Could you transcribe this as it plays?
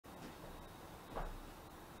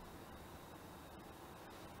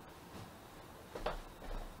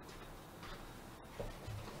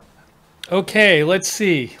Okay, let's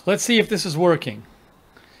see. Let's see if this is working.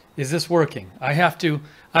 Is this working?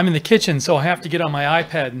 I'm in the kitchen, so I have to get on my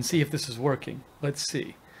iPad and see if this is working. Let's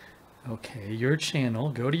see. Okay, your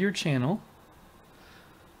channel. Go to your channel.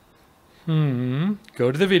 Go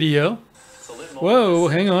to the video. Whoa,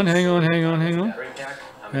 hang on. Hang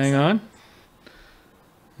on.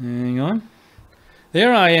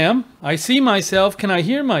 There I am. I see myself. Can I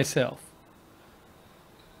hear myself?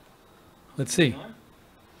 Let's see.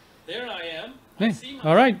 There I am. Hey,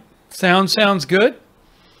 all right. Sounds good.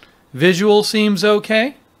 Visual seems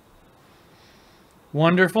okay.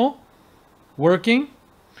 Wonderful. Working.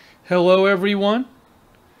 Hello, everyone.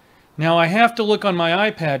 Now I have to look on my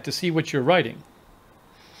iPad to see what you're writing.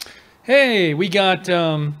 Hey, we got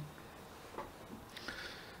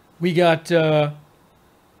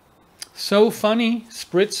so funny,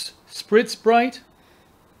 Spritz Bright,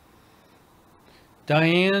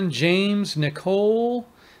 Diane, James, Nicole,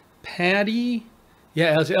 Patty.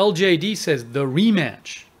 Yeah, as LJD says, the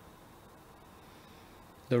rematch.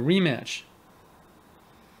 The rematch.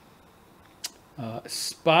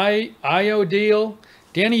 Spy Iodale.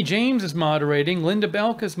 Danny James is moderating. Linda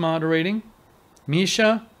Belk is moderating.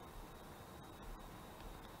 Misha.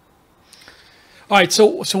 All right,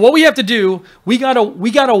 so what we have to do, we got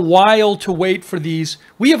a while to wait for these.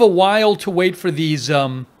 We have a while to wait for these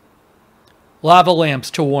lava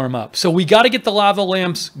lamps to warm up. So we got to get the lava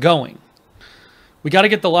lamps going.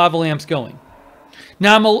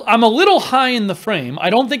 Now I'm a little high in the frame. I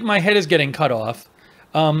don't think my head is getting cut off.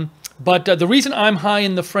 But the reason I'm high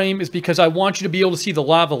in the frame is because I want you to be able to see the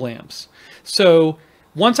lava lamps. So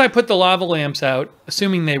once I put the lava lamps out,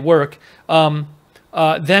 assuming they work, then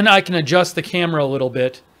I can adjust the camera a little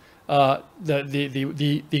bit. The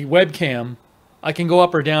webcam, I can go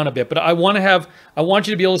up or down a bit, but I want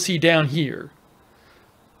you to be able to see down here.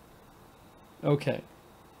 Okay.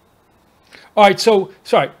 All right, so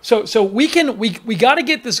we got to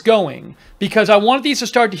get this going because I want these to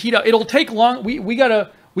start to heat up. It'll take long.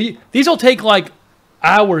 These will take like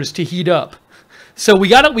hours to heat up. So we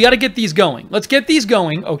gotta get these going. Let's get these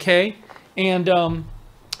going, okay? And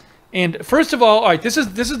first of all right, this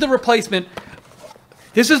is the replacement.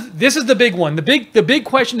 This is the big one. The big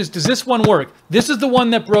question is, does this one work? This is the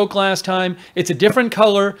one that broke last time. It's a different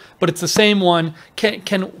color, but it's the same one.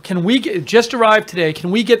 Can we just arrived today? Can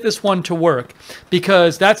we get this one to work?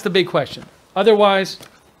 Because that's the big question. Otherwise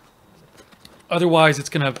it's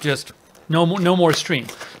gonna just no more stream.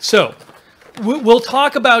 So we'll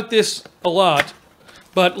talk about this a lot,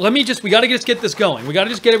 but we got to just get this going. We got to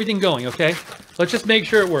just get everything going, okay? Let's just make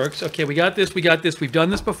sure it works. Okay, we got this. We've done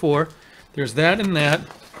this before. There's that and that.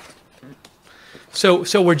 So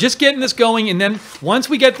we're just getting this going, and then once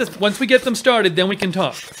we get them started, then we can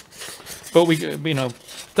talk. But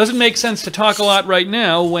doesn't make sense to talk a lot right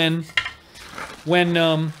now when we're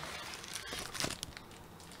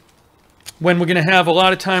going to have a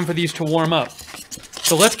lot of time for these to warm up.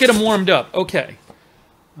 So let's get them warmed up. Okay.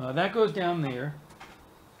 That goes down there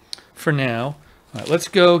for now. All right, let's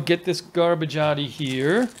go get this garbage out of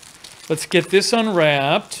here. Let's get this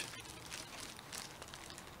unwrapped.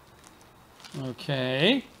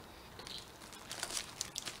 Okay.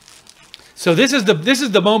 So this is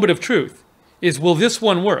the moment of truth. Will this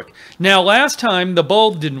one work? Now last time the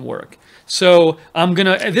bulb didn't work. So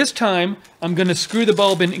this time I'm gonna screw the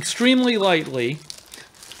bulb in extremely lightly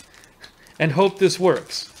and hope this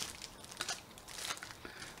works.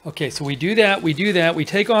 Okay, so we do that, we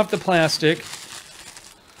take off the plastic.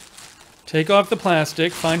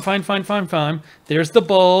 Fine. There's the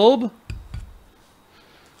bulb.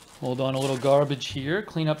 Hold on, a little garbage here.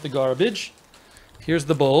 Clean up the garbage. Here's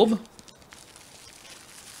the bulb.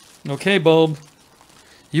 Okay, bulb.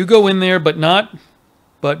 You go in there, but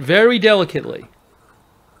very delicately.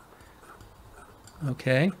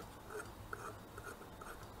 Okay.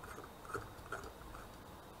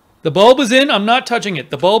 The bulb is in. I'm not touching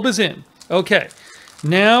it. The bulb is in. Okay.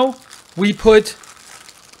 Now we put...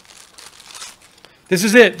 This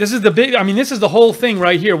is it. This is the big... this is the whole thing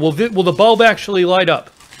right here. Will the bulb actually light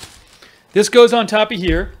up? This goes on top of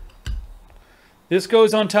here. This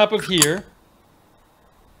goes on top of here.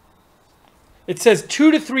 It says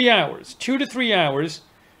 2 to 3 hours. 2 to 3 hours.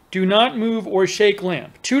 Do not move or shake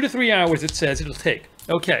lamp. 2 to 3 hours, it says it'll take.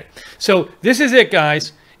 Okay. So this is it,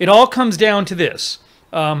 guys. It all comes down to this.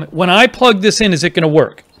 When I plug this in, is it going to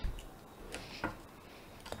work?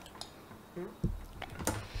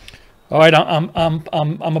 All right,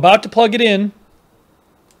 I'm about to plug it in.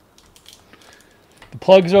 The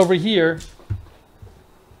plug's over here.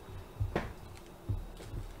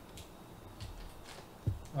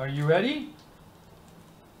 Are you ready?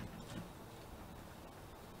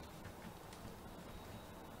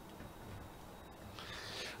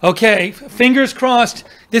 Okay, fingers crossed.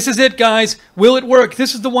 This is it, guys. Will it work?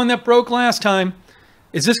 This is the one that broke last time.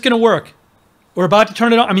 Is this going to work? We're about to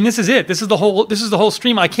turn it on. I mean, this is it. This is the whole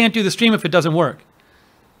stream. I can't do the stream if it doesn't work.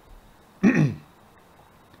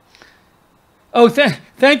 Oh,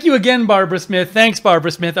 thank you again, Barbara Smith. Thanks, Barbara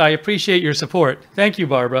Smith. I appreciate your support. Thank you,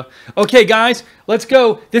 Barbara. Okay, guys, let's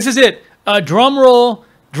go. This is it. Drum roll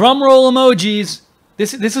emojis.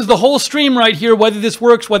 This is the whole stream right here, whether this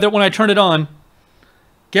works, when I turn it on.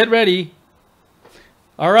 Get ready.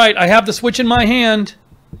 All right, I have the switch in my hand.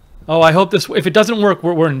 Oh, I hope this, if it doesn't work,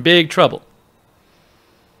 we're in big trouble.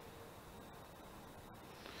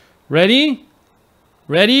 Ready?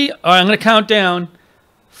 Ready? All right, I'm going to count down.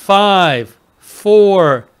 5,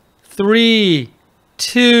 4, 3,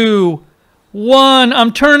 2, 1.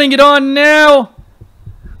 I'm turning it on now.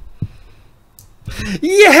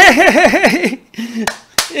 Yay!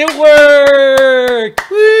 It worked!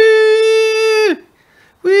 Woo!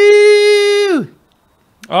 Woo!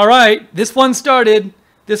 All right, this one started.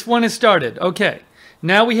 This one is started. Okay,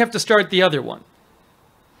 now we have to start the other one.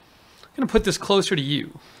 I'm going to put this closer to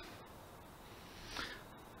you.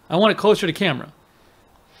 I want it closer to camera.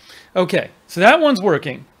 Okay, so that one's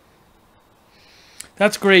working.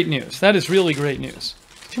 That's great news. That is really great news.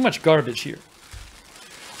 Too much garbage here.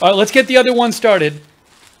 All right, let's get the other one started.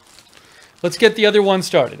 Let's get the other one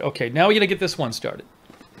started. Okay, now we got to get this one started.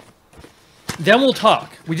 Then we'll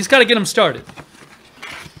talk. We just got to get them started.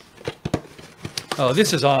 Oh,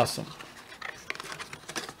 this is awesome.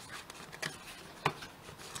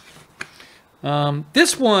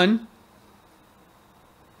 This one,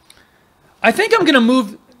 I think I'm going to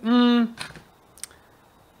move.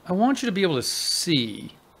 I want you to be able to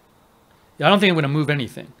see. Yeah, I don't think I'm going to move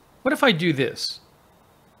anything. What if I do this?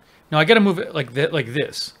 No, I got to move it like that, like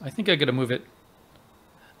this. I think I got to move it.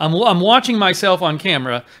 I'm watching myself on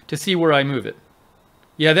camera to see where I move it.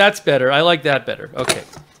 Yeah, that's better. I like that better. Okay.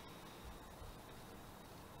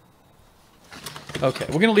 Okay,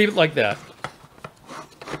 we're going to leave it like that.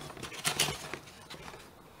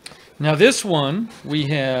 Now this one, we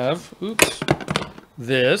have, oops,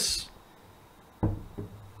 this.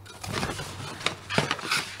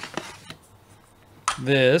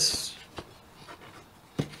 This.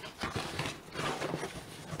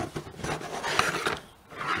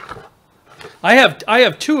 I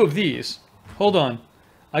have two of these. Hold on.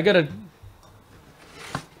 I gotta.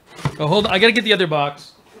 Oh, hold on. I gotta get the other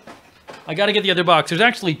box. I gotta get the other box. There's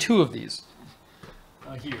actually two of these.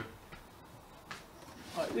 Here.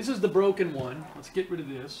 All right, this is the broken one. Let's get rid of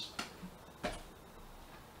this.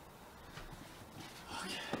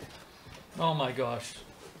 Okay. Oh my gosh.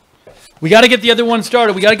 We gotta get the other one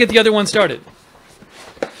started. We gotta get the other one started.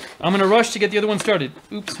 I'm gonna rush to get the other one started.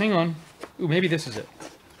 Oops, hang on. Ooh, maybe this is it.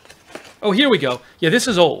 Oh, here we go. Yeah, this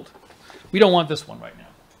is old. We don't want this one right now.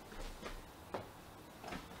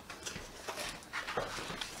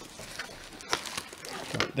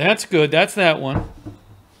 That's good. That's that one.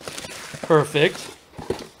 Perfect.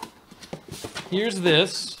 Here's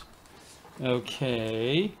this.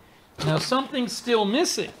 Okay. Now something's still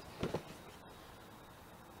missing.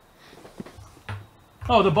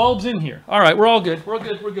 Oh, the bulb's in here. All right, we're all good. We're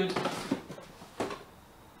good. We're good.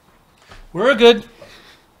 We're good.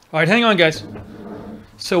 All right, hang on, guys.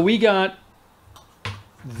 So we got,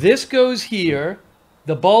 this goes here.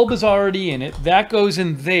 The bulb is already in it. That goes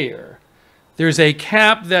in there. There's a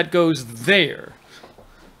cap that goes there.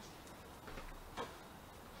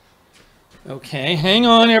 Okay, hang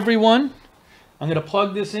on, everyone. I'm going to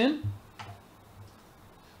plug this in.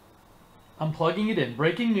 I'm plugging it in.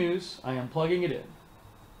 Breaking news. I am plugging it in.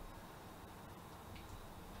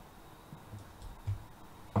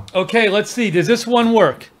 Okay, let's see. Does this one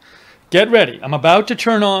work? Get ready. I'm about to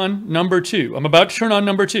turn on number 2. I'm about to turn on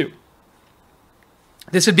number 2.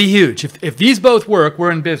 This would be huge. If these both work,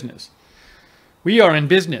 we're in business. We are in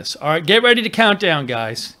business. All right, get ready to count down,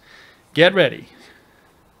 guys. Get ready.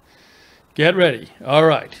 Get ready. All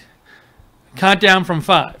right. Count down from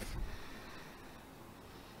 5.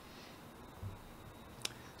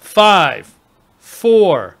 5,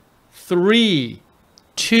 4, 3,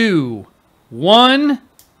 2, 1.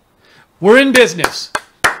 We're in business.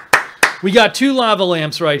 We got 2 lava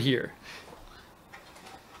lamps right here.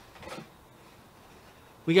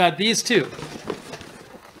 We got these 2.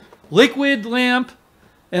 Liquid lamp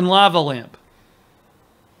and lava lamp.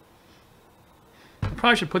 I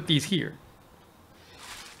probably should put these here.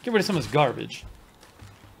 Get rid of some of this garbage.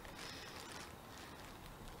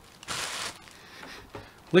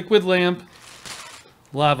 Liquid lamp,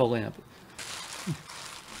 lava lamp.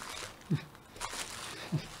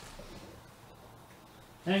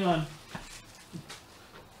 Hang on.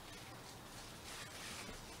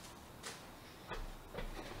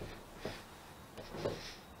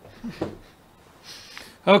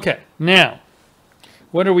 Okay, now,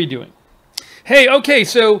 what are we doing? Hey, okay,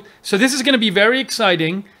 so this is going to be very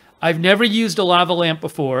exciting. I've never used a lava lamp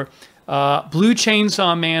before. Blue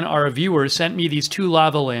Chainsaw Man, our viewer, sent me these 2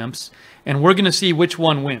 lava lamps, and we're going to see which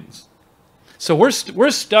one wins. So we're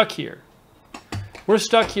stuck here. We're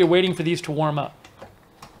stuck here waiting for these to warm up.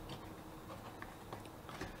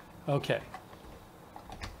 Okay.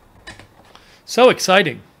 So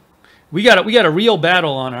exciting. We got a real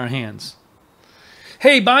battle on our hands.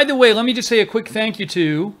 Hey, by the way, let me just say a quick thank you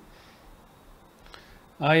to...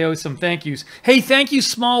 I owe some thank yous. Hey, thank you,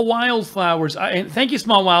 Small Wildflowers. Thank you,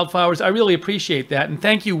 Small Wildflowers. I really appreciate that. And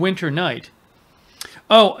thank you, Winter Night.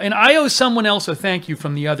 Oh, and I owe someone else a thank you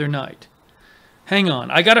from the other night. Hang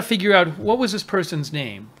on. I got to figure out, what was this person's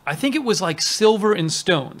name? I think it was like Silver and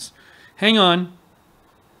Stones. Hang on.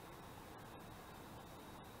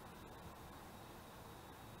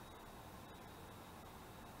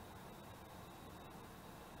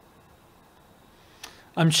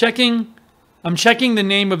 I'm checking the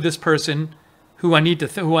name of this person who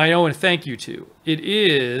who I owe a thank you to. It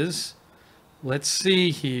is, let's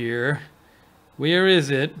see here. Where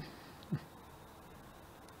is it?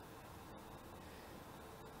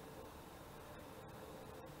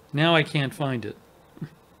 Now I can't find it.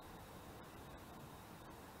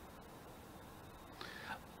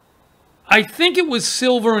 I think it was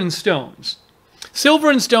Silver and Stones. Silver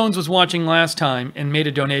and Stones was watching last time and made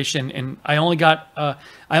a donation, and I only got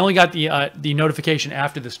the notification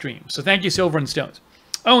after the stream. So thank you, Silver and Stones.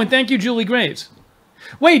 Oh, and thank you, Julie Graves.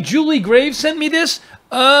 Wait, Julie Graves sent me this?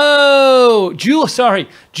 Oh,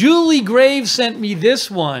 Julie Graves sent me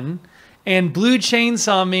this one, and Blue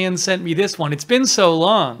Chainsaw Man sent me this one. It's been so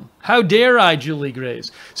long. How dare I, Julie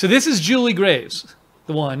Graves? So this is Julie Graves,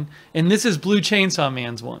 the one, and this is Blue Chainsaw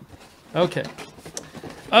Man's one. Okay.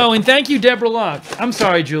 Oh, and thank you, Deborah Locke. I'm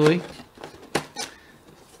sorry, Julie.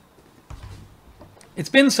 It's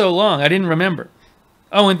been so long, I didn't remember.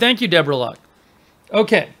 Oh, and thank you, Deborah Locke.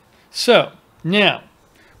 Okay, so now,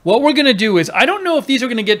 what we're going to do is, I don't know if these are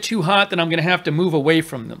going to get too hot, then I'm going to have to move away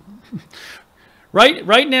from them.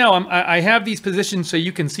 Right now, I have these positioned so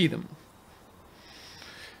you can see them.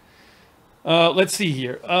 Let's see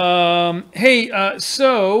here.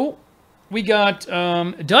 So... we got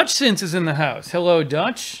Dutch Since is in the house. Hello,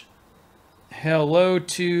 Dutch. Hello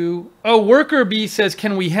to... Oh, Worker Bee says,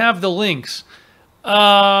 can we have the links?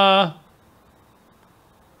 The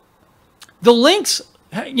links...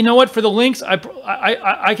 You know what? For the links, I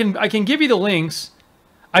can give you the links.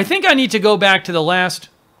 I think I need to go back to the last...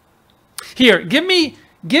 Here, give me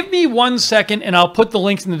 1 second, and I'll put the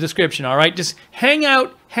links in the description, all right? Just hang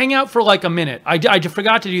out for like a minute. I just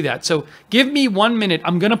forgot to do that. So give me 1 minute.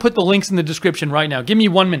 I'm going to put the links in the description right now. Give me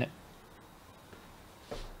 1 minute.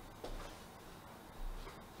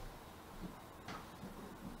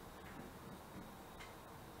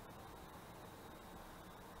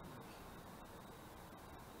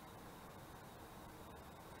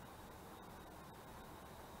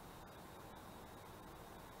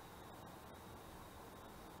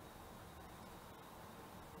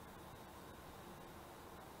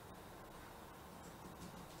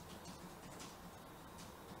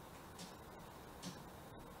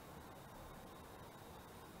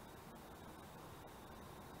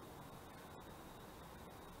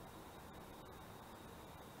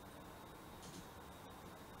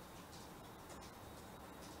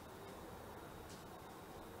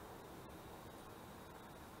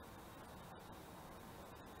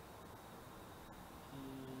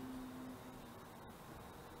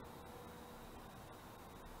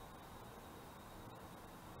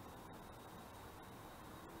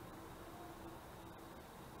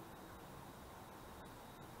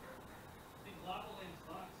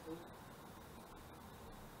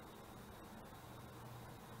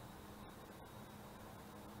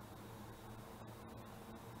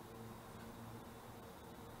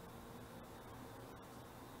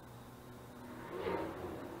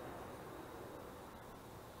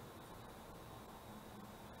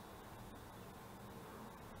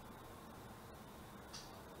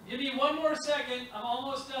 Give me 1 more second. I'm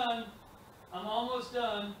almost done. I'm almost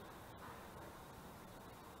done.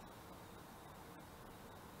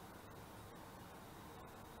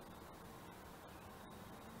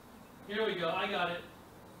 Here we go. I got it.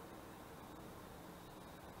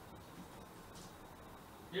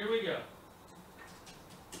 Here we go.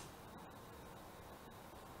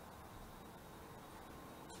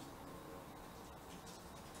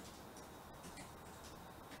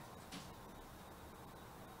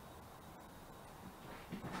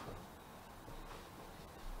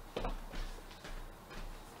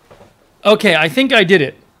 Okay, I think I did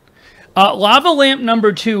it. Lava lamp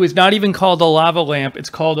number 2 is not even called a lava lamp. It's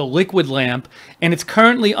called a liquid lamp, and it's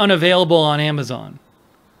currently unavailable on Amazon.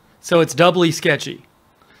 So it's doubly sketchy.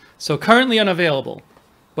 So currently unavailable.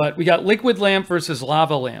 But we got liquid lamp versus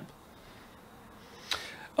lava lamp.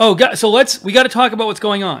 Oh, so we got to talk about what's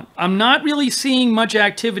going on. I'm not really seeing much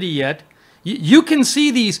activity yet. You can see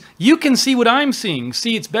these. You can see what I'm seeing.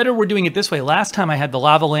 See, it's better we're doing it this way. Last time I had the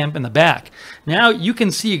lava lamp in the back. Now you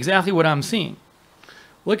can see exactly what I'm seeing.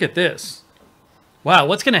 Look at this. Wow,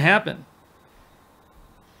 what's going to happen?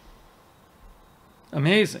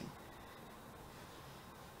 Amazing.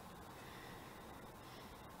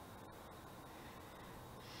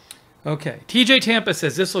 Okay, TJ Tampa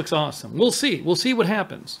says this looks awesome. We'll see. We'll see what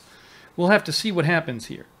happens. We'll have to see what happens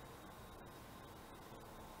here.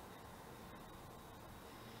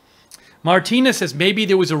 Martina says maybe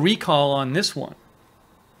there was a recall on this one.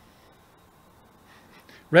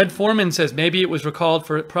 Red Foreman says maybe it was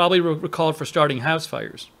probably recalled for starting house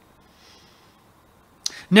fires.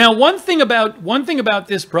 Now, one thing about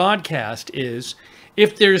this broadcast is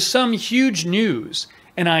if there's some huge news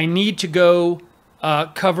and I need to go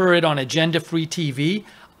cover it on agenda-free TV,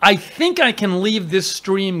 I think I can leave this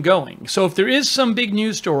stream going. So if there is some big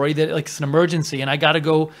news story that like it's an emergency and I got to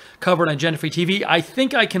go cover it on agenda-free TV, I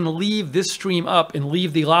think I can leave this stream up and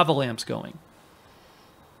leave the lava lamps going.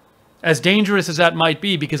 As dangerous as that might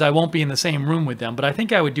be, because I won't be in the same room with them, but I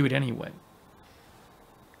think I would do it anyway.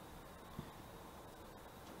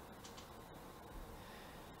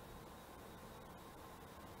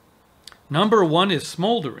 Number 1 is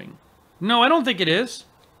smoldering. No, I don't think it is.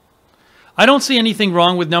 I don't see anything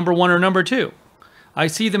wrong with number 1 or number 2. I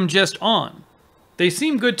see them just on. They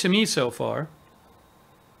seem good to me so far.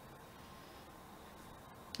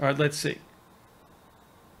 All right, let's see.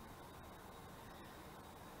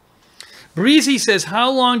 Breezy says, how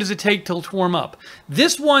long does it take to warm up?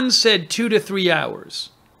 This one said 2 to 3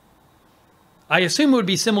 hours. I assume it would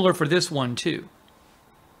be similar for this one too.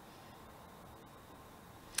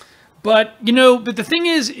 But, you know, but the thing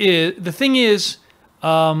is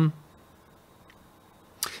hold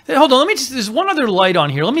on, there's one other light on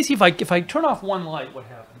here. Let me see if I turn off one light, what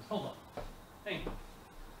happens? Hold on. Hang on.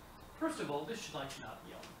 First of all, this light should not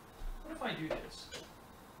be on. What if I do this?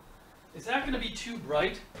 Is that going to be too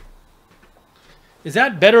bright? Is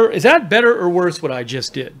that better or worse what I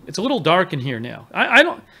just did? It's a little dark in here now. I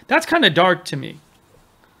don't, that's kind of dark to me.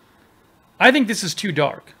 I think this is too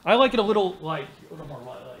dark. I like it a little light, a little more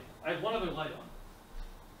light. I have one other light on.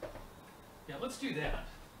 Yeah, let's do that.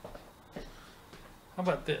 How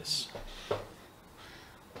about this?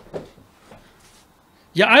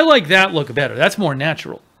 Yeah, I like that look better. That's more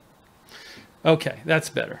natural. Okay,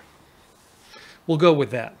 that's better. We'll go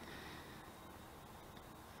with that.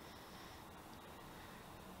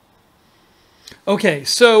 Okay,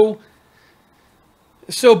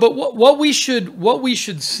 but what we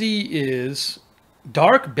should see is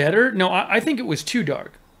dark better. No, I think it was too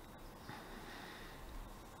dark.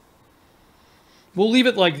 We'll leave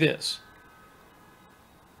it like this.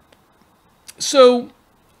 So,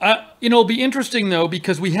 it'll be interesting though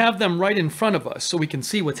because we have them right in front of us, so we can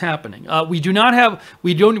see what's happening. We do not have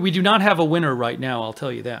a winner right now. I'll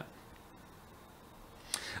tell you that.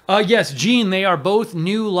 Yes, Gene, they are both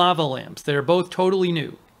new lava lamps. They're both totally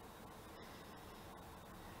new.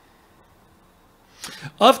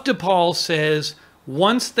 Uftapal says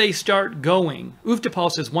once they start going,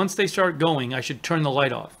 I should turn the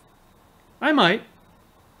light off. I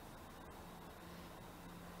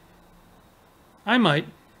might.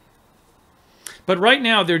 But right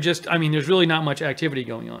now, they're just, I mean, there's really not much activity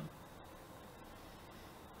going on.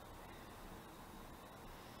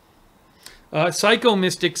 Psycho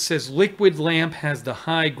Mystic says liquid lamp has the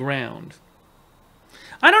high ground.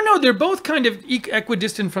 I don't know. They're both kind of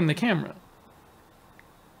equidistant from the camera.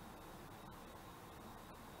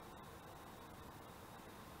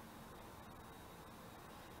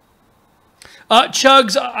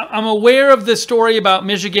 Chugs, I'm aware of the story about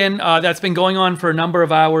Michigan that's been going on for a number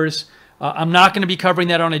of hours. I'm not going to be covering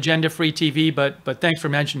that on Agenda Free TV, but thanks for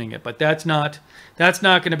mentioning it. But that's not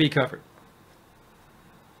going to be covered.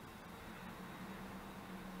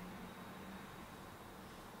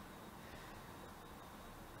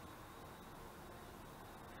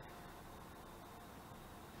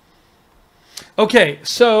 Okay,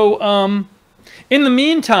 so in the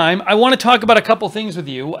meantime, I want to talk about a couple things with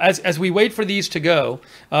you as we wait for these to go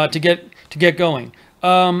to get going.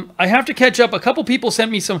 I have to catch up. A couple people sent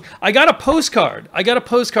me some. I got a postcard.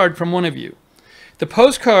 From one of you. The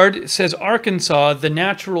postcard says Arkansas, the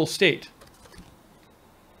natural state.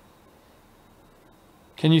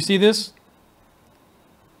 Can you see this?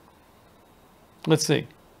 Let's see.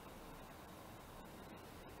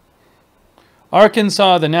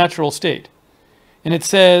 Arkansas, the natural state. And it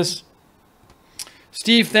says,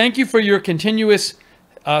 Steve, thank you for your continuous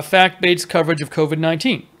fact-based coverage of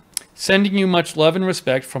COVID-19. Sending you much love and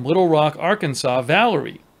respect from Little Rock, Arkansas,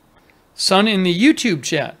 Valerie. Son in the YouTube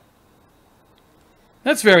chat.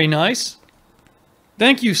 That's very nice.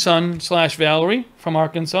 Thank you, son/Valerie from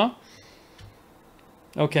Arkansas.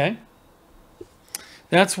 Okay.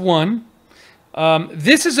 That's one.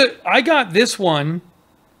 I got this one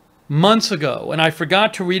months ago, and I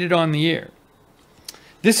forgot to read it on the air.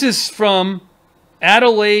 This is from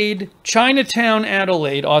Adelaide, Chinatown,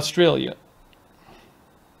 Adelaide, Australia.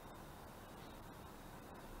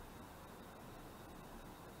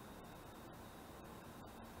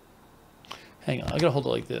 Hang on, I gotta hold it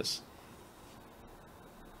like this.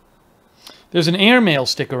 There's an airmail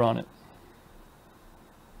sticker on it.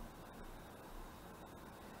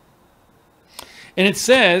 And it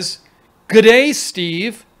says, "G'day,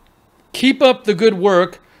 Steve. Keep up the good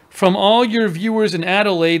work from all your viewers in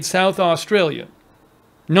Adelaide, South Australia."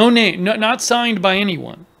 No name, not signed by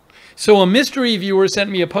anyone. So a mystery viewer sent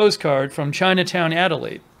me a postcard from Chinatown,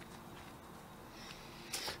 Adelaide.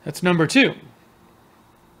 That's number 2.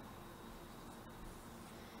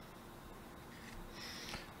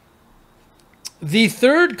 The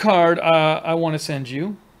third card I want to send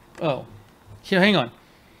you. Oh, here, hang on.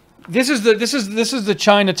 This is the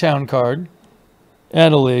Chinatown card,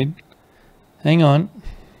 Adelaide. Hang on.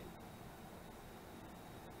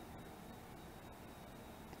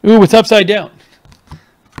 Ooh, it's upside down.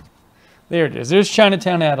 There it is. There's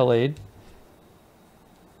Chinatown, Adelaide.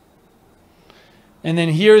 And then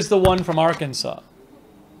here's the one from Arkansas.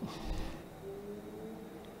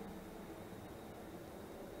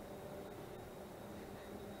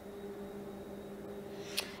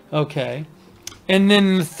 Okay. And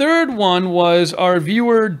then the third one was our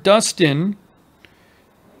viewer Dustin.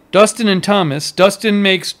 Dustin and Thomas.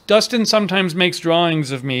 Dustin sometimes makes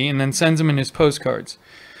drawings of me and then sends them in his postcards.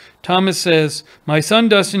 Thomas says, "My son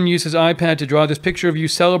Dustin used his iPad to draw this picture of you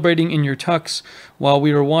celebrating in your tux while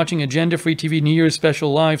we were watching Agenda Free TV New Year's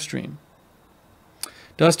special live stream.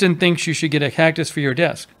 Dustin thinks you should get a cactus for your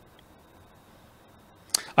desk."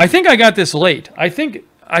 I think I got this late. I think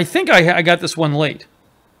I got this one late.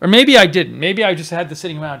 Or maybe I didn't. Maybe I just had this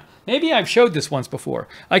sitting around. Maybe I've showed this once before.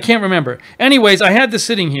 I can't remember. Anyways, I had this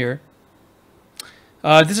sitting here.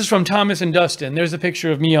 This is from Thomas and Dustin. There's a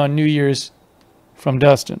picture of me on New Year's from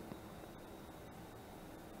Dustin.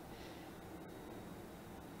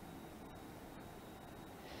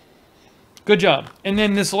 Good job. And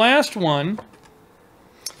then this last one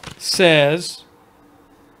says,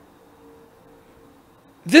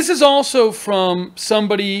 this is also from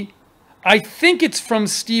somebody, I think it's from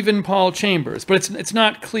Stephen Paul Chambers, but it's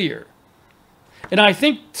not clear. And I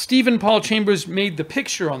think Stephen Paul Chambers made the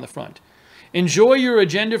picture on the front. "Enjoy your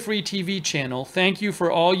agenda-free TV channel. Thank you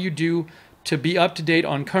for all you do to be up to date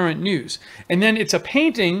on current news." And then it's a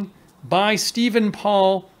painting by Stephen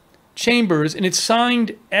Paul Chambers, and it's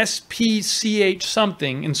signed SPCH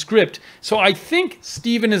something in script. So I think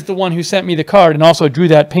Stephen is the one who sent me the card and also drew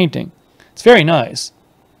that painting. It's very nice.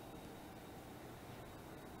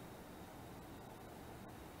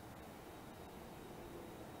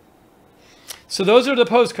 So those are the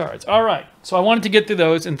postcards. All right. So I wanted to get through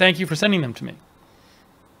those, and thank you for sending them to me.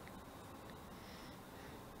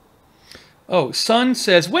 Oh, Son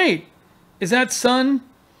says, wait, is that Son?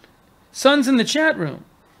 Son's in the chat room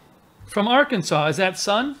from Arkansas. Is that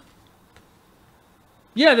Son?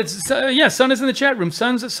 Yeah, that's yeah. Son is in the chat room.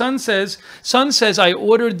 Son says I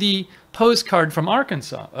ordered the postcard from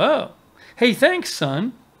Arkansas. Oh, hey, thanks,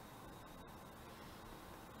 Son.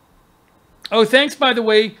 Oh, thanks, by the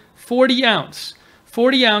way. 40 ounce.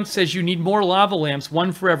 40 ounce says you need more lava lamps,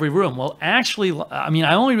 one for every room. Well, actually, I mean,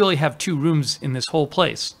 I only really have 2 rooms in this whole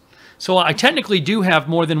place. So I technically do have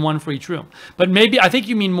more than one for each room. But maybe, I think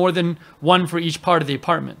you mean more than one for each part of the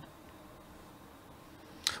apartment.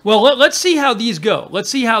 Well, let's see how these go. Let's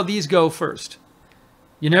see how these go first.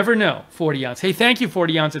 You never know, 40 ounce. Hey, thank you,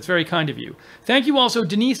 40 ounce. It's very kind of you. Thank you also,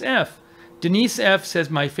 Denise F. Denise F says,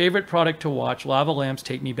 my favorite product to watch, lava lamps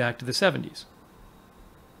take me back to the 70s.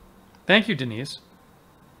 Thank you, Denise.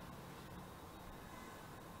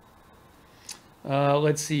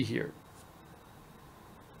 Let's see here.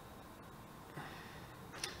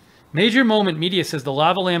 Major Moment Media says the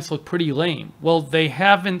lava lamps look pretty lame. Well, they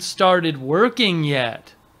haven't started working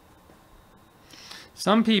yet.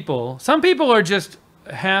 Some people are just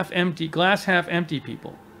half empty, glass half empty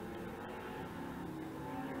people.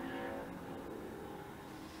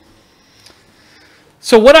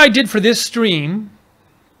 So what I did for this stream,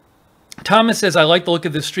 Thomas says, I like the look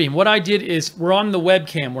of this stream. What I did is, we're on the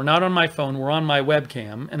webcam. We're not on my phone. We're on my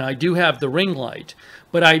webcam. And I do have the ring light.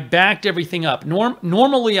 But I backed everything up.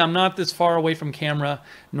 Normally, I'm not this far away from camera.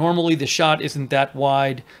 Normally, the shot isn't that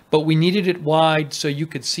wide. But we needed it wide so you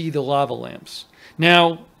could see the lava lamps.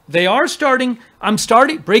 Now, they are starting.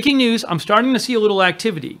 Breaking news, I'm starting to see a little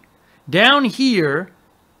activity. Down here,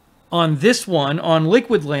 on this one, on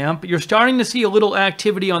liquid lamp, you're starting to see a little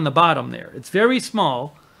activity on the bottom there. It's very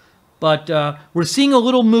small. But we're seeing a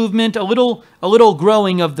little movement, a little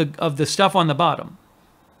growing of the stuff on the bottom.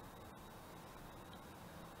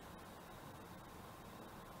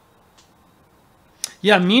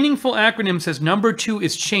 Yeah, meaningful acronym says number 2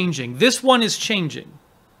 is changing. This one is changing.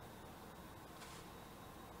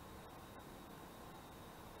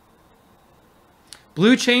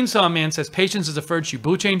 Blue Chainsaw Man says patience is a virtue.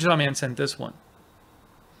 Blue Chainsaw Man sent this one.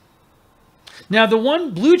 Now the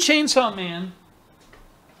one Blue Chainsaw Man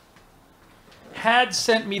had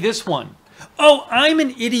sent me this one. Oh, I'm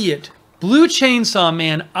an idiot. Blue Chainsaw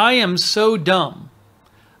Man, I am so dumb.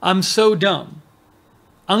 I'm so dumb.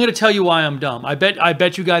 I'm going to tell you why I'm dumb. I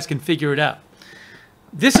bet you guys can figure it out.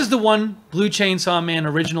 This is the one Blue Chainsaw Man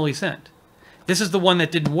originally sent. This is the one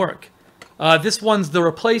that didn't work. This one's the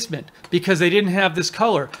replacement because they didn't have this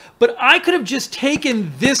color. But I could have just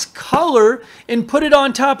taken this color and put it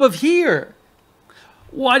on top of here.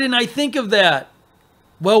 Why didn't I think of that?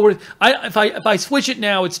 Well, if I switch it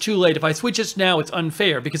now, it's too late. If I switch it now, it's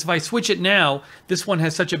unfair. Because if I switch it now, this one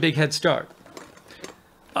has such a big head start.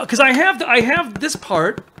 Because I have this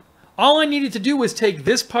part. All I needed to do was take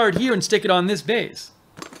this part here and stick it on this base.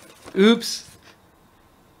 Oops.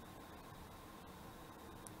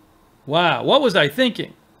 Wow, what was I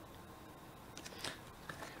thinking?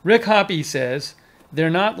 Rick Hoppy says, they're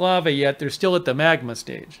not lava yet. They're still at the magma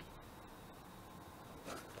stage.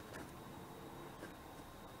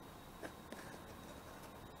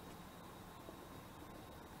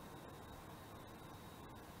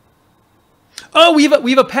 Oh, we have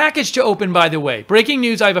a package to open, by the way. Breaking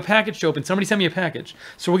news, I have a package to open. Somebody sent me a package.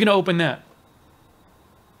 So we're going to open that.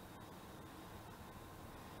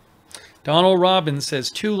 Donald Robbins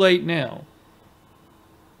says, too late now.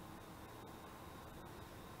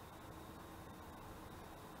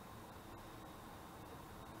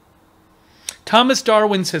 Thomas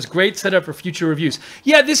Darwin says, great setup for future reviews.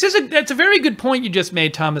 Yeah, that's a very good point you just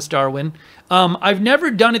made, Thomas Darwin. I've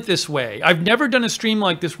never done it this way. I've never done a stream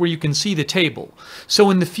like this where you can see the table.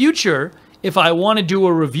 So in the future, if I want to do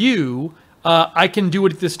a review, I can do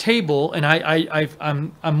it at this table, and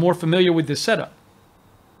I'm more familiar with this setup.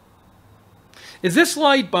 Is this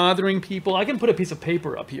light bothering people? I can put a piece of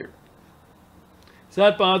paper up here. Is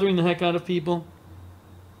that bothering the heck out of people?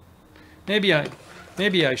 Maybe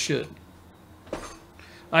I should.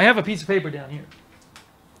 I have a piece of paper down here.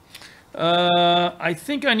 I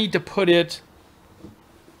think I need to put it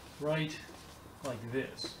right like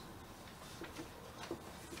this.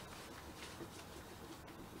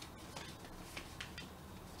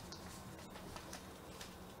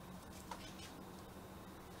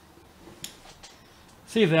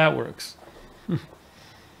 See if that works.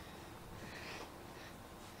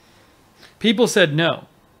 People said no.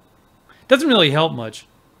 Doesn't really help much.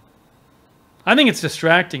 I think it's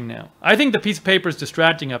distracting now. I think the piece of paper is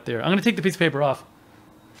distracting up there. I'm going to take the piece of paper off.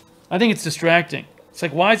 I think it's distracting. It's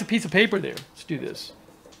like, why is a piece of paper there? Let's do this.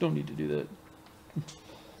 Don't need to do that.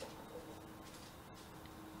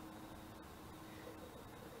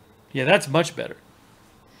 Yeah, that's much better.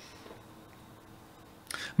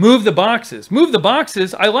 Move the boxes. Move the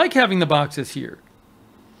boxes. I like having the boxes here.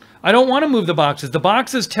 I don't want to move the boxes. The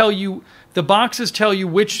boxes tell you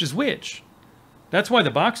which is which. That's why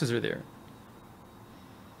the boxes are there.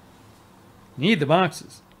 Need the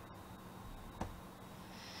boxes.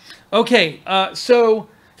 Okay, so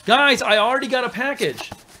guys, I already got a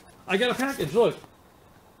package. I got a package. Look,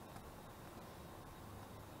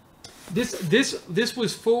 this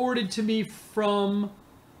was forwarded to me from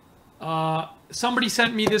somebody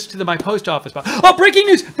sent me this to my post office box. Oh, breaking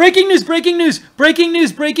news! Breaking news! Breaking news! Breaking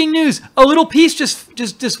news! Breaking news! A little piece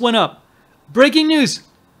just went up. Breaking news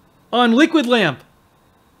on liquid lamp.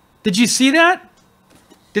 Did you see that?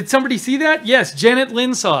 Did somebody see that? Yes, Janet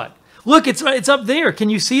Lynn saw it. Look, it's up there. Can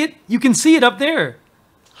you see it? You can see it up there.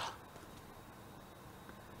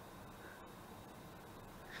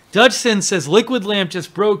 Dutchson says liquid lamp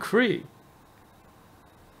just broke free.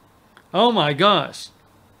 Oh my gosh.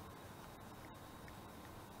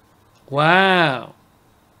 Wow.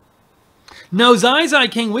 No, Zai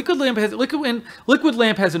King, liquid lamp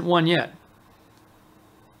hasn't won yet.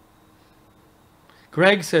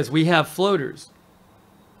 Greg says we have floaters.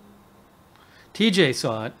 TJ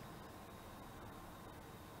saw it.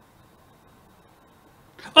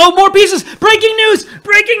 Oh, more pieces! Breaking news!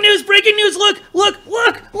 Breaking news! Breaking news! Look! Look!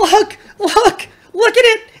 Look! Look! Look! Look at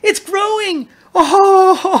it! It's growing!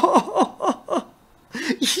 Oh!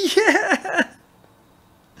 Yeah!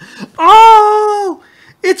 Oh!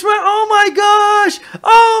 It's right! Oh my gosh!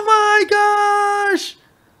 Oh my gosh!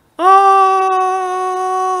 Oh!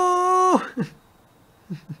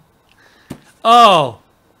 Oh!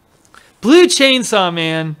 Blue Chainsaw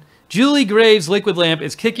Man, Julie Graves' Liquid Lamp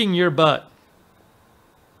is kicking your butt.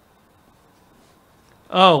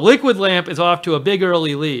 Oh, Liquid Lamp is off to a big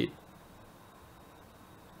early lead.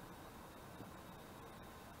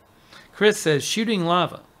 Chris says, shooting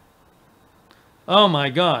lava. Oh my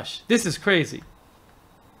gosh, this is crazy.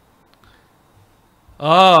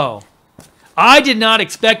 Oh, I did not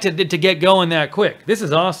expect it to get going that quick. This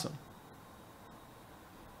is awesome.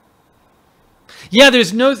 Yeah,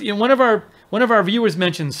 there's no, you know, one of our viewers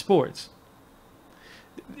mentioned sports.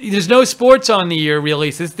 There's no sports on the year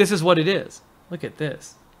really. This is what it is. Look at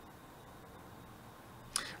this.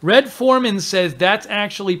 Red Foreman says that's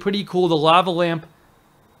actually pretty cool. The lava lamp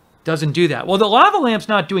doesn't do that. Well, the lava lamp's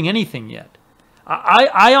not doing anything yet.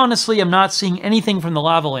 I honestly am not seeing anything from the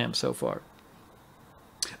lava lamp so far.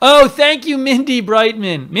 Oh, thank you, Mindy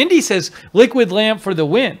Brightman. Mindy says liquid lamp for the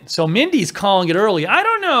win. So Mindy's calling it early. I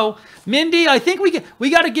don't know, Mindy. I think we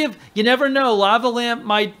got to give. You never know. Lava lamp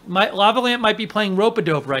might be playing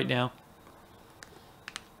rope-a-dope right now.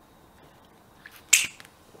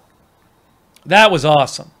 That was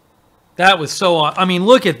awesome. That was so awesome. I mean,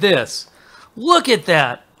 look at this. Look at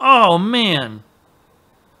that. Oh, man.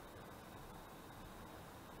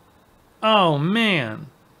 Oh, man.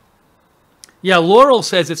 Yeah, Laurel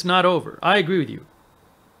says it's not over. I agree with you.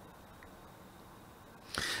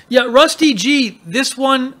 Yeah, Rusty G, this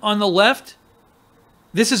one on the left,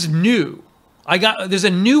 this is new. There's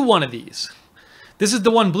a new one of these. This is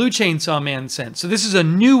the one Blue Chainsaw Man sent. So this is a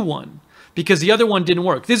new one because the other one didn't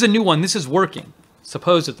work. This is a new one. This is working,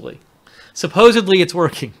 supposedly. Supposedly it's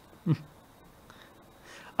working.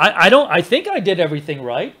 I think I did everything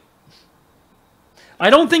right. I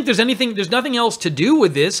don't think there's nothing else to do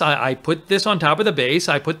with this. I put this on top of the base.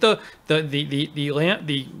 I put the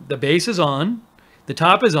base is on. The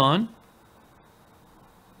top is on.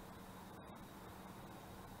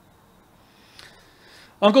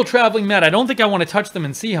 Uncle Traveling Matt, I don't think I want to touch them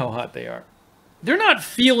and see how hot they are. They're not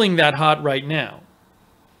feeling that hot right now.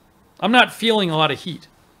 I'm not feeling a lot of heat.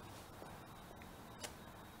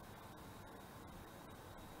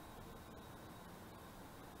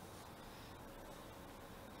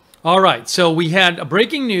 All right, so we had a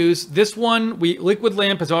breaking news. This one, Liquid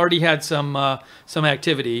Lamp has already had some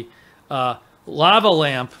activity. Lava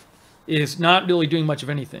Lamp is not really doing much of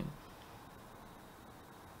anything.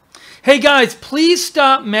 Hey guys, please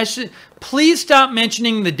stop mentioning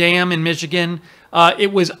the dam in Michigan.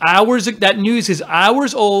 It was hours. That news is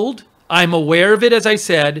hours old. I'm aware of it, as I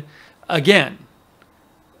said. Again,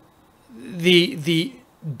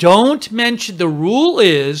 don't mention. The rule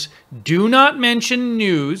is do not mention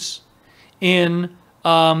news in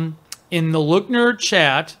the Lookner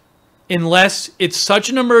chat unless it's such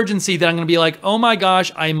an emergency that I'm going to be like, oh my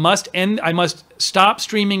gosh, I must stop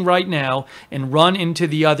streaming right now and run into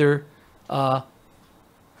the other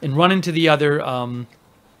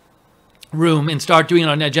room and start doing it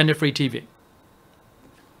on Agenda Free TV.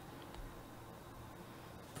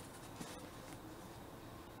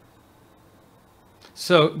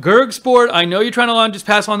 So, Gerg Sport, I know you're trying to just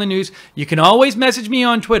pass on the news. You can always message me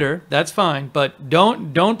on Twitter. That's fine, but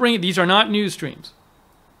don't bring it. These are not news streams.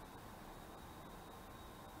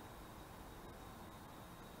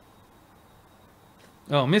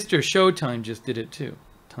 Oh, Mr. Showtime just did it too.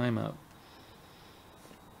 Timeout.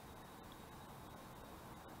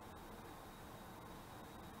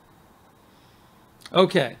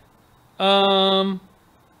 Okay. So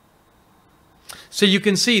you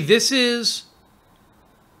can see this is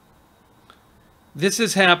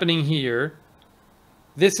happening here.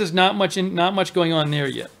 This is not much going on there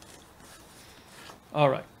yet. All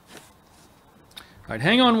right. All right,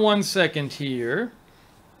 hang on 1 second here.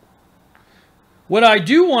 What I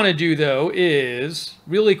do want to do though is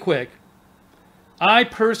really quick. I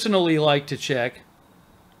personally like to check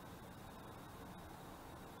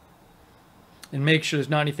and make sure there's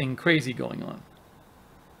not anything crazy going on.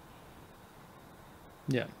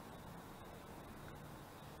 Yeah.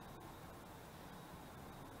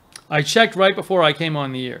 I checked right before I came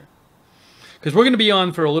on the air because we're going to be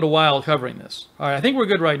on for a little while covering this. All right, I think we're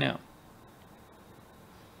good right now.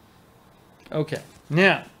 Okay,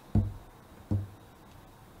 now.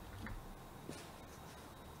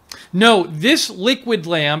 No, this liquid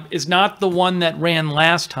lamp is not the one that ran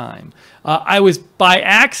last time. By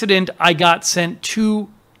accident, I got sent 2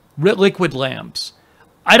 liquid lamps.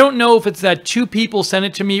 I don't know if it's that 2 people sent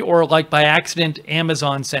it to me or like by accident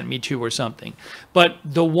Amazon sent me 2 or something. But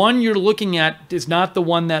the one you're looking at is not the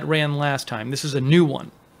one that ran last time. This is a new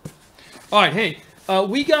one. All right, hey,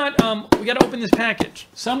 we got to open this package.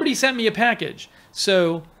 Somebody sent me a package.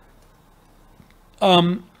 So,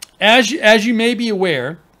 as you may be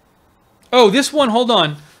aware, oh, this one, hold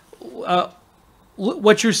on.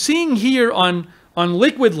 What you're seeing here on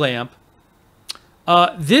liquid lamp,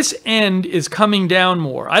 this end is coming down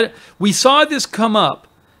more. We saw this come up,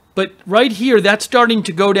 but right here, that's starting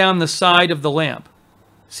to go down the side of the lamp.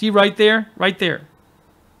 See right there? Right there.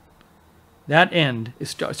 That end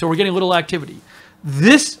is so we're getting a little activity.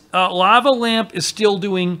 This lava lamp is still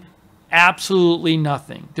doing absolutely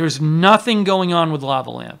nothing. There's nothing going on with lava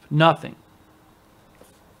lamp. Nothing.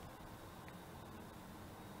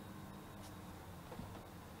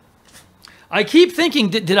 I keep thinking,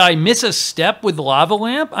 did I miss a step with the lava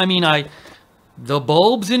lamp? I mean, the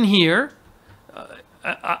bulb's in here.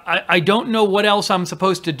 I don't know what else I'm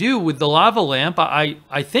supposed to do with the lava lamp.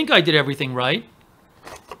 I think I did everything right.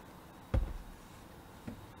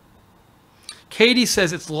 Katie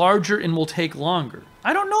says it's larger and will take longer.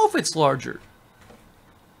 I don't know if it's larger.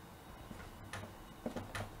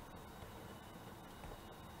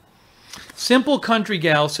 Simple Country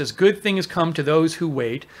Gal says, good things come to those who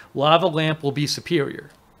wait. Lava lamp will be superior.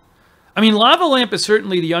 I mean, lava lamp is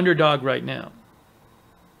certainly the underdog right now.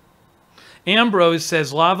 Ambrose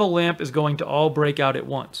says, lava lamp is going to all break out at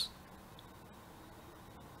once.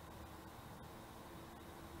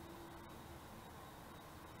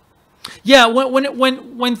 Yeah,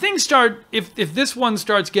 when things start, if this one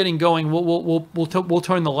starts getting going, we'll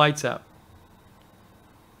turn the lights out.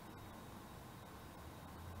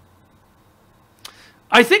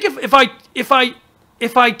 I think if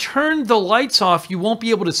I turn the lights off, you won't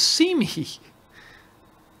be able to see me.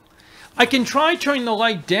 I can try turning the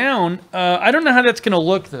light down. I don't know how that's going to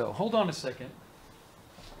look though. Hold on a second.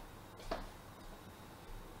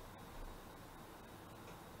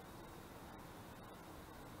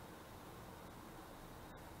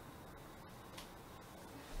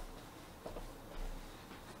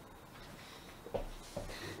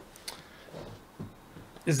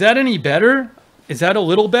 Is that any better? Is that a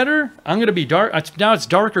little better? I'm going to be dark. Now it's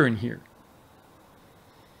darker in here.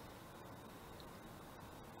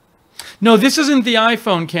 No, this isn't the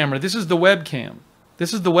iPhone camera. This is the webcam.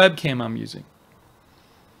 This is the webcam I'm using.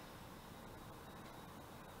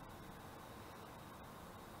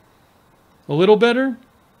 A little better?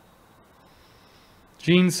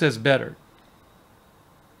 Gene says better.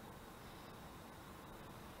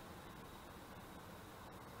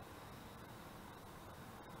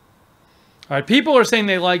 All right, people are saying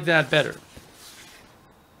they like that better.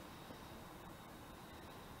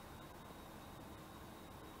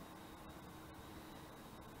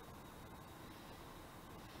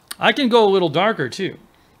 I can go a little darker too,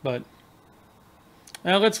 but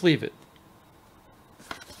let's leave it.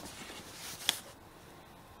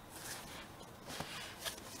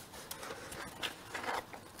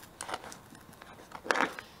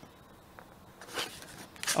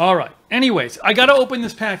 All right. Anyways, I got to open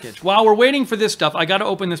this package. While we're waiting for this stuff, I got to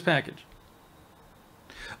open this package.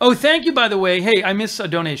 Oh, thank you, by the way. Hey, I missed a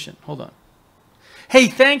donation. Hold on. Hey,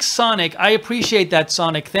 thanks, Sonic. I appreciate that,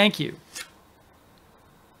 Sonic. Thank you.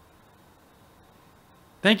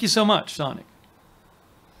 Thank you so much, Sonic.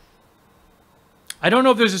 I don't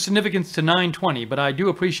know if there's a significance to 920, but I do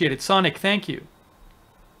appreciate it. Sonic, thank you.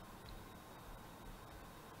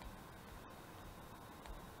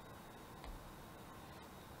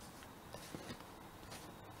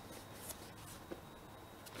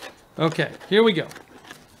 Okay, here we go.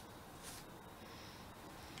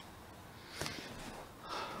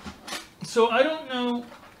 So I don't know.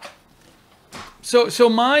 So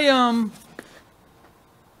my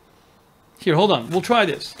here, hold on. We'll try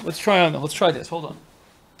this. Let's try this. Hold on.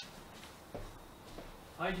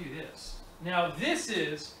 I do this. Now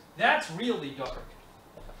that's really dark.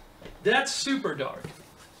 That's super dark.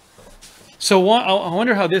 So I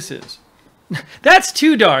wonder how this is. That's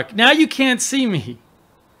too dark. Now you can't see me.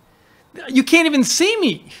 You can't even see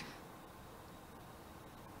me.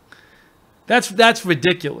 That's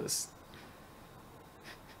ridiculous.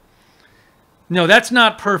 No, that's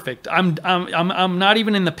not perfect. I'm not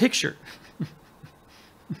even in the picture.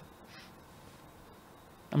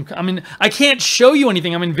 I can't show you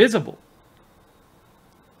anything. I'm invisible.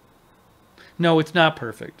 No, it's not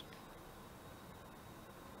perfect.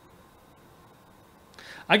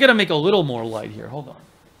 I got to make a little more light here. Hold on.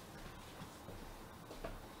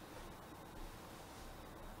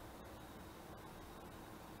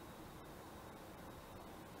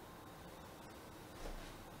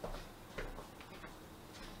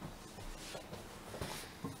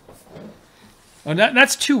 Oh,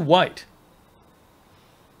 that's too white.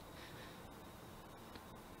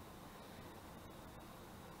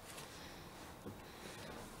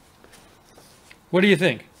 What do you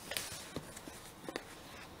think?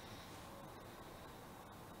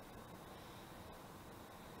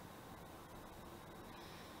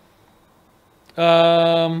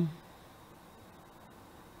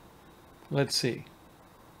 Let's see.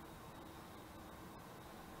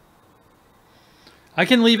 I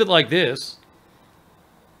can leave it like this.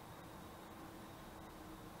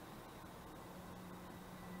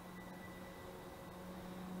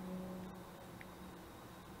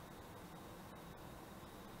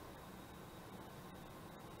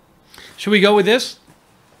 Should we go with this?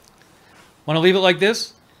 Want to leave it like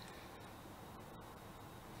this?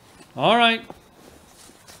 All right.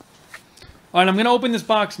 All right, I'm going to open this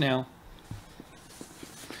box now.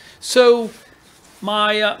 So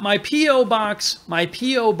my PO box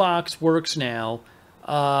works now,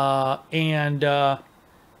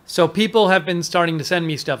 so people have been starting to send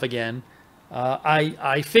me stuff again.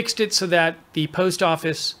 I fixed it so that the post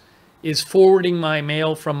office is forwarding my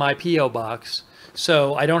mail from my PO box,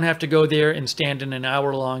 so I don't have to go there and stand in an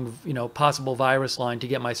hour-long, possible virus line to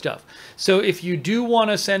get my stuff. So if you do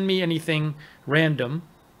want to send me anything random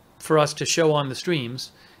for us to show on the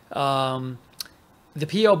streams, the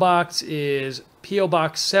P.O. Box is P.O.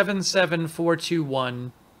 Box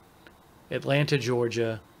 77421, Atlanta,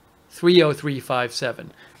 Georgia,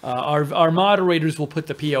 30357. Our moderators will put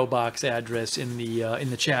the P.O. Box address in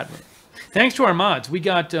the chat room. Thanks to our mods. We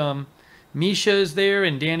got Misha's there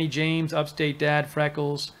and Danny James, Upstate Dad,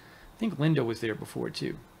 Freckles. I think Linda was there before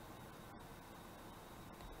too.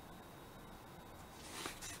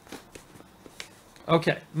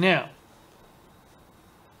 Okay, now.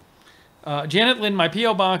 Janet Lynn, my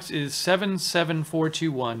P.O. Box is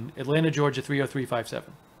 77421, Atlanta, Georgia,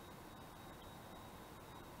 30357.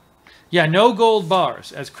 Yeah, no gold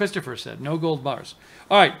bars, as Christopher said, no gold bars.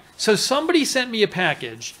 All right, so somebody sent me a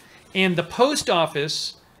package, and the post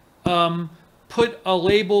office put a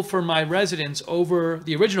label for my residence over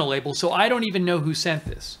the original label, so I don't even know who sent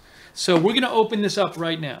this. So we're going to open this up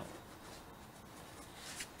right now.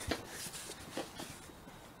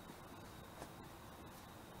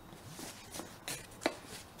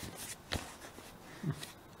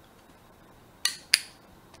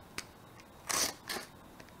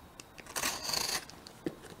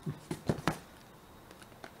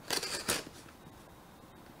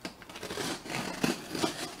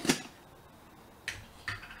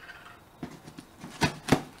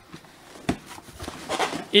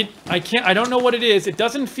 I don't know what it is. It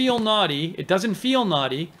doesn't feel naughty. It doesn't feel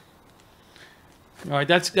naughty. All right,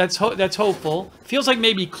 that's hopeful. Feels like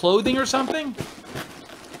maybe clothing or something.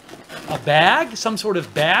 A bag, some sort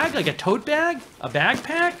of bag, like a tote bag, a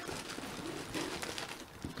backpack.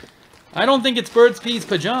 I don't think it's Bird's Peas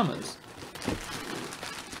pajamas.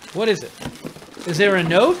 What is it? Is there a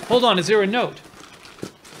note? Hold on, is there a note?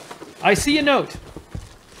 I see a note.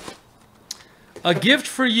 A gift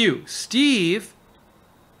for you, Steve.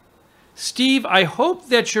 Steve, I hope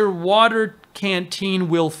that your water canteen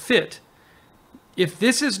will fit. If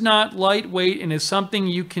this is not lightweight and is something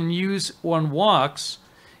you can use on walks,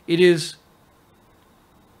 it is...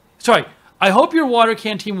 Sorry, I hope your water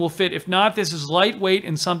canteen will fit. If not, this is lightweight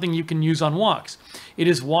and something you can use on walks. It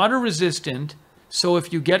is water resistant, so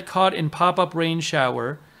if you get caught in pop-up rain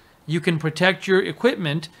shower, you can protect your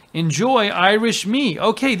equipment. Enjoy, Irish Me.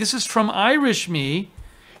 Okay, this is from Irish Me.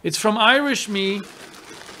 It's from Irish Me.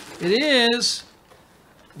 It is,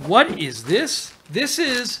 what is this?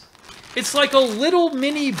 It's like a little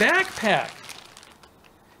mini backpack.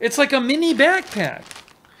 It's like a mini backpack.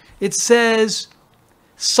 It says,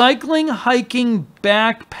 cycling, hiking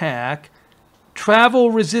backpack,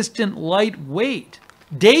 travel resistant, lightweight,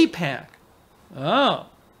 day pack. Oh,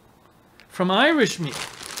 from Irish Me.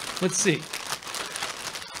 Let's see.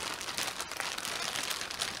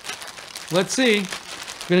 Let's see.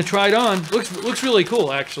 I'm gonna try it on. Looks really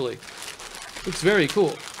cool, actually. Looks very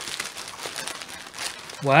cool.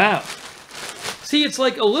 Wow. See, it's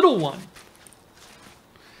like a little one.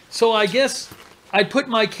 So I guess I'd put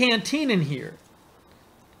my canteen in here.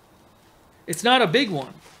 It's not a big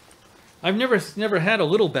one. I've never had a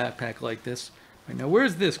little backpack like this. All right, now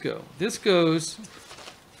where's this go? This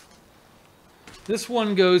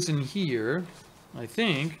one goes in here, I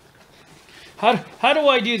think. How do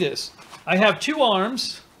I do this? I have two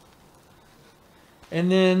arms,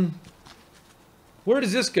 and then where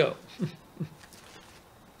does this go?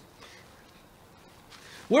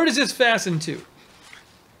 Where does this fasten to?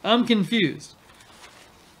 I'm confused.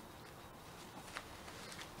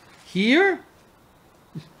 Here?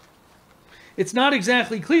 It's not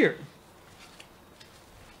exactly clear.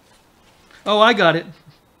 Oh, I got it.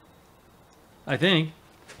 I think.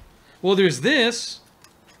 Well, there's this.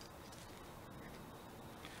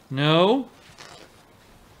 No.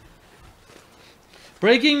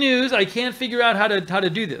 Breaking news, I can't figure out how to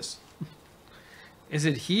do this. Is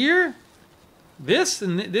it here? This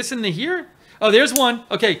and this and the here? Oh, there's one.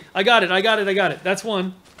 Okay, I got it. That's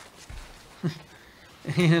one.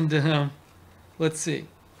 And let's see.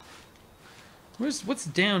 What's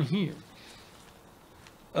down here?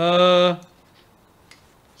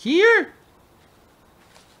 Here?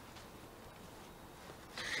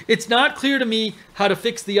 It's not clear to me how to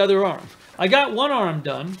fix the other arm. I got one arm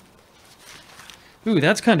done. Ooh,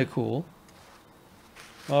 that's kind of cool.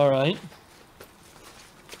 All right.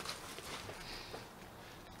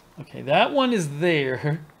 Okay, that one is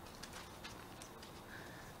there.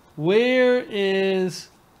 Where is...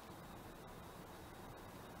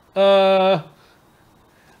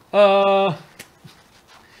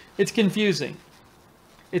 It's confusing.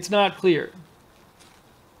 It's not clear.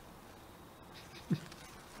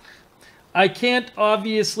 I can't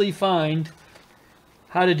obviously find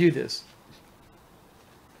how to do this.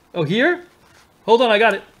 Oh, here? Hold on, I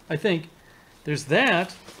got it, I think. There's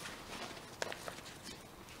that.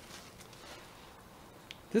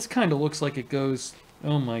 This kind of looks like it goes...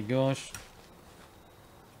 Oh my gosh.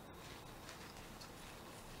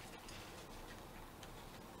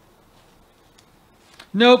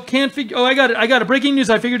 Nope, can't figure... Oh, I got it. Breaking news,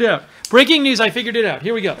 I figured it out. Breaking news, I figured it out.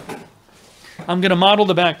 Here we go. I'm going to model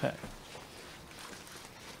the backpack.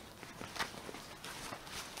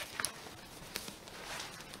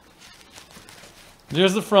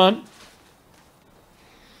 There's the front.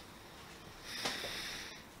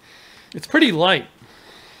 It's pretty light.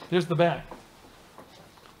 There's the back.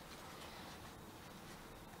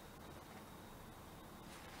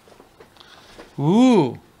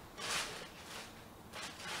 Ooh.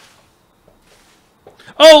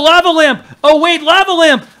 Oh, lava lamp. Oh, wait, lava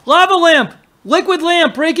lamp. Lava lamp. Liquid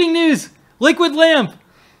lamp. Breaking news. Liquid lamp.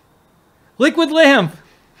 Liquid lamp.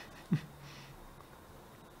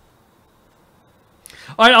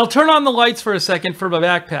 All right, I'll turn on the lights for a second for my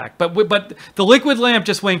backpack, but the liquid lamp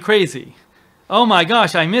just went crazy. Oh my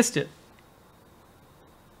gosh, I missed it.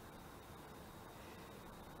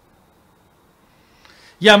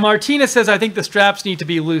 Yeah, Martina says, I think the straps need to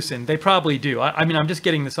be loosened. They probably do. I mean, I'm just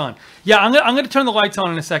getting this on. Yeah, I'm going to turn the lights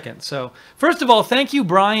on in a second. So, first of all, thank you,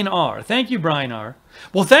 Brian R. Thank you, Brian R.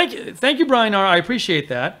 Well, thank you, Brian R. I appreciate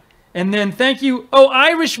that. And then thank you. Oh,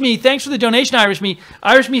 Irish Me. Thanks for the donation, Irish Me.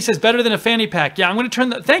 Irish Me says better than a fanny pack. Yeah, I'm going to turn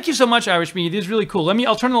the... Thank you so much, Irish Me. It is really cool.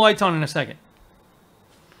 I'll turn the lights on in a second.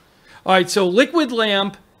 All right, so liquid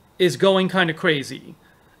lamp is going kind of crazy.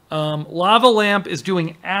 Lava lamp is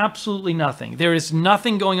doing absolutely nothing. There is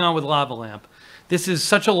nothing going on with lava lamp. This is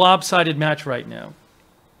such a lopsided match right now.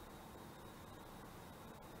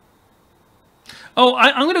 Oh,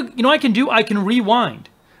 I'm going to... You know what I can rewind.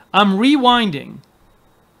 I'm rewinding.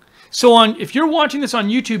 So if you're watching this on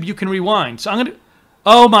YouTube, you can rewind. So I'm going to,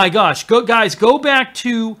 oh my gosh, guys, go back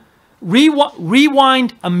to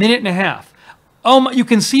rewind a minute and a half. Oh, you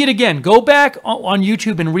can see it again. Go back on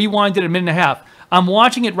YouTube and rewind it a minute and a half. I'm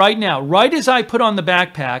watching it right now. Right as I put on the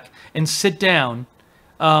backpack and sit down,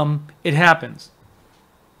 it happens.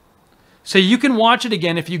 So you can watch it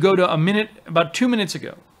again if you go to about 2 minutes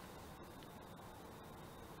ago.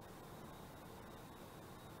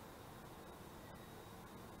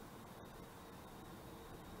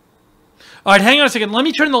 All right, hang on a second. Let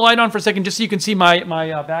me turn the light on for a second just so you can see my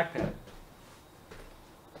backpack.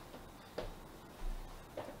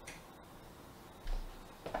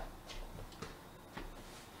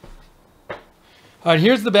 All right,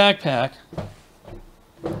 here's the backpack.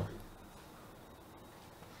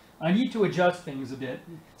 I need to adjust things a bit.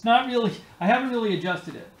 It's not really, I haven't really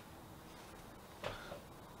adjusted it.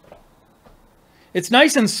 It's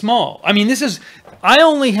nice and small. I mean, I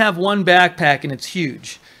only have one backpack and it's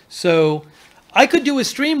huge. So I could do a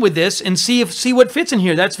stream with this and see what fits in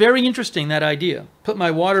here. That's very interesting, that idea. Put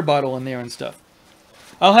my water bottle in there and stuff.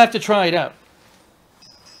 I'll have to try it out.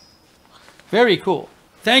 Very cool.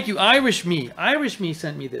 Thank you, Irish Me. Irish Me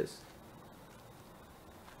sent me this.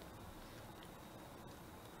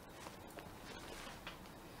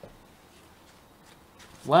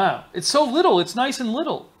 Wow. It's so little. It's nice and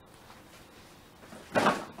little.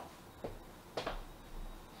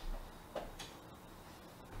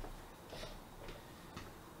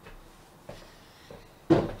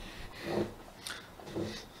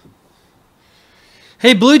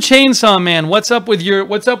 Hey, Blue Chainsaw Man, what's up with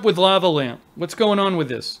Lava Lamp? What's going on with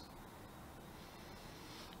this?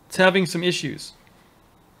 It's having some issues.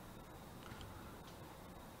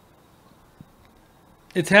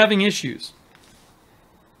 It's having issues.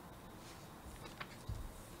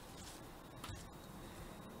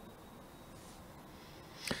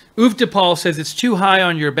 Uftapal says it's too high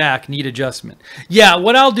on your back, need adjustment. Yeah,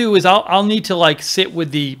 what I'll do is I'll need to like sit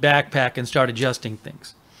with the backpack and start adjusting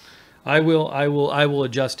things. I will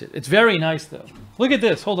adjust it. It's very nice though. Look at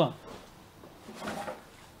this. Hold on.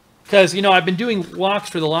 Because, you know, I've been doing walks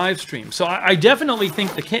for the live stream. So I definitely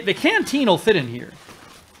think the canteen will fit in here.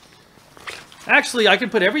 Actually, I can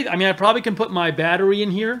put everything. I mean, I probably can put my battery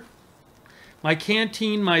in here. My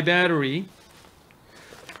canteen, my battery.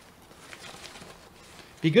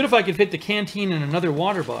 Be good if I could fit the canteen and another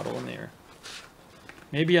water bottle in there.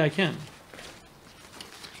 Maybe I can.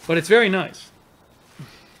 But it's very nice.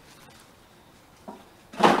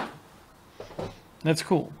 That's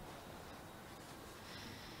cool.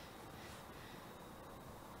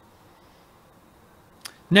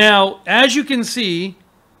 Now, as you can see,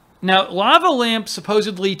 now lava lamp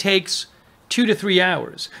supposedly takes 2 to 3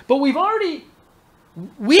 hours, but we've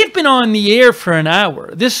been on the air for an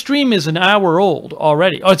hour. This stream is an hour old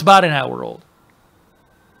already. Oh, it's about an hour old.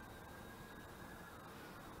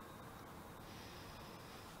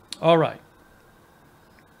 All right.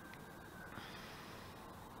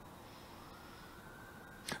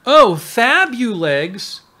 Oh,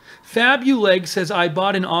 Fabulegs. Fabulegs says, I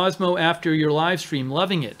bought an Osmo after your live stream,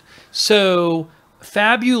 loving it. So,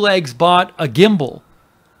 Fabulegs bought a gimbal.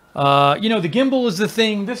 You know, the gimbal is the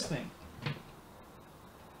thing, this thing.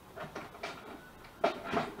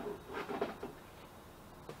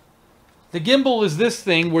 The gimbal is this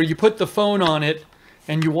thing where you put the phone on it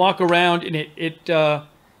and you walk around and it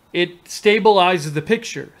stabilizes the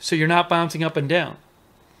picture so you're not bouncing up and down.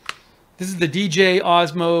 This is the DJI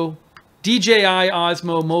Osmo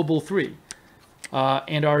Mobile 3.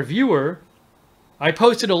 And our viewer, I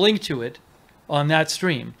posted a link to it on that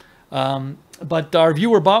stream. But our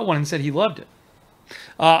viewer bought one and said he loved it.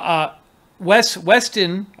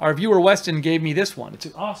 Weston, our viewer Weston, gave me this one. It's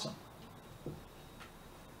awesome.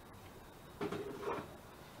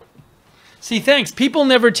 See, thanks. People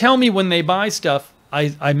never tell me when they buy stuff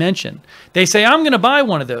I mention. They say, I'm going to buy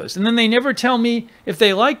one of those. And then they never tell me if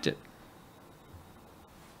they liked it.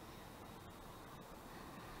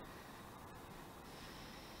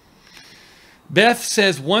 Beth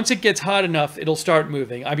says, once it gets hot enough, it'll start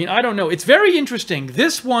moving. I mean, I don't know. It's very interesting.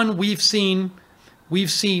 This one, we've seen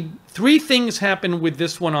 3 things happen with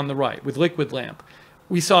this one on the right, with Liquid Lamp.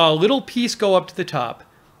 We saw a little piece go up to the top.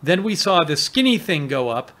 Then we saw the skinny thing go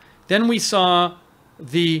up. Then we saw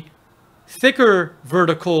the thicker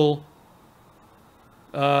vertical,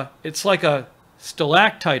 it's like a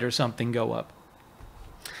stalactite or something, go up.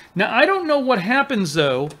 Now, I don't know what happens,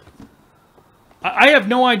 though. I have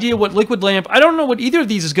no idea what Liquid Lamp... I don't know what either of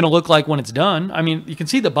these is going to look like when it's done. I mean, you can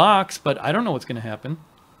see the box, but I don't know what's going to happen.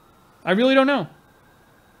 I really don't know.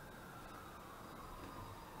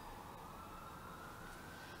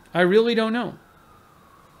 I really don't know.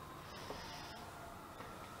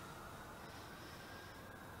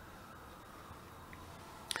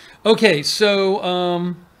 Okay,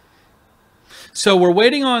 so we're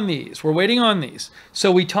waiting on these. We're waiting on these.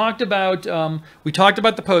 So we talked about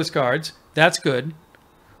the postcards. That's good.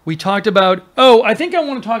 We talked about... Oh, I think I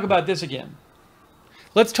want to talk about this again.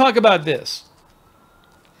 Let's talk about this.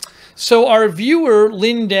 So our viewer,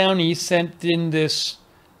 Lynn Downey, sent in this...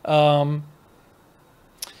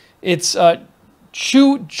 it's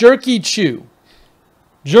Jerky Chew.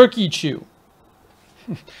 Jerky Chew.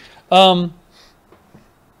 Can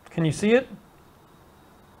you see it?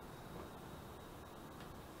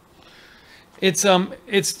 It's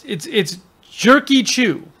Jerky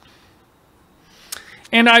Chew.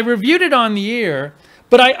 And I reviewed it on the air,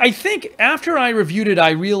 but I think after I reviewed it, I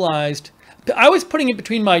realized I was putting it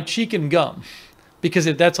between my cheek and gum because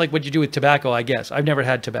that's like what you do with tobacco, I guess. I've never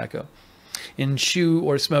had tobacco in chew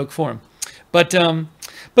or smoke form. But then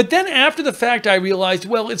after the fact, I realized,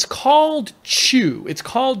 well, it's called chew. It's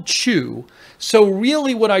called chew. So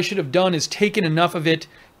really what I should have done is taken enough of it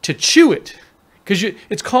to chew it because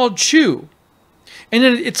it's called chew. And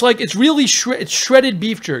then it's like, it's really it's shredded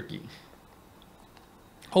beef jerky.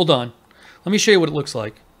 Hold on. Let me show you what it looks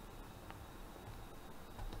like.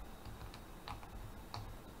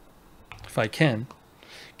 If I can.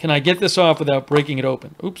 Can I get this off without breaking it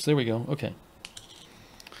open? Oops, there we go. Okay.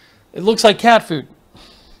 It looks like cat food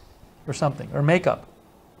or something, or makeup,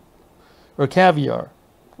 or caviar,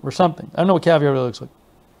 or something. I don't know what caviar really looks like.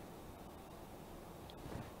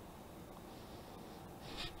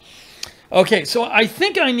 Okay, so I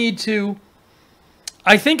think I need to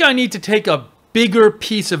take a bigger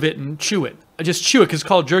piece of it and chew it. I just chew it because it's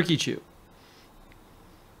called Jerky Chew.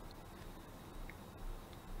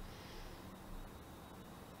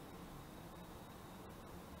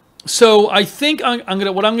 So I think what I'm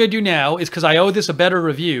gonna do now is, because I owe this a better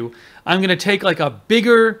review, I'm gonna take like a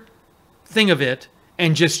bigger thing of it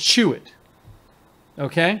and just chew it.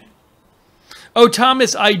 Okay? Oh,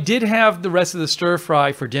 Thomas, I did have the rest of the stir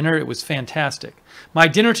fry for dinner. It was fantastic. My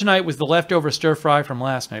dinner tonight was the leftover stir fry from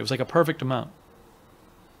last night. It was like a perfect amount.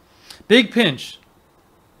 Big pinch.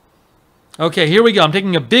 Okay, here we go. I'm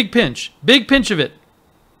taking a big pinch. Big pinch of it.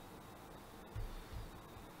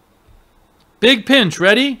 Big pinch.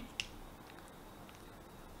 Ready?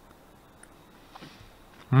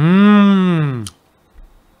 Mmm.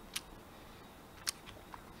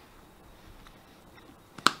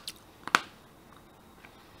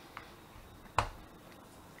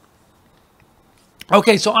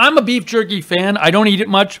 Okay, so I'm a beef jerky fan. I don't eat it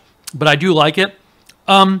much, but I do like it.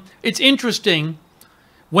 It's interesting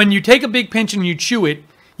when you take a big pinch and you chew it.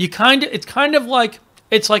 It's kind of like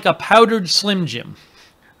a powdered Slim Jim.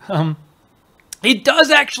 It does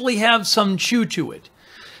actually have some chew to it.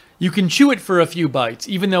 You can chew it for a few bites,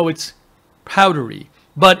 even though it's powdery,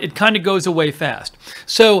 but it kind of goes away fast.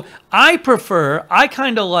 So I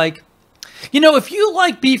kind of like, if you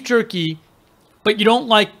like beef jerky, but you don't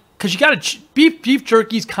like, because you got to beef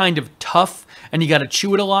jerky's kind of tough, and you got to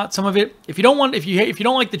chew it a lot. Some of it, if you don't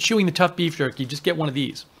like the chewing the tough beef jerky, just get one of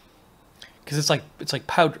these, because it's like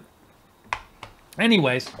powder.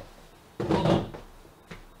 Anyways, hold on.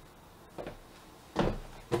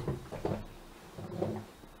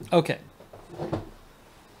 Okay.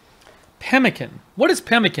 Pemmican. What is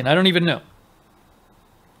pemmican? I don't even know.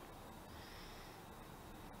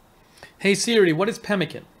 Hey Siri, what is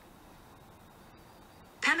pemmican?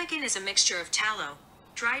 Pemmican is a mixture of tallow,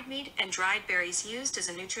 dried meat, and dried berries used as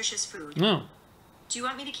a nutritious food. No. Do you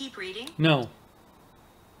want me to keep reading? No.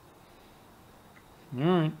 All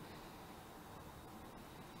right.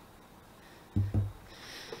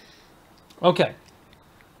 Okay.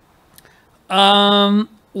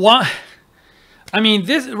 Why? I mean,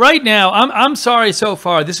 this right now. I'm sorry. So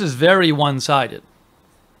far, this is very one-sided.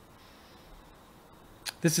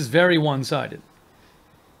 This is very one-sided.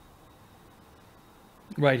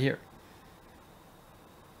 Right here.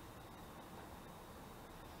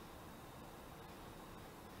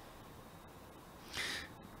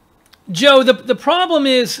 Joe, the problem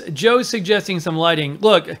is Joe's suggesting some lighting.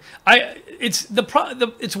 Look,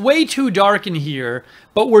 it's way too dark in here,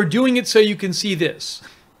 but we're doing it so you can see this.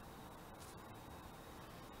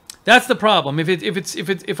 That's the problem.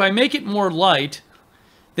 If I make it more light,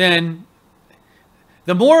 then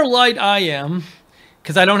the more light I am,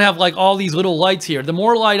 because I don't have like all these little lights here, the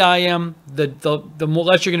more light I am, the more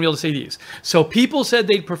less you're gonna be able to see these. So people said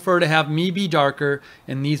they'd prefer to have me be darker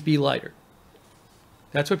and these be lighter.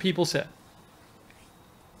 That's what people said.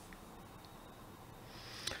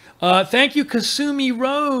 Thank you, Kasumi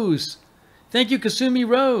Rose. Thank you, Kasumi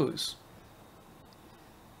Rose.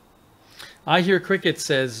 I Hear Cricket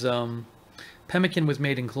says, pemmican was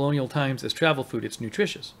made in colonial times as travel food. It's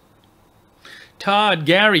nutritious. Todd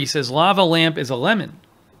Gary says, lava lamp is a lemon.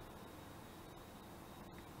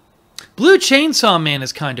 Blue Chainsaw Man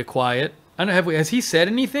is kind of quiet. I don't has he said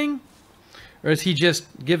anything? Or is he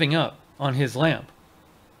just giving up on his lamp?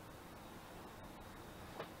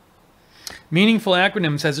 Meaningful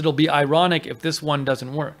Acronym says it'll be ironic if this one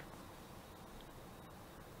doesn't work.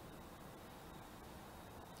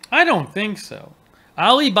 I don't think so.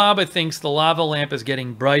 Alibaba thinks the lava lamp is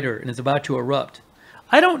getting brighter and is about to erupt.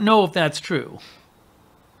 I don't know if that's true.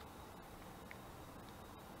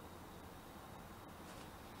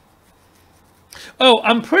 Oh,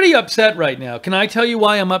 I'm pretty upset right now. Can I tell you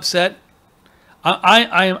why I'm upset?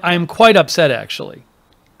 I'm quite upset, actually.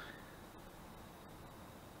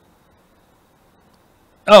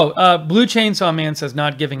 Oh, Blue Chainsaw Man says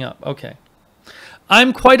not giving up. Okay.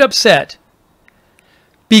 I'm quite upset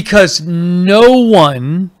because no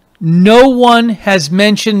one has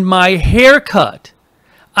mentioned my haircut.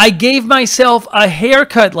 I gave myself a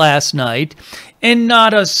haircut last night, and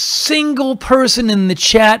not a single person in the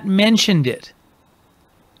chat mentioned it.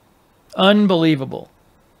 Unbelievable.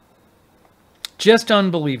 Just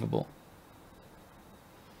unbelievable.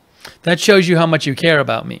 That shows you how much you care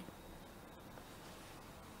about me.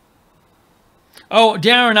 Oh,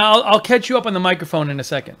 Darren, I'll catch you up on the microphone in a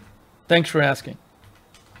second. Thanks for asking.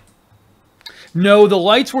 No, the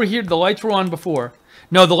lights were here. The lights were on before.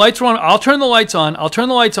 No, the lights were on. I'll turn the lights on. I'll turn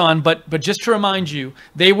the lights on, but just to remind you,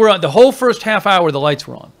 they were on the whole first half hour. The lights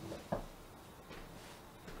were on.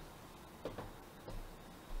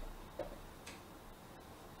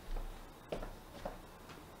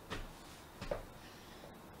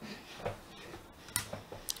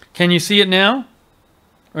 Can you see it now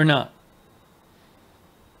or not?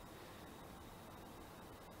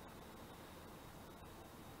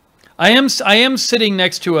 I am sitting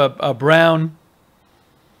next to a brown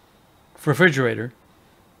refrigerator.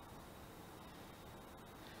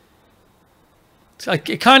 It's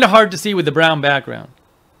like kind of hard to see with the brown background.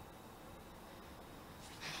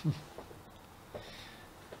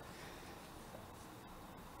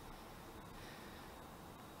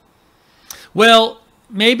 Well,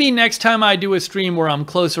 maybe next time I do a stream where I'm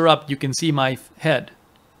closer up, you can see my head.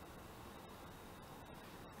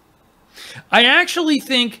 I actually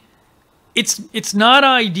think it's not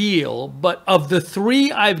ideal, but of the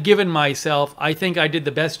 3 I've given myself, I think I did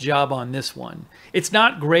the best job on this one. It's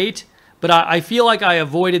not great, but I feel like I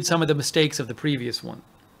avoided some of the mistakes of the previous one.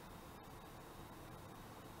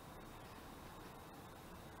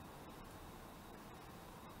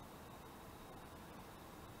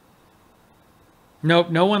 Nope,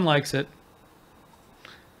 no one likes it.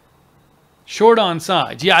 Short on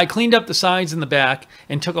sides. Yeah, I cleaned up the sides and the back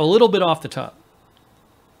and took a little bit off the top.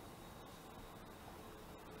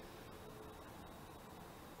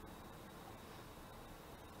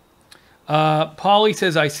 Polly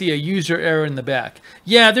says, I see a user error in the back.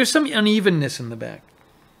 Yeah, there's some unevenness in the back.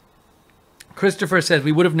 Christopher says,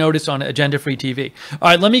 we would have noticed on agenda-free TV. All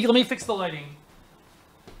right, let me fix the lighting.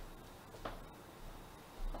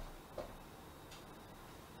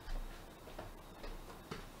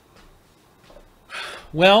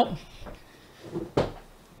 Well,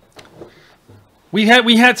 we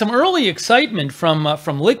had some early excitement from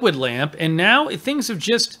Liquid Lamp, and now things have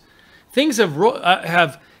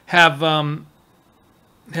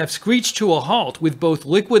screeched to a halt with both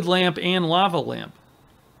Liquid Lamp and Lava Lamp.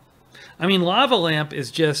 I mean, Lava Lamp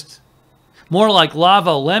is just more like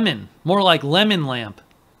Lava Lemon, more like Lemon Lamp,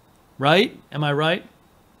 right? Am I right?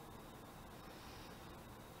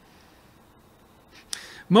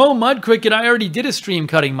 Mo Mud Cricket, I already did a stream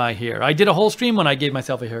cutting my hair. I did a whole stream when I gave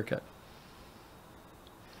myself a haircut.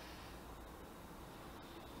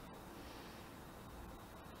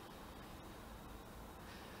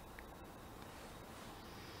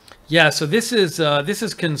 Yeah, so this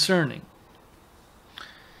is concerning.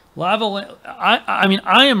 Lava Lamp. I mean,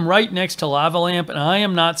 I am right next to Lava Lamp, and I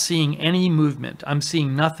am not seeing any movement. I'm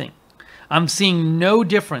seeing nothing. I'm seeing no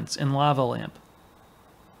difference in Lava Lamp.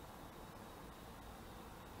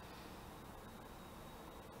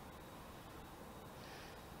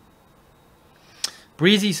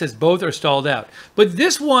 Breezy says both are stalled out. But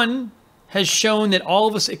this one has shown that all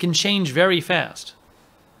of us, it can change very fast.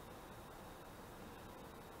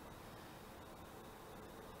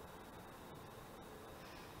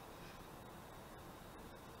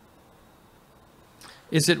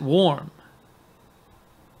 Is it warm?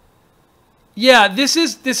 Yeah, this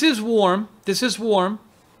is warm. This is warm.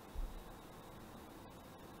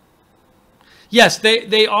 Yes,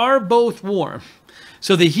 they are both warm.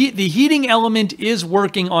 So the heating element is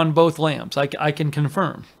working on both lamps. I can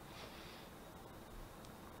confirm.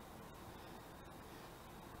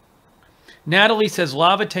 Natalie says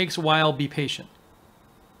lava takes a while. Be patient.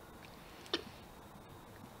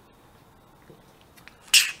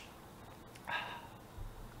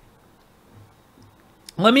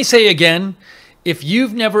 Let me say again, if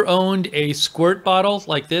you've never owned a squirt bottle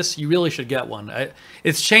like this, you really should get one.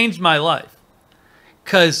 It's changed my life.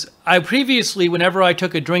 Because I previously, whenever I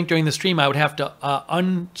took a drink during the stream, I would have to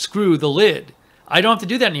unscrew the lid. I don't have to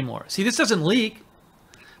do that anymore. See, this doesn't leak,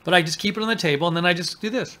 but I just keep it on the table, and then I just do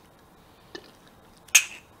this.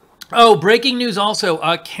 Oh, breaking news also,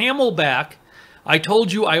 Camelback. I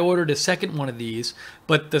told you I ordered a second one of these,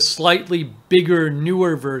 but the slightly bigger,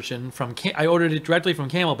 newer version I ordered it directly from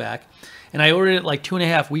Camelback, and I ordered it like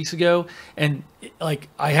 2.5 weeks ago, and like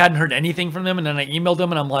I hadn't heard anything from them, and then I emailed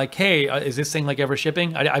them, and I'm like, hey, is this thing like ever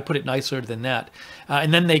shipping? I put it nicer than that,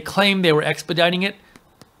 and then they claimed they were expediting it.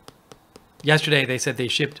 Yesterday they said they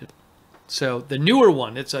shipped it. So the newer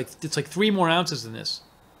one, it's like 3 more ounces than this.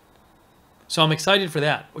 So I'm excited for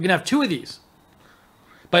that. We're gonna have 2 of these.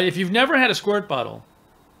 But if you've never had a squirt bottle,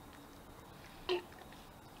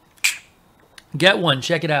 get one.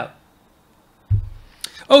 Check it out.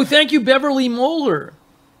 Oh, thank you, Beverly Moeller.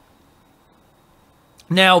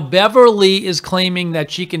 Now, Beverly is claiming that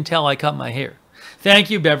she can tell I cut my hair. Thank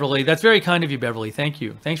you, Beverly. That's very kind of you, Beverly. Thank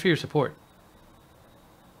you. Thanks for your support.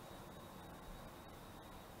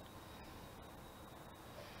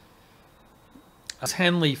 A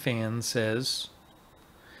Henley fan says,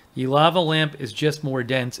 the lava lamp is just more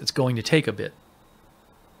dense. It's going to take a bit.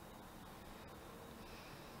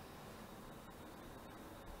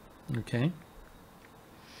 Okay.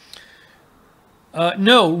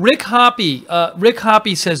 No, Rick Hoppy. Rick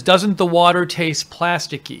Hoppy says, doesn't the water taste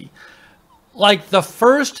plasticky? Like the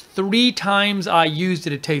first 3 times I used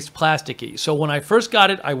it, it tastes plasticky. So when I first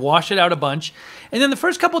got it, I washed it out a bunch. And then the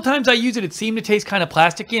first couple of times I used it, it seemed to taste kind of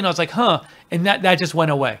plasticky. And I was like, huh. And that just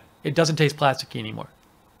went away. It doesn't taste plasticky anymore.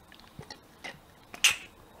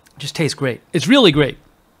 It just tastes great. It's really great.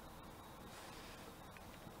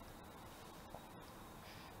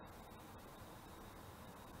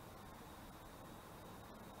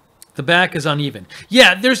 The back is uneven.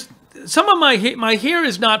 Yeah, there's some of my hair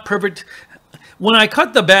is not perfect. When I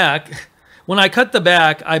cut the back,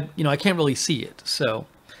 I can't really see it. So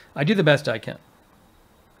I do the best I can.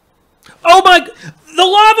 Oh my, the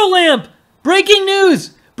lava lamp! Breaking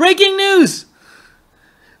news! Breaking news!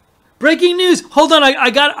 Breaking news! Hold on, I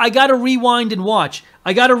got to rewind and watch.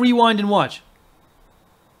 I'm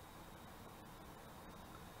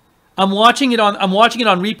watching it on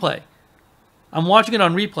replay.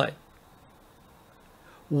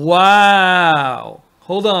 Wow.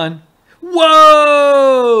 Hold on.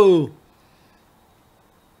 Whoa!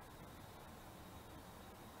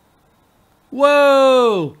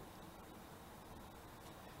 Whoa!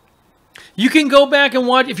 You can go back and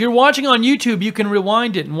watch. If you're watching on YouTube, you can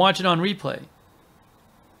rewind it and watch it on replay.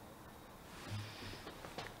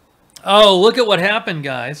 Oh, look at what happened,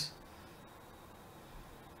 guys.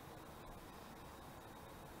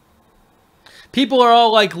 People are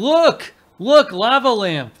all like, look, lava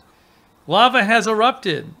lamp. Lava has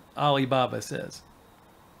erupted, Alibaba says.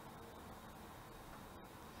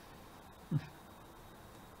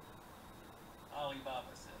 Alibaba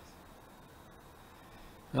says.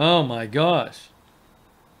 Oh my gosh.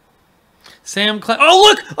 Sam Cla- Oh,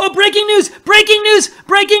 look! Oh, breaking news! Breaking news!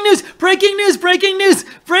 Breaking news! Breaking news! Breaking news!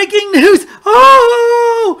 Breaking news!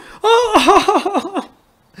 Oh! Oh!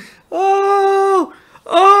 Oh!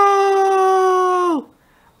 Oh!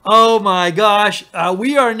 Oh my gosh.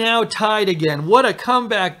 We are now tied again. What a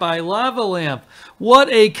comeback by Lava Lamp. What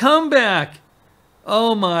a comeback.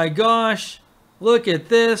 Oh my gosh. Look at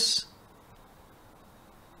this.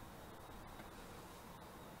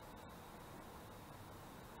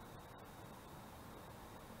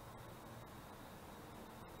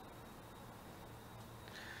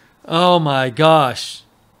 Oh my gosh.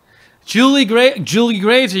 Julie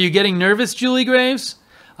Graves, are you getting nervous, Julie Graves?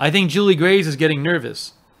 I think Julie Graves is getting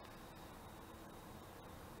nervous.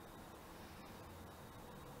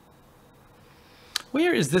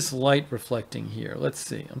 Where is this light reflecting here? Let's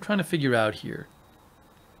see. I'm trying to figure out here.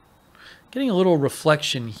 Getting a little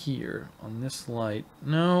reflection here on this light.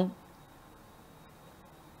 No.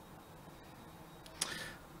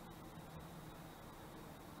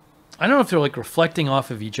 I don't know if they're like reflecting off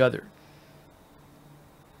of each other.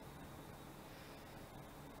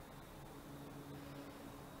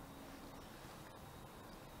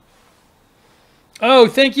 Oh,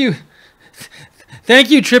 thank you. Thank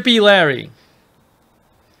you, Trippy Larry.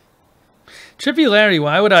 Trippy Larry,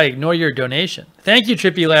 why would I ignore your donation? Thank you,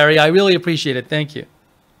 Trippy Larry. I really appreciate it. Thank you.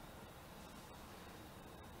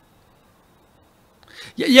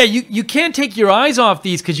 Yeah, you can't take your eyes off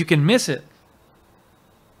these because you can miss it.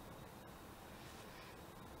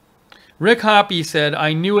 Rick Hoppy said,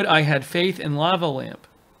 I knew it. I had faith in Lava Lamp.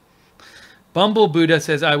 Bumble Buddha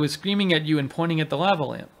says, I was screaming at you and pointing at the lava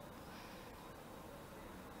lamp.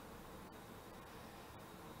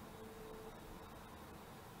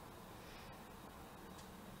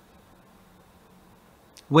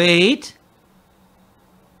 Wait.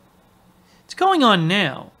 It's going on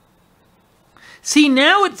now. See,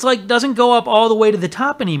 now it's like doesn't go up all the way to the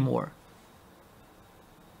top anymore.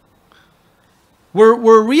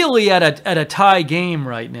 We're really at a tie game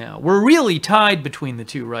right now. We're really tied between the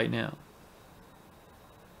two right now.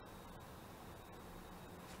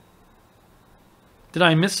 Did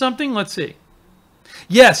I miss something? Let's see.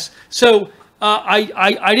 Yes. So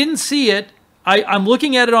I didn't see it. I'm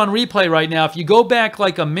looking at it on replay right now. If you go back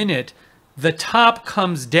like a minute, the top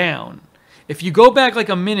comes down. If you go back like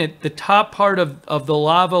a minute, the top part of the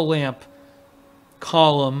lava lamp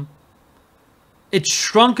column, it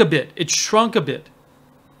shrunk a bit. It shrunk a bit.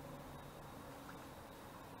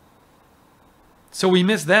 So we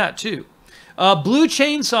missed that too. Blue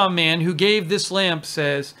Chainsaw Man, who gave this lamp,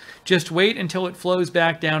 says, just wait until it flows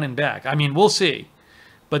back down and back. I mean, we'll see.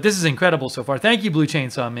 But this is incredible so far. Thank you, Blue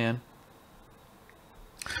Chainsaw Man.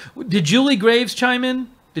 Did Julie Graves chime in?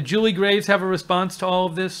 Did Julie Graves have a response to all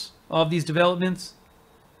of this, all of these developments?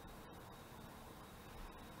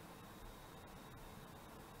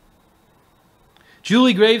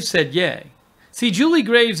 Julie Graves said yay. See, Julie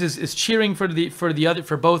Graves is cheering for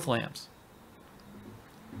both lamps.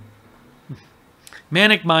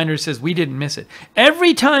 Manic Miner says we didn't miss it.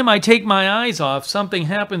 Every time I take my eyes off, something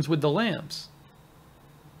happens with the lamps.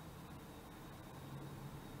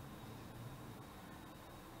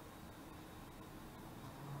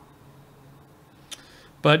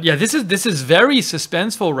 But yeah, this is very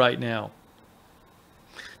suspenseful right now.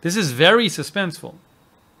 This is very suspenseful.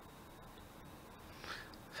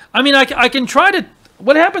 I mean, I can try to...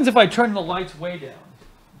 What happens if I turn the lights way down?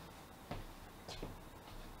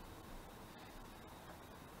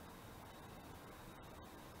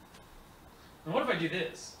 And what if I do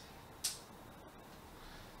this?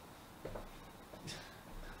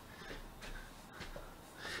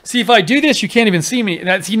 See, if I do this, you can't even see me.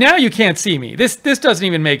 Now, see, now you can't see me. This doesn't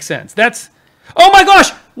even make sense. That's... Oh my gosh!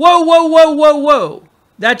 Whoa, whoa, whoa, whoa, whoa.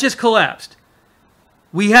 That just collapsed.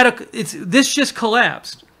 We had a... This just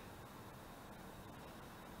collapsed.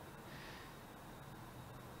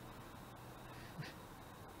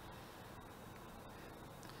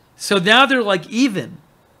 So now they're like even.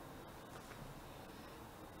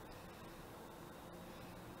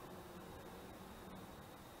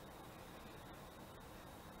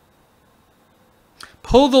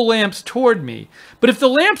 Pull the lamps toward me. But if the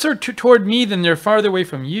lamps are toward me, then they're farther away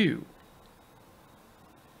from you.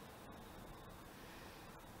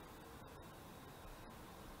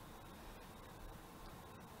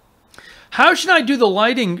 How should I do the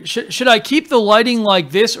lighting? Should I keep the lighting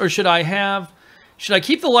like this, or should I have... Should I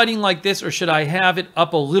keep the lighting like this, or should I have it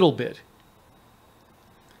up a little bit?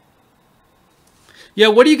 Yeah,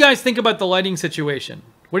 what do you guys think about the lighting situation?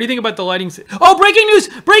 What do you think about the lighting? Oh, breaking news!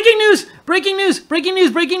 Breaking news! Breaking news! Breaking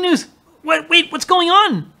news! Breaking news! What? Wait, what's going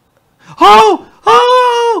on? Oh!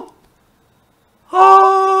 Oh!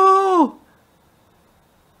 Oh!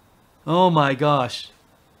 Oh my gosh.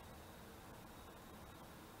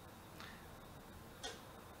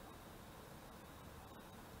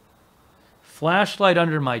 Flashlight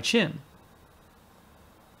under my chin.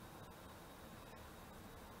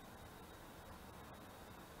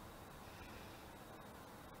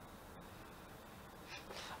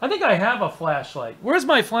 I think I have a flashlight. Where's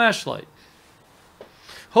my flashlight?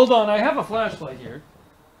 Hold on, I have a flashlight here.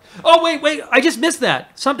 Oh, wait, I just missed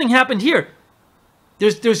that. Something happened here.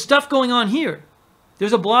 There's stuff going on here.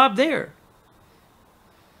 There's a blob there.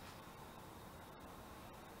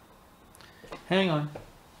 Hang on.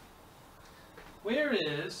 Where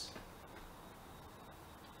is...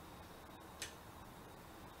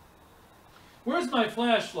 Where's my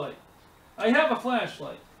flashlight? I have a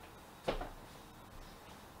flashlight.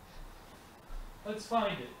 Let's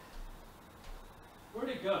find it. Where'd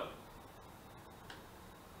it go?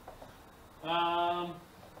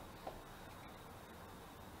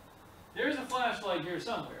 There's a flashlight here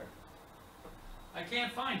somewhere. I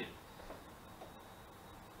can't find it.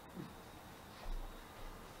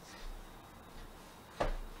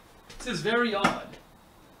 This is very odd.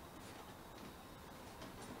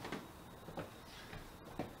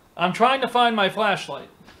 I'm trying to find my flashlight.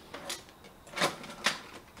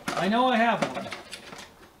 I know I have one.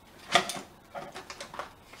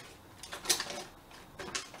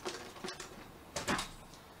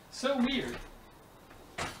 So weird.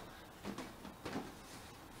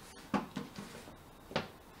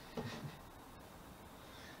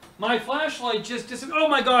 My flashlight just disappeared. Oh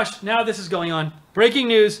my gosh, now this is going on. Breaking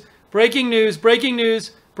news, breaking news, breaking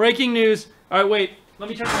news, breaking news. All right, wait, let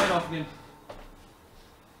me turn the light off again.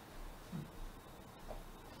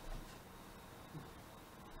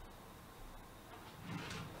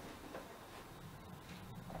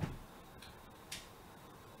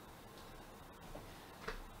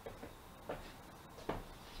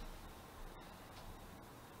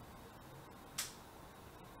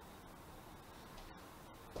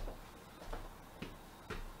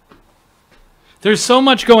 There's so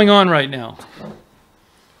much going on right now.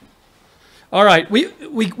 All right,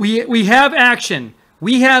 we have action.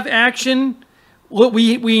 We have action.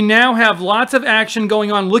 We now have lots of action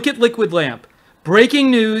going on. Look at Liquid Lamp. Breaking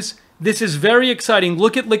news. This is very exciting.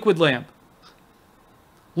 Look at Liquid Lamp.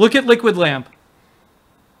 Look at Liquid Lamp.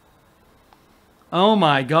 Oh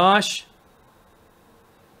my gosh.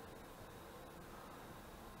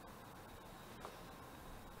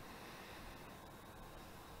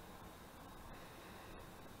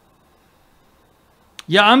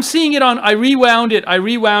 Yeah, I'm seeing it on... I rewound it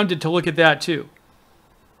to look at that too.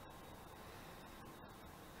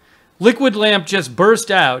 Liquid Lamp just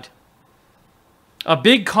burst out. A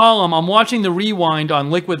big column, I'm watching the rewind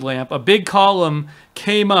on Liquid Lamp. A big column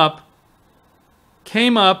came up,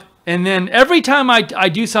 and then every time I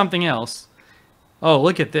do something else... Oh,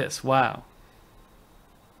 look at this. Wow.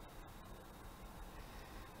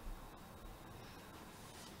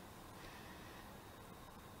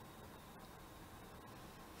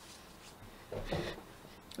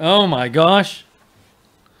 Oh my gosh.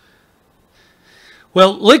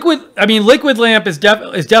 Well, Liquid Lamp is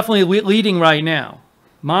definitely leading right now.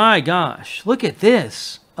 My gosh, look at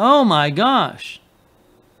this. Oh my gosh.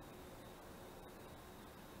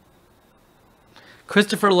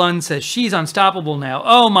 Christopher Lund says she's unstoppable now.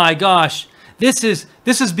 Oh my gosh. This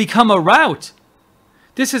has become a rout.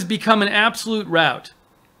 This has become an absolute rout.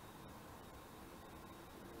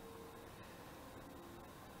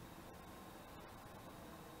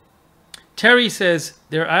 Terry says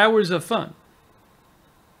they're hours of fun.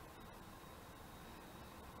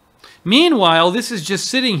 Meanwhile, this is just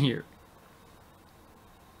sitting here.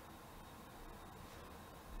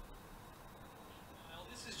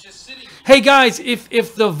 Hey guys,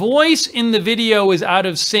 if the voice in the video is out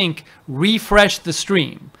of sync, refresh the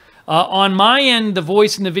stream. On my end, the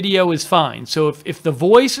voice in the video is fine. So if the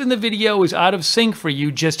voice in the video is out of sync for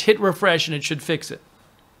you, just hit refresh and it should fix it.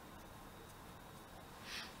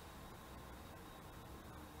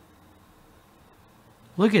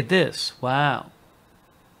 Look at this. Wow.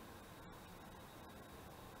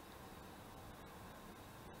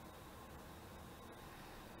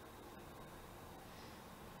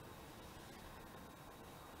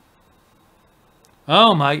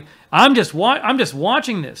 Oh my, I'm just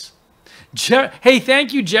watching this. Hey,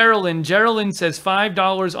 thank you, Geraldine. Geraldine says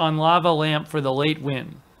 $5 on lava lamp for the late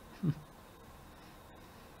win.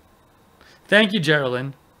 Thank you,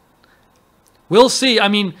 Geraldine. We'll see. I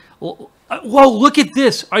mean, whoa, look at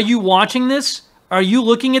this. Are you watching this? Are you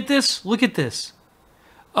looking at this? Look at this.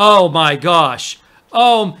 Oh my gosh.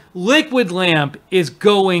 Oh, liquid lamp is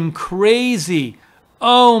going crazy.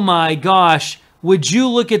 Oh my gosh. Would you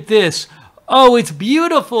look at this? Oh, it's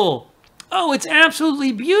beautiful. Oh, it's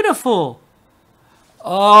absolutely beautiful.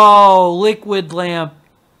 Oh, liquid lamp.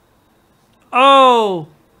 Oh,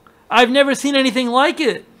 I've never seen anything like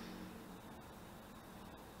it.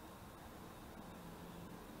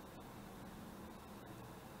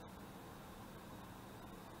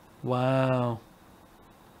 Wow.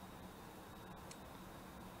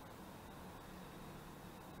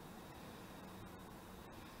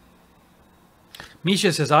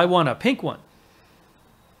 Misha says, I want a pink one.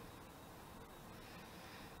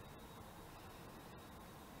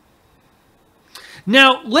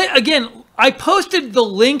 Now, again, I posted the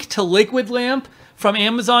link to Liquid Lamp from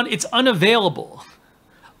Amazon. It's unavailable.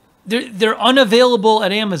 They're unavailable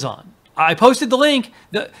at Amazon. I posted the link.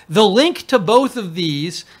 The link to both of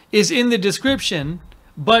these is in the description,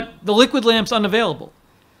 but the Liquid Lamp's unavailable.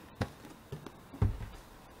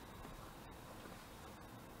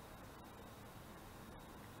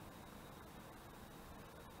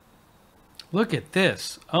 Look at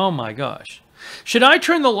this. Oh my gosh. Should I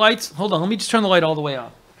turn the lights? Hold on, let me just turn the light all the way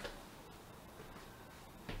off.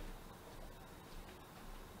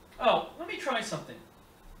 Oh, let me try something.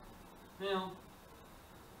 Now,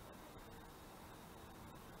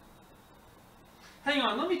 hang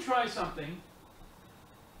on, let me try something.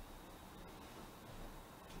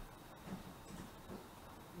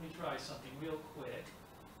 Let me try something real quick.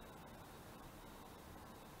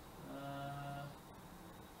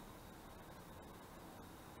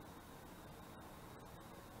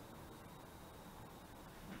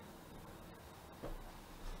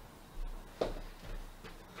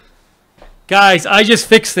 Guys, I just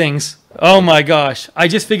fixed things. Oh my gosh. I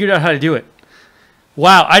just figured out how to do it.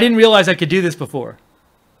 Wow, I didn't realize I could do this before.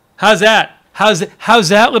 How's that? How's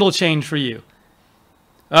that little change for you?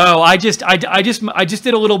 Oh, I just did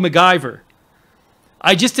a little MacGyver.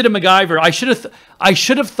 I just did a MacGyver. I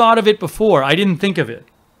should have thought of it before. I didn't think of it.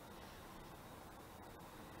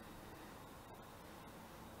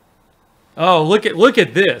 Oh, look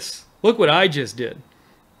at this. Look what I just did.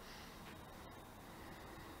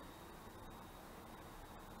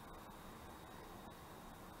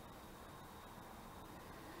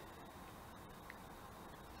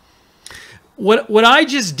 What I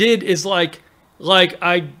just did is like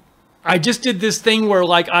I just did this thing where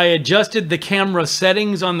like I adjusted the camera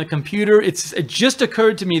settings on the computer. It just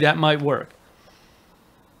occurred to me that might work.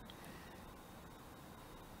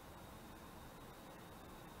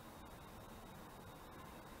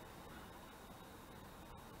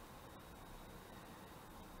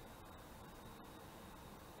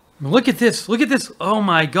 Look at this. Look at this. Oh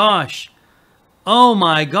my gosh. Oh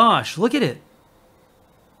my gosh. Look at it.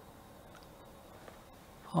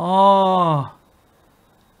 Oh.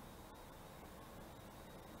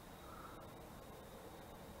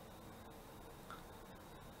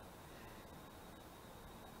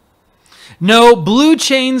 No, Blue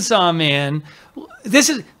Chainsaw Man.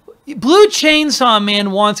 Blue Chainsaw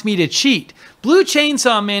Man wants me to cheat. Blue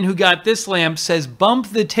Chainsaw Man, who got this lamp, says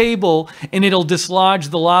bump the table and it'll dislodge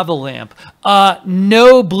the lava lamp.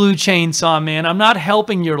 No, Blue Chainsaw Man, I'm not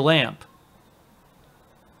helping your lamp.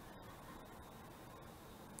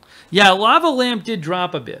 Yeah, lava lamp did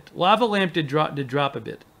drop a bit. Lava lamp did drop a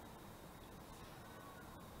bit.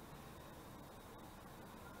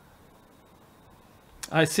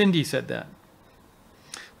 Cindy said that.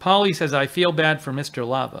 Polly says, I feel bad for Mr.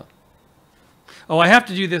 Lava. Oh, I have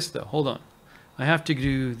to do this, though. Hold on. I have to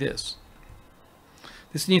do this.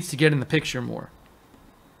 This needs to get in the picture more.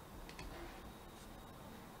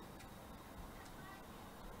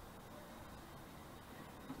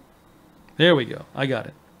 There we go. I got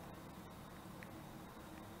it.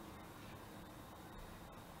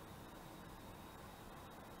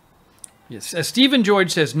 Yes. As Stephen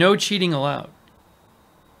George says, no cheating allowed.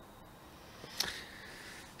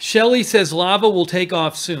 Shelly says lava will take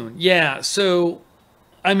off soon. Yeah, so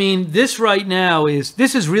I mean, this right now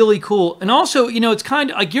this is really cool. And also, you know, it's kind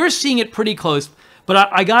of like you're seeing it pretty close, but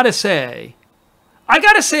I gotta say,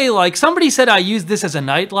 like somebody said I use this as a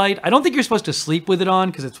nightlight. I don't think you're supposed to sleep with it on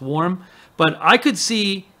because it's warm, but I could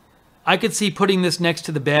see putting this next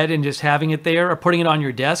to the bed and just having it there or putting it on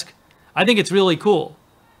your desk. I think it's really cool.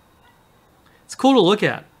 It's cool to look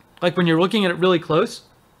at. Like when you're looking at it really close.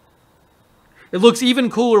 It looks even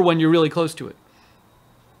cooler when you're really close to it.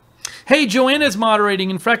 Hey, Joanna's moderating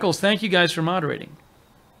and Freckles. Thank you guys for moderating.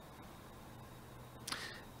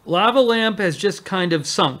 Lava lamp has just kind of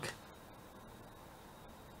sunk.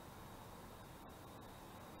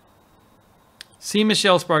 See,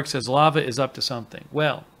 Michelle Sparks says lava is up to something.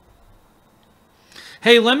 Well,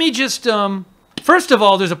 hey, let me just... First of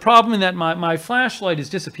all, there's a problem in that my flashlight has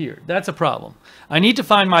disappeared. That's a problem. I need to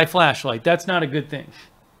find my flashlight. That's not a good thing.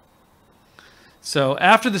 So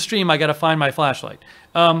after the stream, I got to find my flashlight.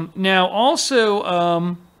 Now,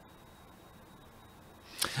 also,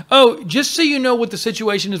 oh, just so you know what the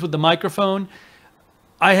situation is with the microphone,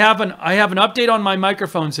 I have an update on my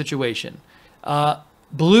microphone situation. My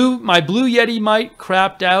Blue Yeti mic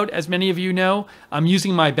crapped out, as many of you know. I'm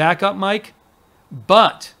using my backup mic,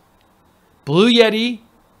 but Blue Yeti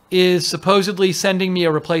is supposedly sending me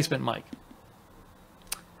a replacement mic.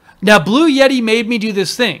 Now, Blue Yeti made me do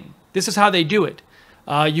this thing. This is how they do it.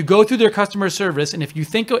 You go through their customer service, and if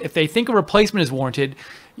they think a replacement is warranted,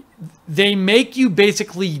 they make you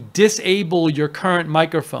basically disable your current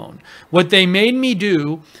microphone. What they made me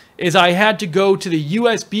do is I had to go to the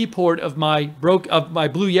USB port of my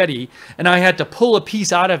Blue Yeti, and I had to pull a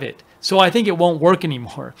piece out of it. So I think it won't work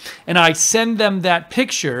anymore. And I send them that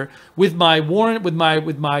picture with my warrant, with my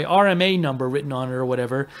RMA number written on it or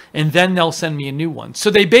whatever, and then they'll send me a new one. So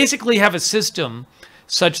they basically have a system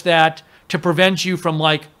such that to prevent you from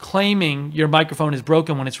like claiming your microphone is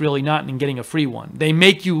broken when it's really not and getting a free one. They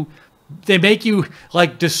make you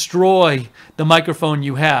like destroy the microphone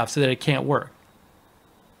you have so that it can't work.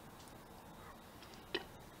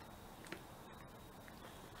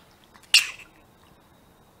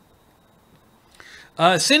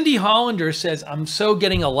 Cindy Hollander says, I'm so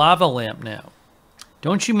getting a lava lamp now.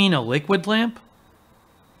 Don't you mean a liquid lamp?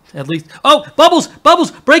 At least. Oh, bubbles, bubbles,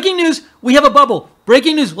 breaking news. We have a bubble.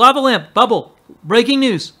 Breaking news, lava lamp, bubble. Breaking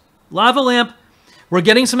news, lava lamp. We're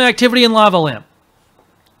getting some activity in lava lamp.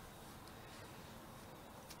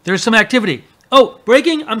 There's some activity. Oh,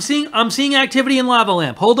 breaking, I'm seeing activity in lava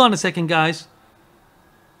lamp. Hold on a second, guys.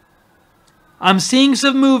 I'm seeing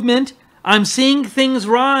some movement. I'm seeing things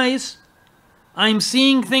rise. I'm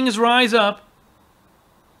seeing things rise up.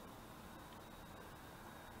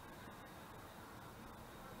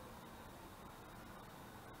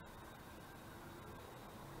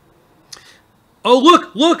 Oh,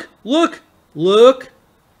 look, look, look, look.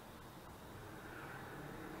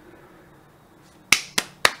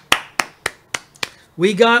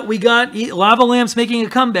 We got lava lamp's making a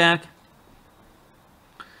comeback.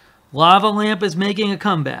 Lava lamp is making a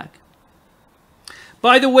comeback.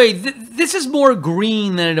 By the way, this is more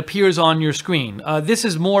green than it appears on your screen. This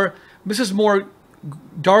is more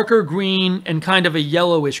darker green and kind of a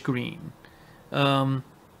yellowish green.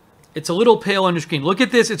 It's a little pale on your screen. Look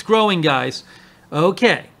at this. It's growing, guys.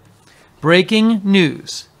 Okay. Breaking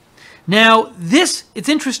news. Now, it's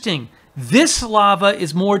interesting. This lava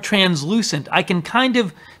is more translucent. I can kind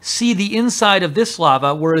of see the inside of this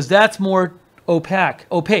lava, whereas that's more opaque.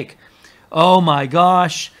 Oh my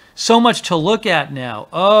gosh. So much to look at now.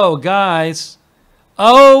 Oh, guys.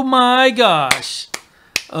 Oh my gosh.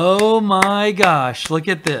 Oh my gosh. Look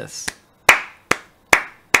at this.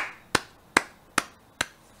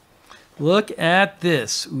 Look at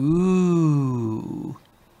this. Ooh.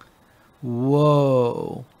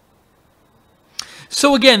 Whoa.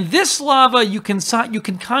 So again, this lava, you can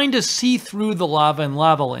kind of see through the lava in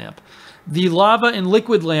lava lamp. The lava in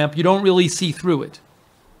liquid lamp, you don't really see through it.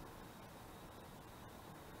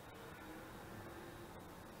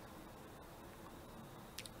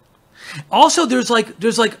 Also, there's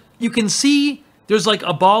like you can see there's like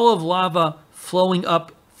a ball of lava flowing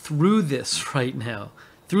up through this right now,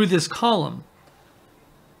 through this column.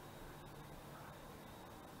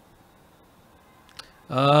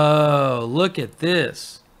 Oh, look at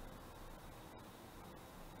this.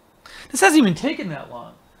 This hasn't even taken that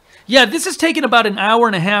long. Yeah, this has taken about an hour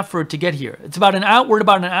and a half for it to get here. It's about an hour, we're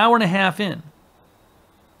about an hour and a half in.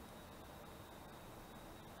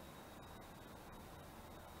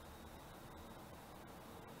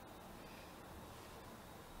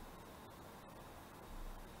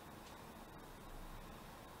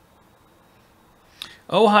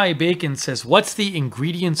 Oh Hi Bacon says, what's the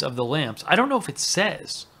ingredients of the lamps? I don't know if it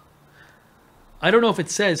says. I don't know if it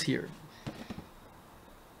says here.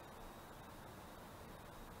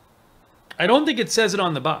 I don't think it says it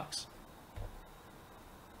on the box.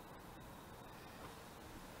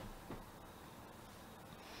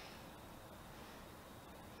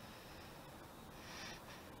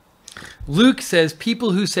 Luke says,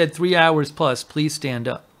 people who said 3 hours plus, please stand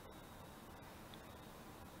up.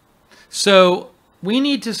 So we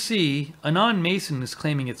need to see, Anon Mason is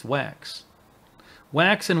claiming it's wax.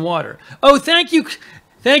 Wax and water. Oh, thank you.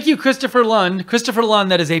 Thank you, Christopher Lund. Christopher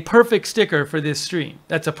Lund, that is a perfect sticker for this stream.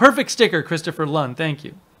 That's a perfect sticker, Christopher Lund. Thank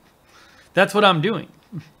you. That's what I'm doing.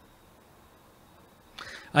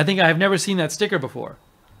 I think I have never seen that sticker before.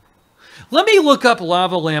 Let me look up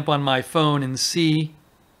lava lamp on my phone and see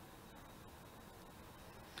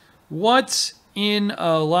what's in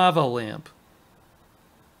a lava lamp.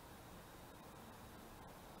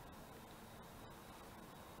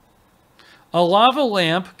 A lava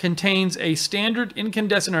lamp contains a standard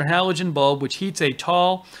incandescent or halogen bulb which heats a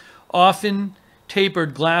tall, often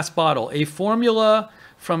tapered glass bottle. A formula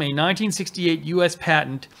from a 1968 U.S.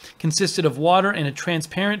 patent consisted of water and a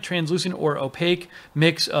transparent, translucent, or opaque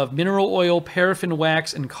mix of mineral oil, paraffin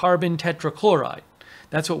wax, and carbon tetrachloride.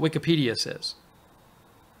 That's what Wikipedia says.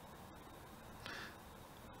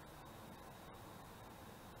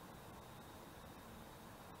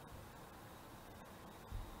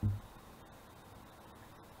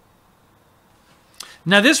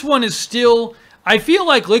 Now this one is still. I feel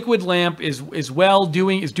like Liquid Lamp is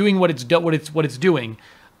doing what it's doing.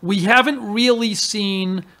 We haven't really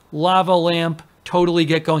seen Lava Lamp totally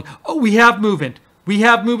get going. Oh, we have movement. We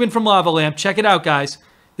have movement from Lava Lamp. Check it out, guys.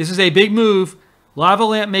 This is a big move. Lava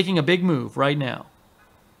Lamp making a big move right now.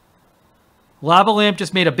 Lava Lamp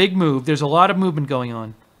just made a big move. There's a lot of movement going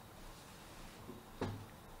on.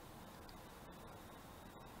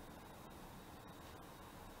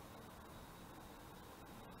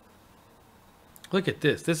 Look at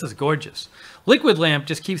this. This is gorgeous. Liquid Lamp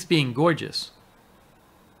just keeps being gorgeous.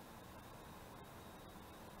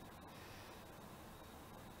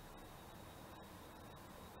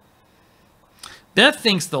 Beth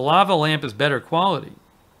thinks the lava lamp is better quality.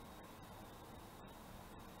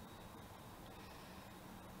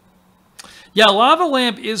 Yeah, lava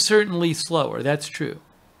lamp is certainly slower. That's true.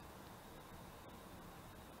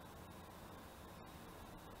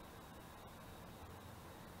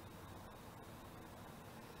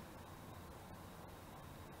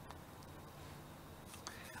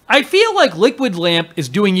 I feel like Liquid Lamp is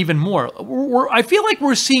doing even more. I feel like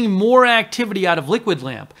we're seeing more activity out of Liquid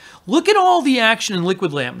Lamp. Look at all the action in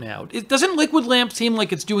Liquid Lamp now. Doesn't Liquid Lamp seem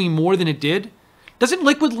like it's doing more than it did? Doesn't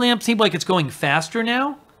Liquid Lamp seem like it's going faster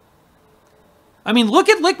now? I mean, look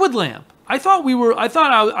at Liquid Lamp. I thought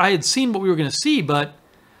I had seen what we were going to see, but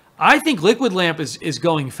I think Liquid Lamp is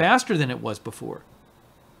going faster than it was before.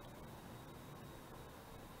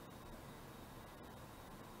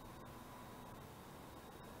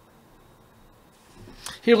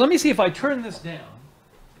 Here, let me see if I turn this down.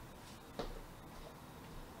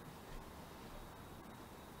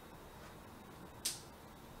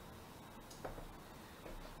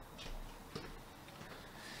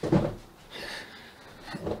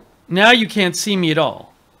 Now you can't see me at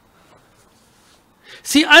all.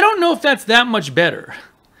 See, I don't know if that's that much better.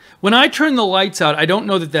 When I turn the lights out, I don't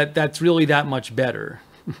know that's really that much better.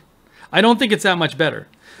 I don't think it's that much better.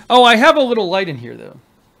 Oh, I have a little light in here, though.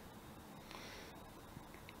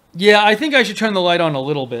 Yeah, I think I should turn the light on a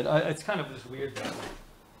little bit. It's kind of just weird, though.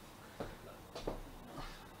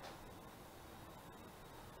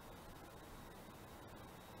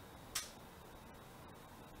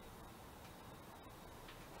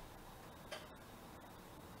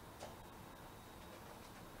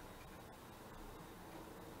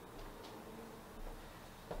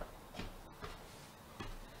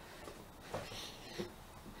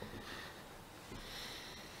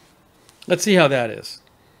 Let's see how that is.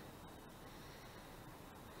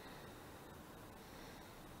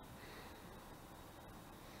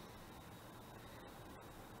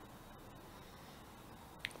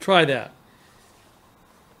 Try that.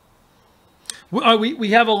 We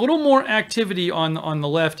have a little more activity on the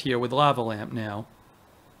left here with lava lamp now.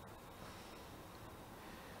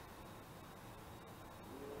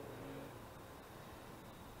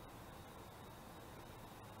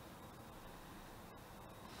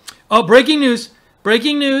 Oh, breaking news.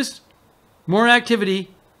 Breaking news. More activity.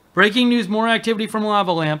 Breaking news, more activity from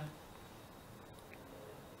lava lamp.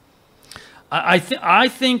 I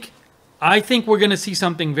think we're going to see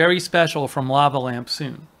something very special from lava lamp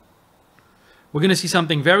soon. We're going to see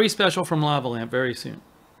something very special from lava lamp very soon.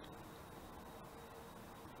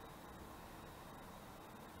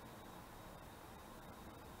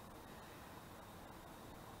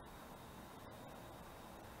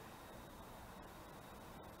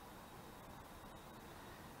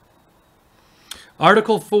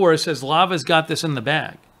 Article 4 says lava's got this in the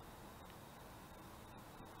bag.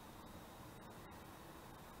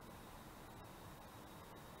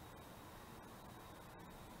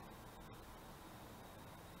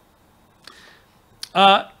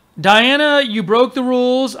 Diana, you broke the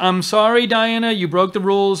rules. I'm sorry, Diana, you broke the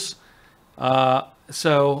rules.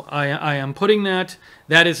 So I am putting that.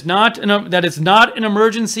 That is not an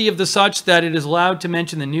emergency of the such that it is allowed to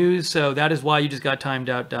mention the news. So that is why you just got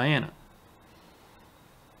timed out, Diana.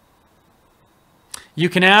 You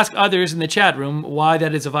can ask others in the chat room why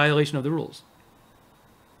that is a violation of the rules.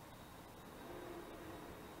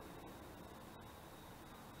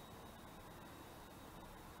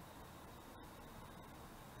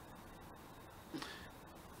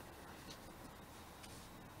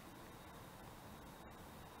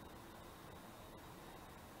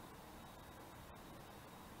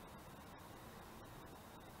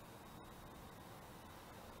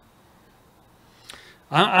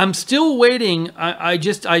 I'm still waiting.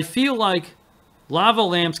 I feel like lava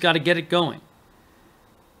lamp's got to get it going.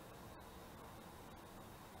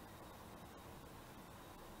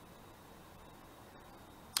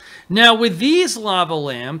 Now with these lava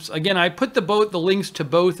lamps, again, I put the links to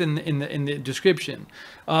both in the description.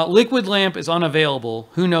 Liquid lamp is unavailable.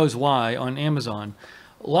 Who knows why on Amazon.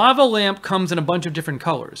 Lava lamp comes in a bunch of different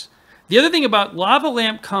colors. The other thing about lava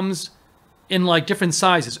lamp comes in like different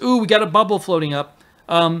sizes. Ooh, we got a bubble floating up.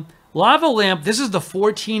 Lava lamp, this is the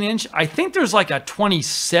 14-inch. I think there's like a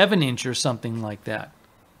 27-inch or something like that.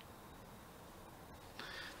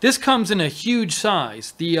 This comes in a huge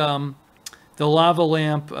size. The lava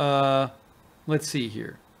lamp, let's see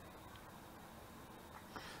here.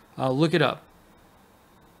 I'll look it up.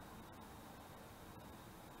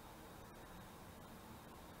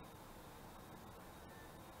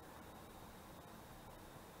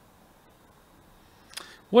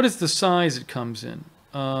 What is the size it comes in?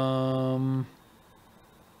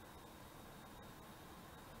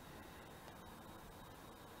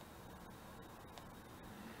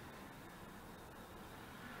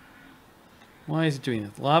 Why is it doing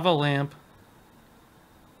this? Lava lamp,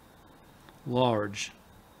 large.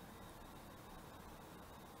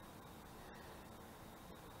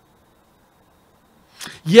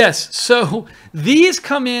 Yes, so these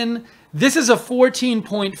come in. This is a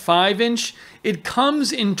 14.5 inch. It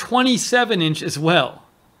comes in 27 inch as well.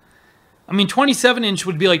 I mean, 27 inch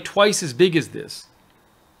would be like twice as big as this.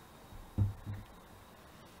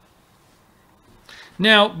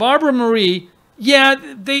 Now, Barbara Marie, yeah,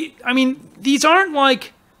 I mean, these aren't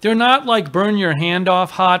like, they're not like burn your hand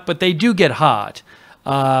off hot, but they do get hot.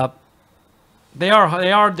 They're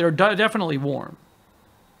definitely warm.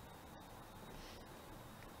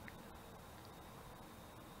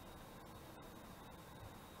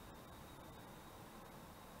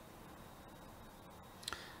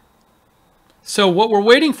 So what we're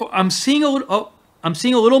waiting for, I'm seeing a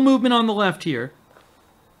little movement on the left here.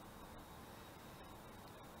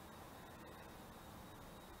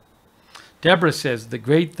 Deborah says the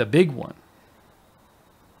big one.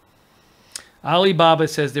 Alibaba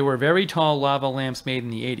says there were very tall lava lamps made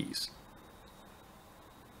in the 80s.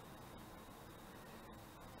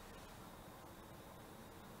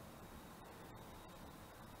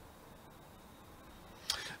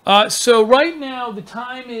 So right now the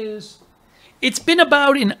time is, it's been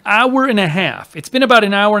about an hour and a half. It's been about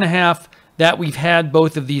an hour and a half that we've had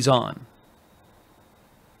both of these on.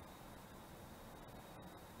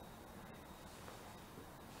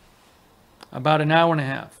 About an hour and a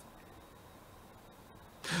half.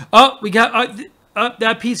 Oh, we got,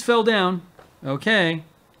 that piece fell down. Okay.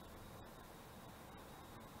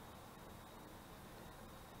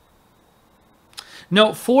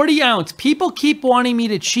 No, 40 ounce. People keep wanting me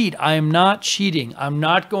to cheat. I am not cheating. I'm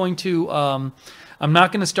not going to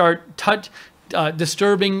start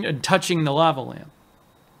disturbing and touching the lava lamp.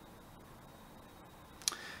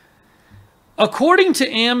 According to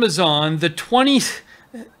Amazon,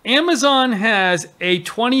 Amazon has a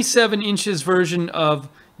 27 inches version of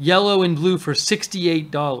yellow and blue for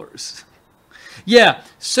 $68. Yeah,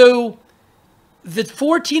 so the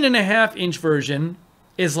 14.5 inch version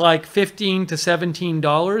is like $15 to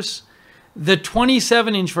 $17. The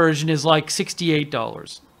 27-inch version is like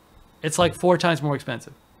 $68. It's like 4 times more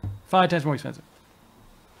expensive. 5 times more expensive.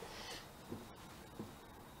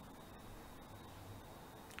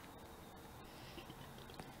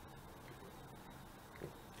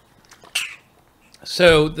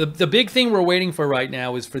 So the big thing we're waiting for right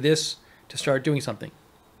now is for this to start doing something.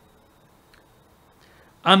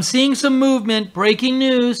 I'm seeing some movement. Breaking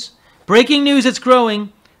news. Breaking news, it's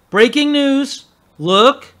growing. Breaking news.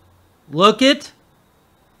 Look. Look it.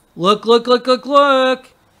 Look, look, look, look,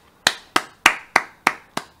 look.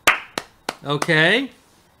 Okay.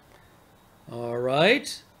 All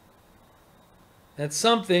right. That's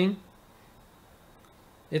something.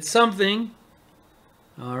 It's something.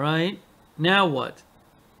 All right. Now what?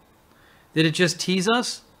 Did it just tease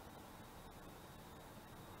us?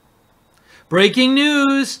 Breaking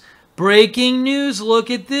news. Breaking news. Look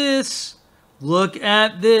at this. Look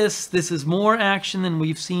at this. This is more action than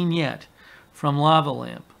we've seen yet from Lava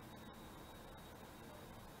Lamp.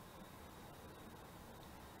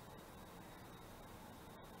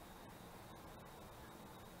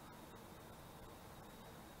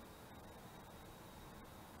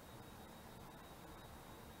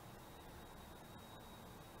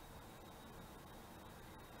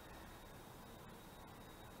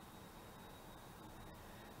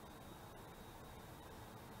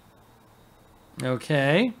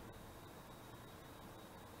 Okay.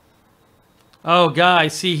 Oh,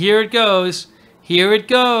 guys, see, here it goes. Here it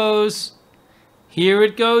goes. Here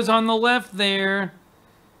it goes on the left there.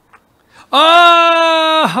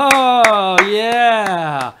 Oh,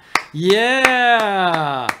 yeah.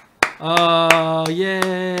 Yeah. Oh,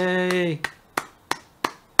 yay.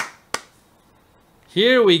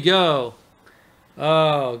 Here we go.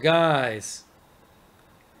 Oh, guys.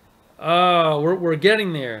 Oh, we're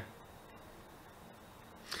getting there.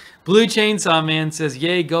 Blue Chainsaw Man says,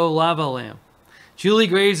 yay, go Lava Lamp. Julie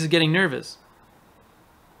Graves is getting nervous.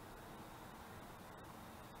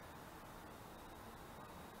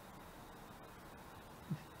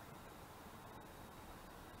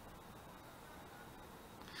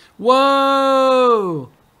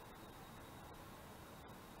 Whoa!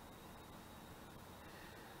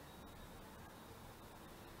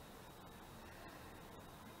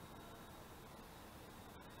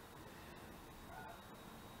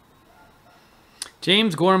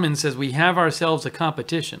 James Gorman says, we have ourselves a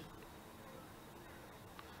competition.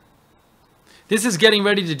 This is getting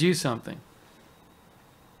ready to do something.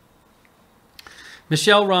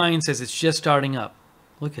 Michelle Ryan says, it's just starting up.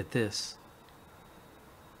 Look at this.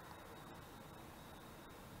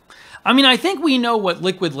 I mean, I think we know what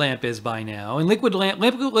Liquid Lamp is by now. And Liquid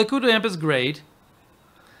Lamp is great.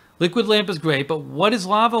 Liquid Lamp is great, but what is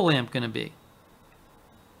Lava Lamp going to be?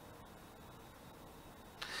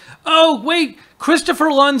 Oh, wait.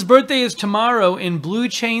 Christopher Lund's birthday is tomorrow and Blue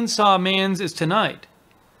Chainsaw Man's is tonight.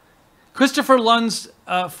 Christopher Lund's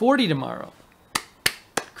 40 tomorrow.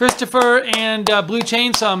 Christopher and Blue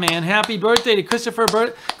Chainsaw Man. Happy birthday to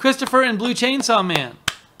Christopher and Blue Chainsaw Man.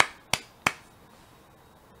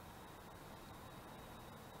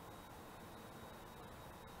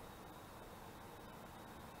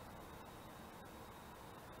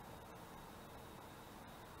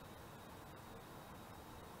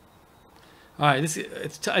 All right,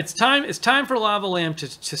 it's time for Lava Lamp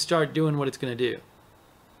to start doing what it's going to do.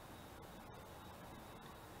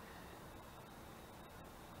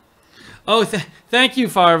 Oh, thank you,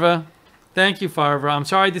 Farva. Thank you, Farva. I'm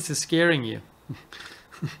sorry this is scaring you.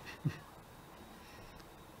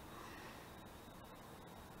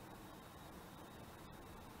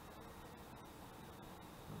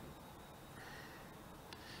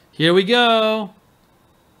 Here we go.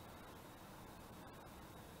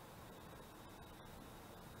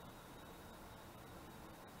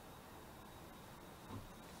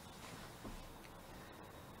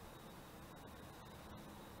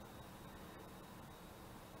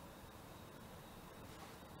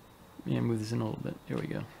 Yeah, move this in a little bit. Here we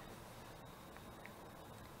go.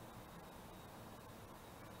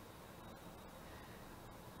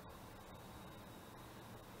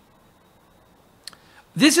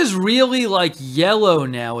 This is really like yellow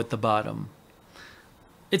now at the bottom.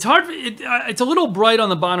 It's hard. It's a little bright on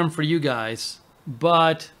the bottom for you guys,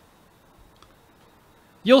 but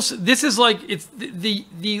you'll. This is like it's the.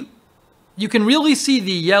 You can really see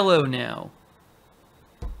the yellow now.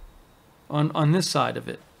 On this side of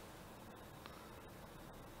it.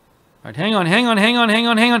 All right, hang on, hang on, hang on, hang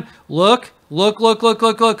on, hang on. Look, look, look, look,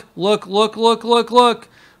 look, look, look, look, look, look, look,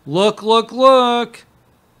 look, look, look.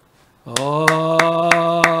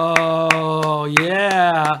 Oh,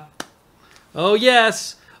 yeah. Oh,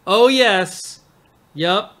 yes. Oh, yes.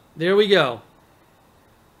 Yep, there we go.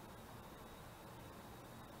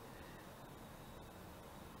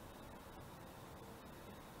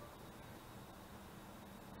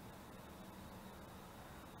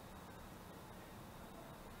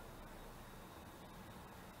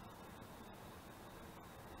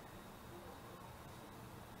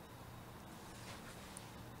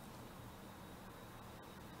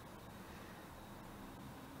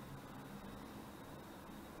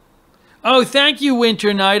 Oh, thank you,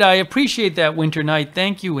 Winter Night. I appreciate that, Winter Night.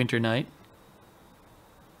 Thank you, Winter Night.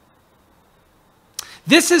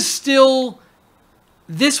 This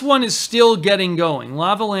one is still getting going.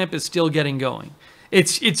 Lava Lamp is still getting going.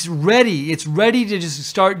 It's ready. It's ready to just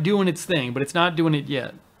start doing its thing, but it's not doing it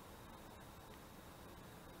yet.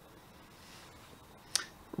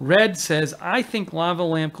 Red says, I think Lava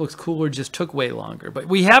Lamp looks cooler, just took way longer. But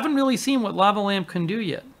we haven't really seen what Lava Lamp can do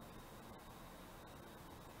yet.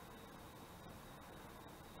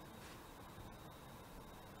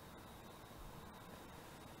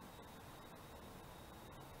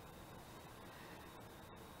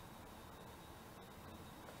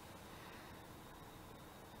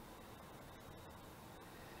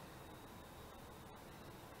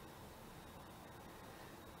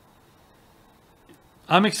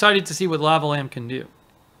 I'm excited to see what Lava Lamp can do.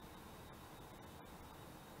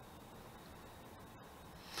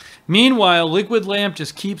 Meanwhile, Liquid Lamp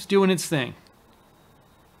just keeps doing its thing.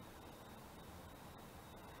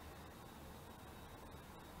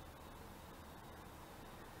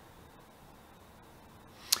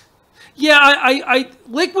 Yeah,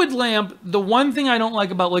 Liquid Lamp, the one thing I don't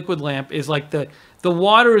like about Liquid Lamp is like the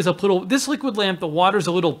water is a little, this Liquid Lamp, the water is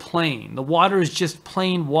a little plain. The water is just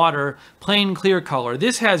plain water, plain clear color.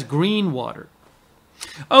 This has green water.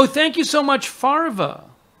 Oh, thank you so much, Farva.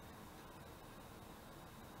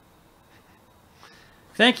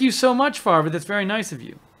 Thank you so much, Farva. That's very nice of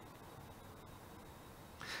you.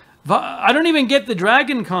 I don't even get the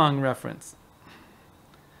Dragon Kong reference.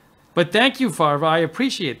 But thank you, Farva. I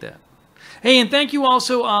appreciate that. Hey, and thank you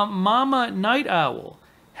also, Mama Night Owl.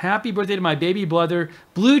 Happy birthday to my baby brother,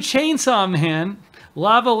 Blue Chainsaw Man.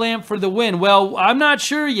 Lava Lamp for the win. Well, I'm not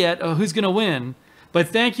sure yet who's going to win. But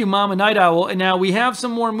thank you, Mama Night Owl. And now we have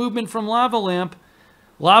some more movement from Lava Lamp.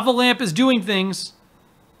 Lava Lamp is doing things.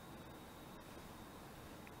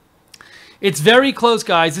 It's very close,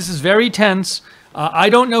 guys. This is very tense. I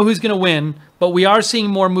don't know who's going to win, but we are seeing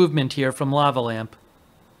more movement here from Lava Lamp.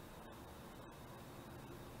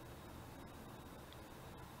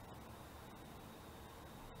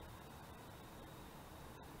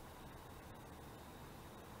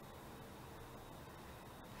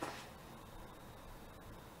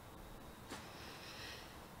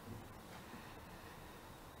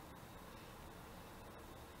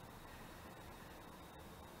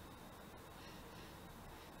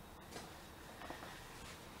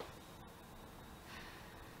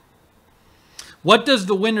 What does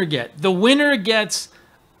the winner get? The winner gets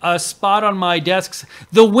a spot on my desk.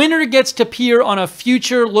 The winner gets to appear on a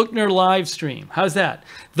future Lookner live stream. How's that?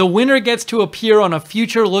 The winner gets to appear on a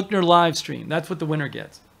future Lookner live stream. That's what the winner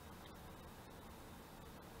gets.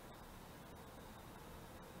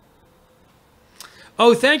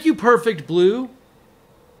 Oh, thank you, Perfect Blue.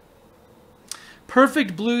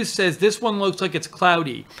 Perfect Blue says this one looks like it's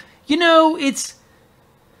cloudy. You know,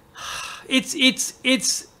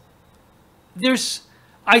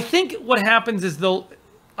 I think what happens is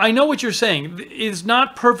I know what you're saying, is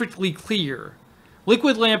not perfectly clear.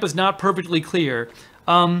 Liquid Lamp is not perfectly clear.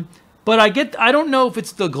 But I don't know if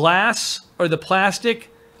it's the glass or the plastic,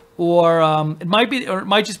 or it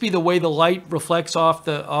might just be the way the light reflects off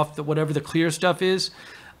the whatever the clear stuff is.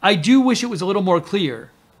 I do wish it was a little more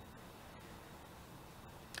clear.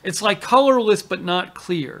 It's like colorless but not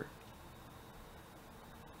clear.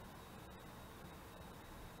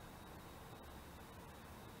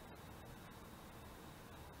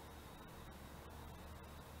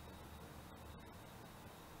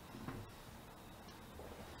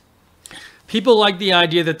 People like the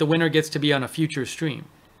idea that the winner gets to be on a future stream.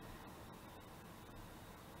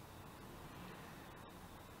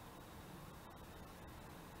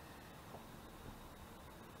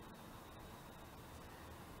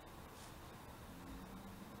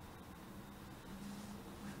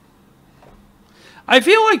 I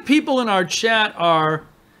feel like people in our chat are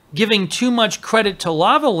giving too much credit to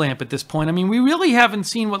Lava Lamp at this point. I mean, we really haven't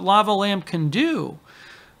seen what Lava Lamp can do.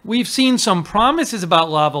 We've seen some promises about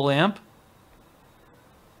lava lamp.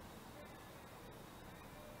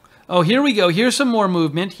 Oh, here we go. Here's some more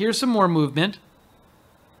movement. Here's some more movement.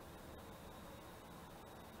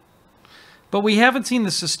 But we haven't seen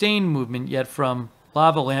the sustained movement yet from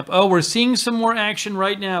lava lamp. Oh, we're seeing some more action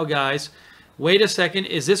right now, guys. Wait a second.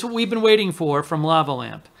 Is this what we've been waiting for from lava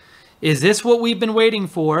lamp? Is this what we've been waiting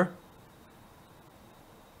for?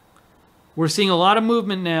 We're seeing a lot of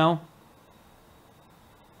movement now.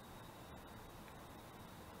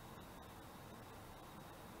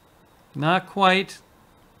 Not quite.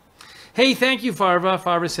 Hey, thank you, Farva.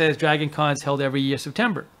 Farva says Dragon Con is held every year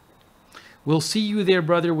September. We'll see you there,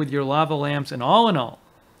 brother, with your lava lamps and all in all.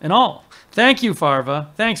 And all. Thank you,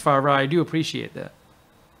 Farva. Thanks, Farva. I do appreciate that.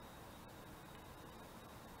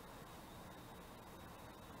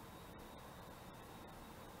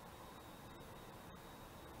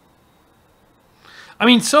 I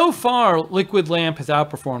mean, so far, Liquid Lamp has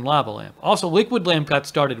outperformed Lava Lamp. Also, Liquid Lamp got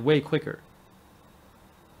started way quicker.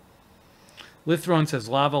 Lithrone says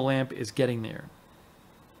Lava Lamp is getting there.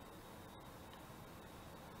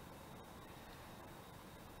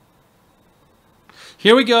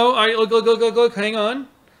 Here we go. All right, look. Hang on.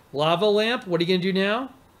 Lava Lamp, what are you going to do now?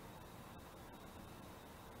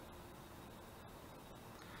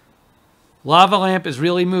 Lava Lamp is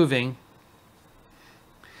really moving.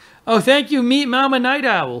 Oh, thank you, Meet Mama Night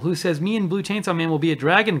Owl, who says, me and Blue Chainsaw Man will be at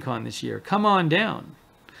Dragon Con this year. Come on down.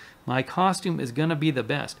 My costume is going to be the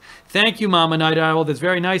best. Thank you, Mama Night Owl. That's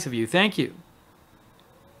very nice of you. Thank you.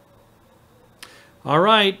 All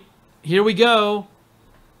right, here we go.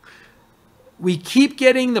 We keep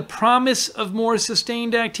getting the promise of more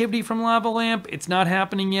sustained activity from Lava Lamp. It's not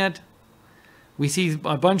happening yet. We see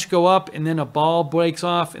a bunch go up, and then a ball breaks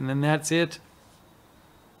off, and then that's it.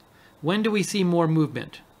 When do we see more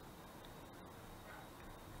movement?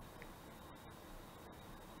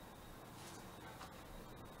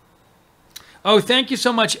 Oh, thank you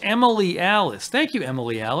so much, Emily Alice. Thank you,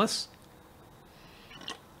 Emily Alice.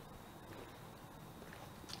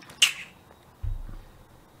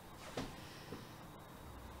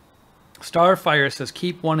 Starfire says,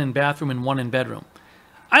 keep one in bathroom and one in bedroom.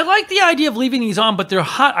 I like the idea of leaving these on, but they're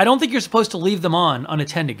hot. I don't think you're supposed to leave them on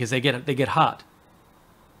unattended because they get hot.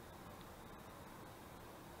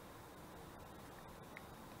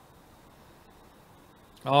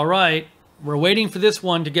 All right. We're waiting for this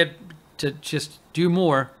one to just do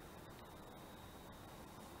more.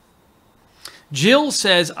 Jill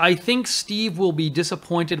says, I think Steve will be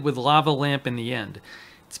disappointed with Lava Lamp in the end.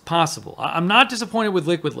 It's possible. I'm not disappointed with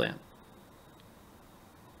Liquid Lamp.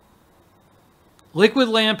 Liquid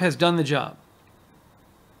Lamp has done the job.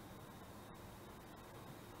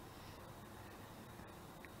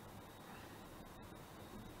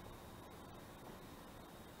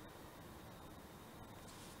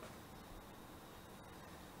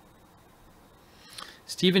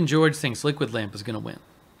 Stephen George thinks Liquid Lamp is going to win.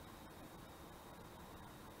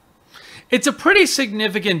 It's a pretty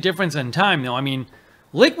significant difference in time, though. I mean,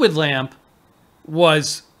 Liquid Lamp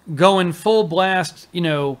was going full blast, you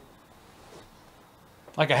know,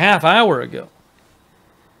 like a half hour ago.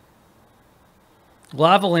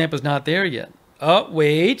 Lava Lamp is not there yet. Oh,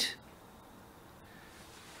 wait.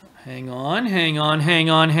 Hang on.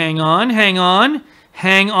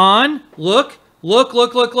 Look.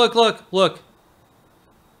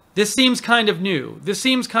 This seems kind of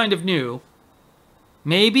new.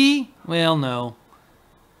 Maybe? Well, no.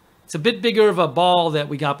 It's a bit bigger of a ball that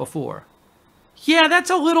we got before. Yeah, that's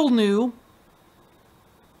a little new.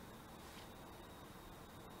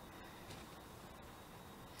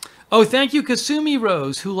 Oh, thank you, Kasumi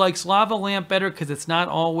Rose, who likes Lava Lamp better because it's not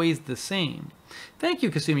always the same. Thank you,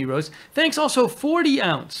 Kasumi Rose. Thanks also 40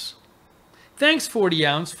 Ounce. Thanks, 40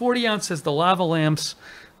 Ounce. 40 Ounce says the Lava Lamps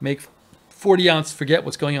make 40 Ounce forget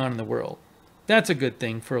what's going on in the world. That's a good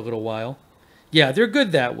thing for a little while. Yeah, they're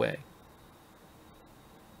good that way.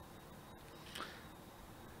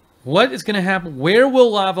 What is going to happen? Where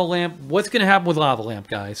will Lava Lamp? What's going to happen with Lava Lamp,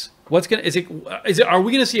 guys? Are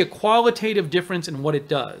we going to see a qualitative difference in what it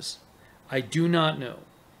does? I do not know.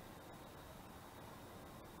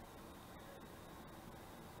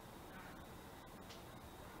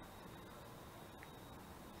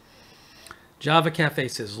 Java Cafe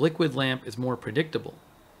says Liquid Lamp is more predictable.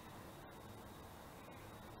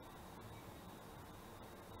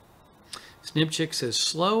 Snipchick says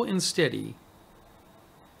slow and steady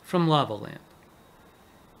from Lava Lamp.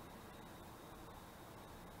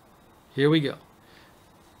 Here we go.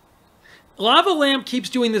 Lava Lamp keeps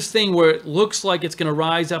doing this thing where it looks like it's going to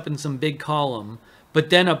rise up in some big column, but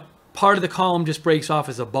then a part of the column just breaks off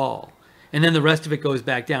as a ball, and then the rest of it goes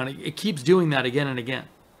back down. It keeps doing that again and again.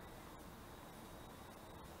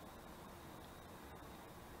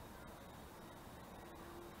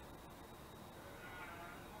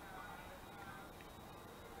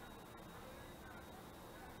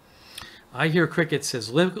 I hear Cricket says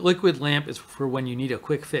liquid lamp is for when you need a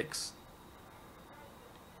quick fix.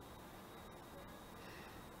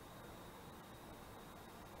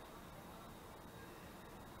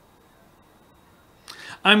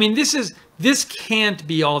 I mean, this can't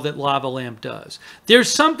be all that lava lamp does. There's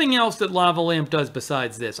something else that lava lamp does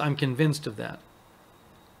besides this. I'm convinced of that.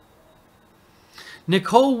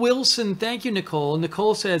 Nicole Wilson, thank you, Nicole.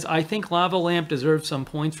 Nicole says, I think lava lamp deserves some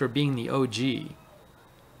points for being the OG.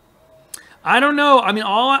 I don't know. I mean,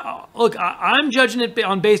 look, I'm judging it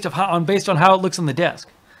based on how it looks on the desk.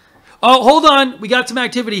 Oh, hold on. We got some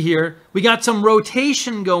activity here. We got some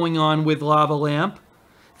rotation going on with lava lamp.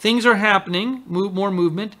 Things are happening. More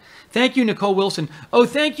movement. Thank you, Nicole Wilson. Oh,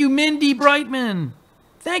 thank you, Mindy Brightman.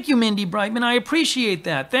 Thank you, Mindy Brightman. I appreciate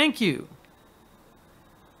that. Thank you.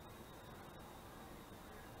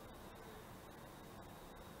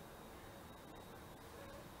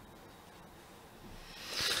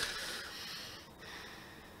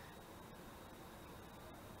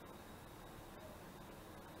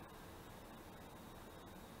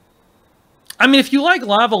 I mean, if you like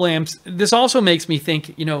lava lamps, this also makes me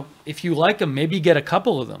think, you know, if you like them, maybe get a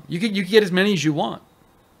couple of them. You could get as many as you want.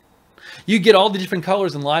 You get all the different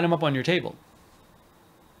colors and line them up on your table.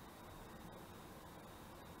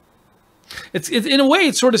 It's in a way,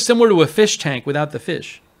 it's sort of similar to a fish tank without the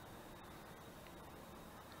fish.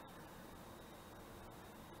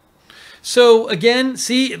 So again,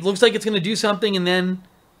 see, it looks like it's going to do something, and then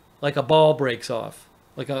like a ball breaks off,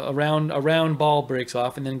 like a round ball breaks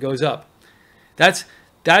off and then goes up.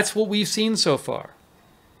 That's what we've seen so far.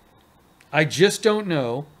 I just don't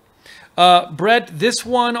know. Brett, this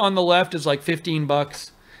one on the left is like 15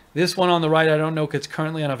 bucks. This one on the right, I don't know because it's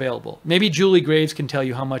currently unavailable. Maybe Julie Graves can tell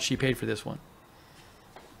you how much she paid for this one.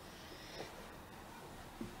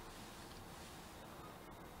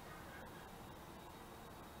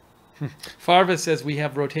 Farva says we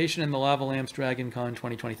have rotation in the Lava Lamps Dragon Con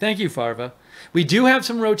 2020. Thank you, Farva. We do have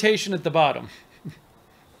some rotation at the bottom.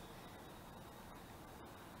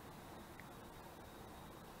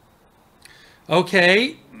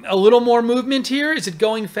 Okay, a little more movement here. Is it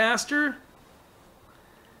going faster?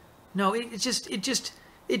 No,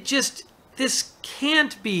 this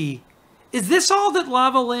can't be. Is this all that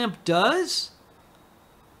lava lamp does?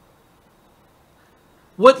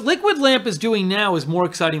 What liquid lamp is doing now is more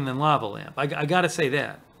exciting than lava lamp. I gotta say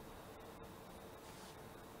that.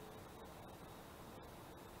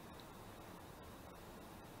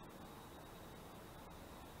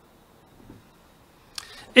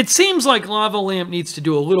 It seems like lava lamp needs to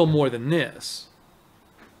do a little more than this.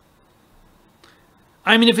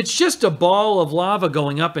 I mean, if it's just a ball of lava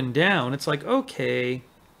going up and down, it's like, okay.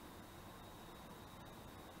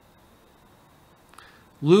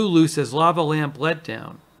 Lulu says lava lamp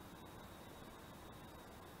letdown.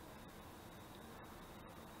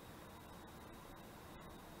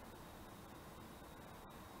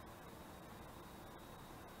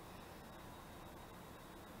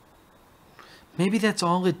 Maybe that's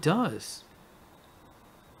all it does.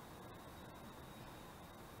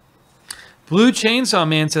 Blue Chainsaw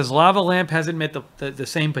Man says lava lamp hasn't met the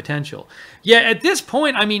same potential. Yeah, at this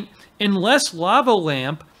point, I mean, unless lava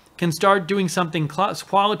lamp can start doing something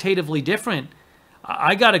qualitatively different,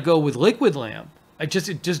 I got to go with liquid lamp. It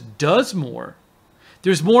just does more.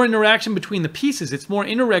 There's more interaction between the pieces. It's more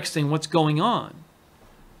interesting what's going on.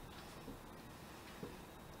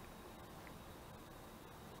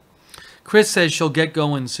 Chris says she'll get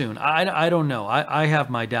going soon. I don't know. I have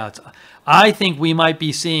my doubts. I think we might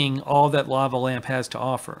be seeing all that lava lamp has to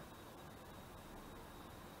offer.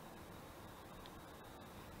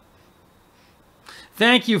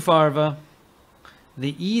 Thank you, Farva.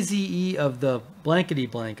 The easy E of the blankety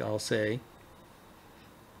blank, I'll say.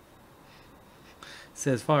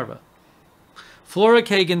 Says Farva. Flora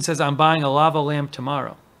Kagan says, I'm buying a lava lamp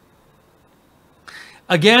tomorrow.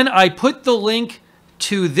 Again, I put the link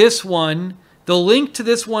to this one. The link to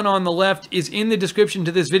this one on the left is in the description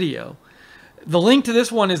to this video. The link to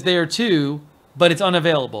this one is there too, but it's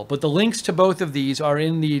unavailable. But the links to both of these are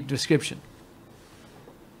in the description.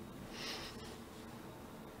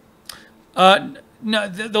 No,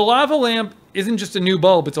 the lava lamp isn't just a new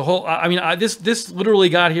bulb. It's a whole. I mean, this literally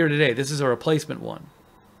got here today. This is a replacement one.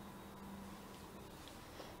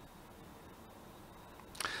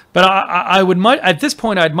 But I would at this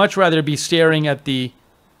point I'd much rather be staring at the.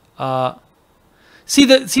 See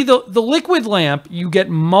the liquid lamp. You get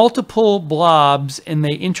multiple blobs and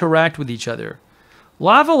they interact with each other.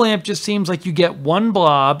 Lava lamp just seems like you get one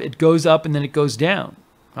blob. It goes up and then it goes down.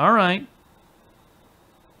 All right.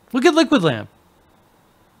 Look at liquid lamp.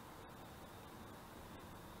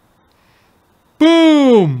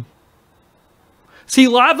 Boom! See,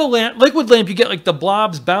 lava lamp, liquid lamp, you get like the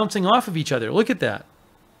blobs bouncing off of each other. Look at that.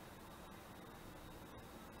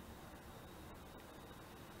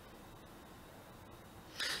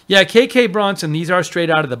 Yeah, KK Bronson, these are straight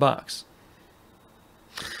out of the box.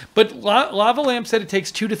 But lava lamp said it takes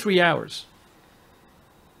 2 to 3 hours.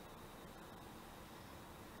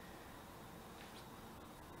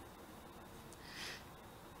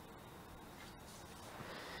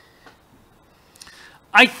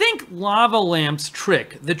 I think lava lamp's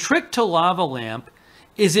the trick to lava lamp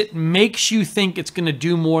is it makes you think it's going to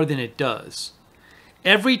do more than it does.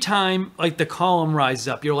 Every time like the column rises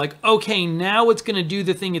up, you're like, okay, now it's going to do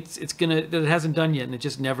the thing that it hasn't done yet, and it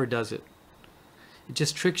just never does it. It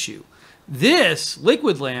just tricks you. This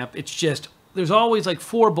liquid lamp, it's just, there's always like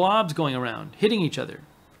 4 blobs going around, hitting each other.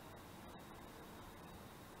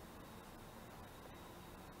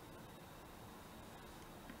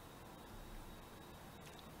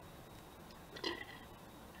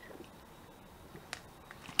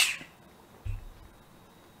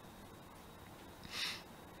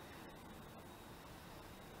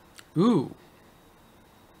 Ooh.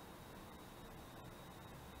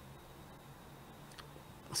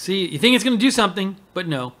 See, you think it's going to do something, but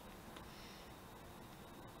no.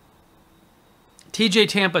 TJ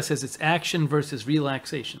Tampa says it's action versus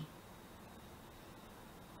relaxation.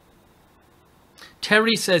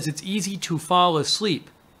 Terry says it's easy to fall asleep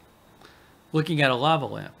looking at a lava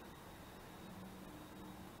lamp.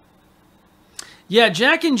 Yeah,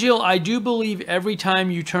 Jack and Jill, I do believe every time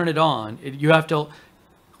you turn it on, you have to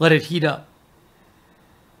let it heat up.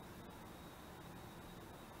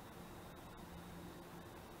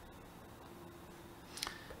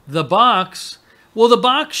 The box, well, the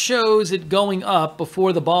box shows it going up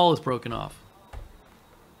before the ball is broken off.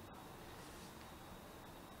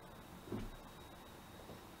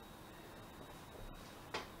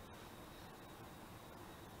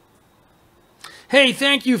 Hey,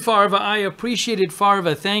 thank you, Farva. I appreciate it,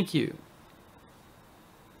 Farva. Thank you.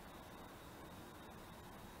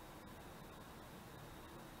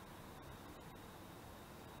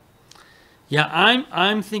 Yeah,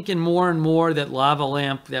 I'm thinking more and more that lava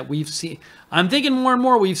lamp that we've seen. I'm thinking more and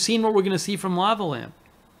more we've seen what we're going to see from lava lamp.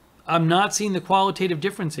 I'm not seeing the qualitative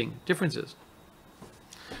differences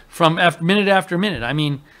from minute after minute. I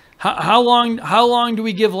mean, how long do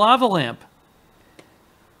we give lava lamp?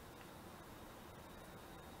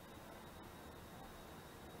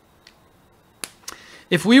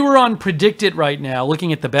 If we were on Predict It right now,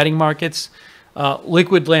 looking at the betting markets,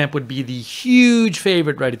 liquid lamp would be the huge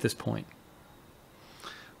favorite right at this point.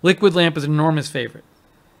 Liquid lamp is an enormous favorite.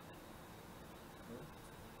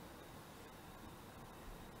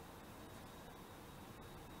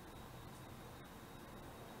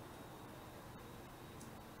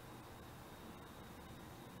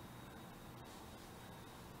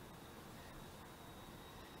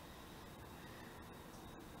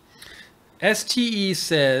 STE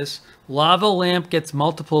says, lava lamp gets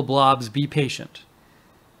multiple blobs, be patient.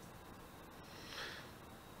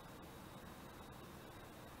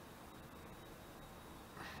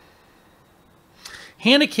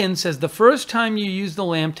 Hannikin says, the first time you use the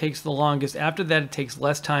lamp takes the longest. After that, it takes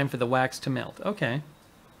less time for the wax to melt. Okay.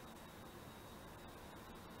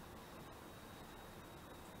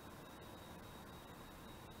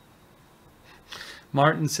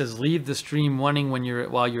 Martin says, leave the stream running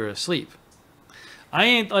while you're asleep. I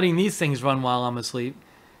ain't letting these things run while I'm asleep.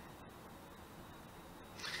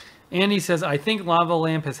 Andy says, I think lava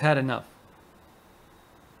lamp has had enough.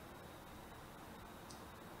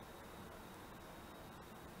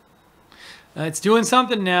 It's doing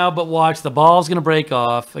something now, but watch, the ball's going to break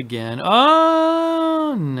off again.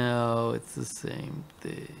 Oh, no, it's the same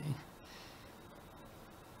thing.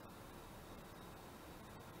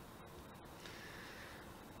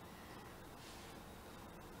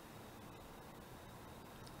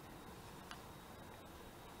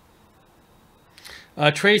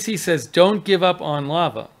 Tracy says, don't give up on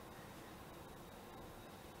lava.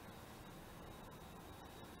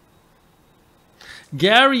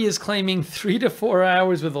 Gary is claiming 3 to 4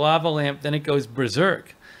 hours with lava lamp, then it goes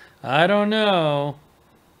berserk. I don't know.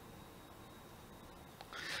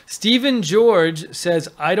 Stephen George says,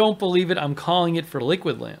 I don't believe it. I'm calling it for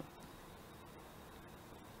liquid lamp.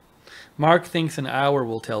 Mark thinks an hour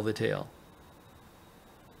will tell the tale.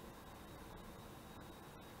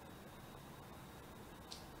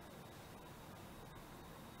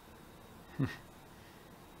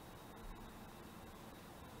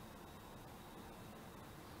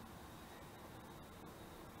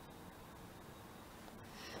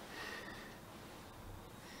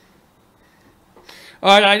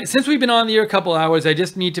 All right, since we've been on the air a couple hours, I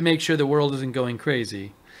just need to make sure the world isn't going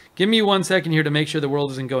crazy. Give me 1 second here to make sure the world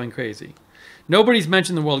isn't going crazy. Nobody's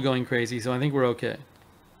mentioned the world going crazy, so I think we're okay.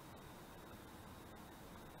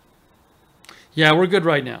 Yeah, we're good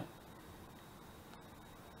right now.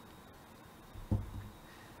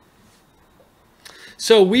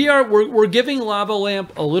 So we're giving Lava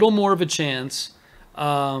Lamp a little more of a chance.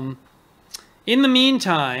 In the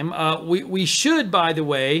meantime, we should, by the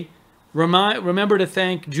way, remember to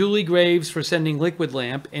thank Julie Graves for sending Liquid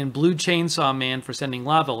Lamp and Blue Chainsaw Man for sending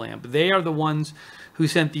Lava Lamp. They are the ones who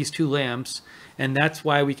sent these 2 lamps, and that's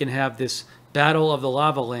why we can have this Battle of the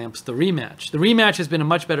Lava Lamps, the rematch. The rematch has been a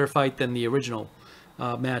much better fight than the original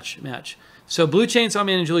match. So Blue Chainsaw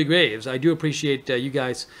Man and Julie Graves, I do appreciate you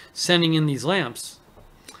guys sending in these lamps.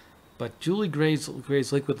 But Julie Graves'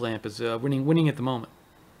 Liquid Lamp is winning at the moment.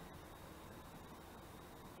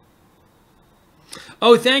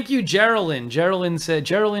 Oh, thank you, Geraldine.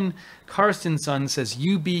 Geraldine Carson's son says,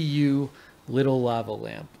 UBU Little Lava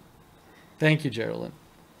Lamp. Thank you, Geraldine.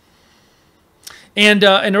 And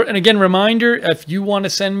again, reminder, if you want to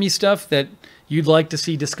send me stuff that you'd like to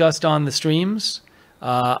see discussed on the streams,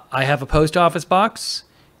 I have a post office box.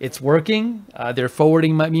 It's working. They're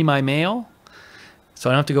forwarding me my mail, so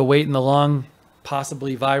I don't have to go wait in the long,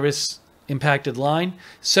 possibly virus-impacted line.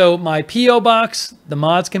 So my P.O. box, the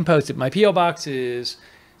mods can post it. My P.O. box is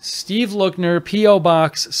Steve Lookner, P.O.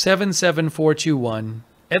 Box 77421,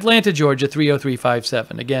 Atlanta, Georgia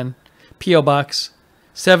 30357. Again, P.O. Box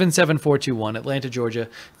 77421, Atlanta, Georgia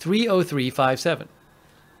 30357.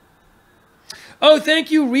 Oh,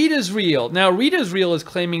 thank you, Rita's Reel. Now, Rita's Reel is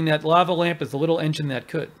claiming that Lava Lamp is the little engine that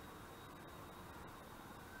could.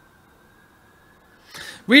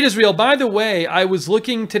 Rita's Reel, by the way, I was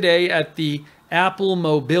looking today at the Apple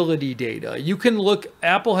mobility data. You can look,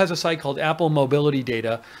 Apple has a site called Apple Mobility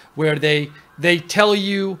Data where they tell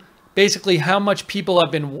you basically how much people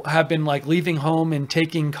have been like leaving home and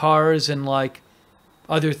taking cars and like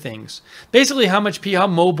other things. Basically how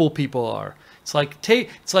mobile people are. It's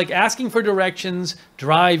like asking for directions,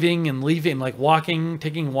 driving and leaving, like walking,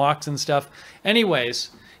 taking walks and stuff.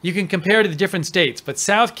 Anyways, you can compare to the different states, but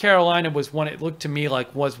South Carolina was one, it looked to me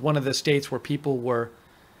like was one of the states where people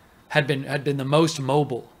had been the most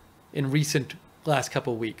mobile in recent last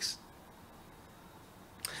couple of weeks.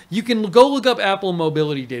 You can go look up Apple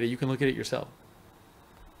mobility data. You can look at it yourself.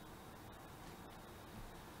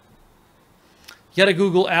 You got to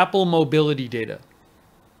Google Apple mobility data.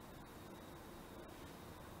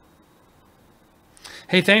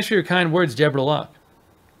 Hey, thanks for your kind words, Deborah Locke.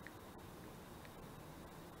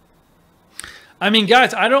 I mean,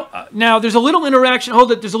 guys, now there's a little interaction.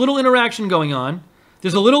 Hold it. There's a little interaction going on.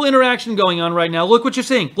 There's a little interaction going on right now. Look what you're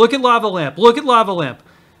seeing. Look at Lava Lamp. Look at Lava Lamp.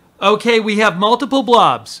 Okay, we have multiple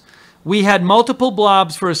blobs. We had multiple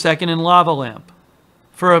blobs for a second in Lava Lamp.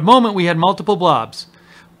 For a moment, we had multiple blobs.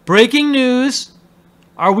 Breaking news.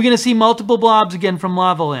 Are we going to see multiple blobs again from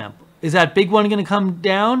Lava Lamp? Is that big one going to come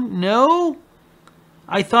down? No.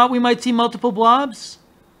 I thought we might see multiple blobs.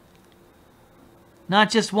 Not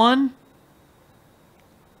just one.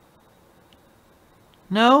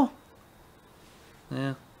 No?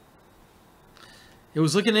 Yeah. It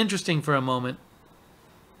was looking interesting for a moment.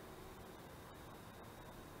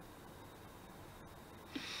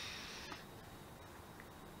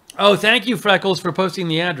 Oh, thank you, Freckles, for posting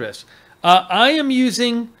the address. I am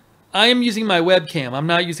using my webcam. I'm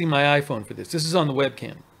not using my iPhone for this. This is on the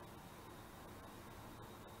webcam.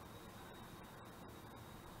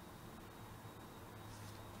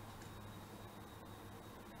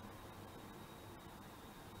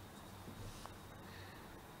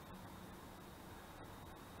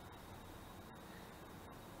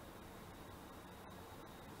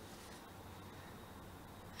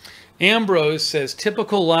 Ambrose says,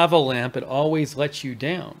 typical Lava Lamp, it always lets you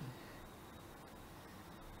down.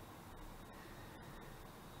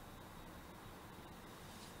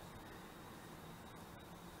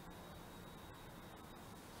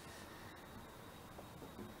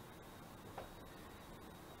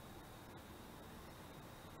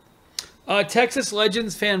 Texas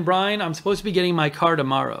Legends fan Brian, I'm supposed to be getting my car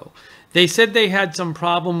tomorrow. They said they had some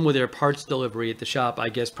problem with their parts delivery at the shop, I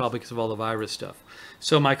guess probably because of all the virus stuff.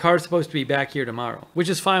 So my car's supposed to be back here tomorrow, which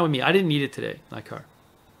is fine with me. I didn't need it today, my car.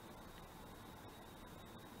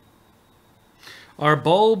 Are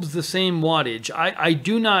bulbs the same wattage? I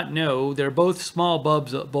do not know. They're both small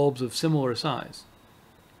bulbs of similar size.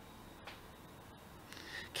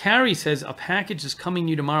 Carrie says a package is coming to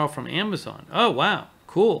you tomorrow from Amazon. Oh, wow.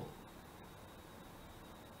 Cool.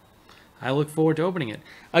 I look forward to opening it.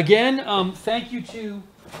 Again, thank you to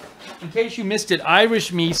in case you missed it,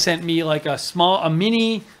 Irish Me sent me like a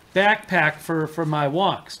mini backpack for my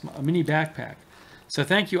walks, a mini backpack. So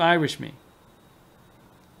thank you, Irish Me.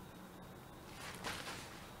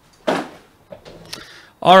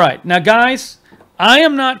 All right, now guys, I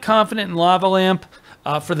am not confident in Lava Lamp.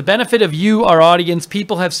 For the benefit of you, our audience,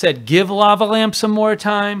 people have said give Lava Lamp some more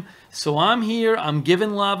time. So I'm here, I'm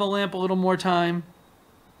giving Lava Lamp a little more time.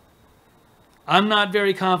 I'm not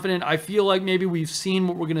very confident. I feel like maybe we've seen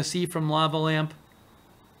what we're going to see from Lava Lamp.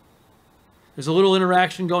 There's a little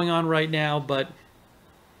interaction going on right now, but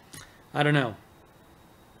I don't know.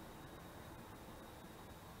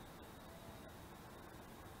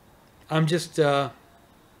 I'm just,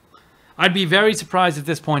 I'd be very surprised at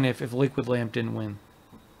this point if Liquid Lamp didn't win.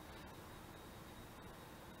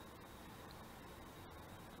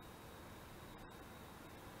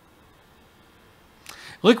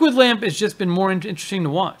 Liquid Lamp has just been more interesting to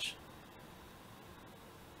watch.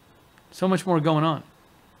 So much more going on.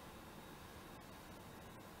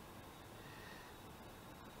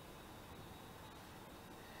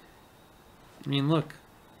 I mean, look.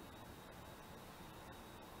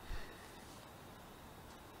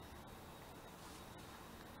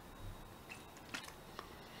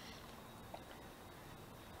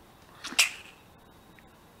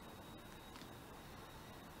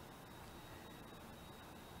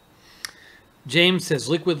 James says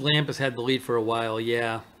Liquid Lamp has had the lead for a while.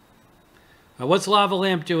 Yeah. What's Lava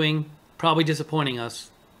Lamp doing? Probably disappointing us.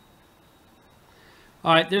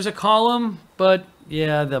 All right, there's a column, but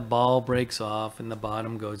yeah, the ball breaks off and the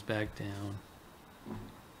bottom goes back down.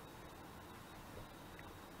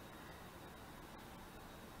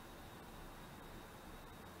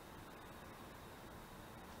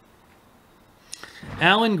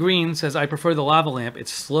 Alan Green says, I prefer the Lava Lamp.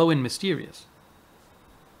 It's slow and mysterious.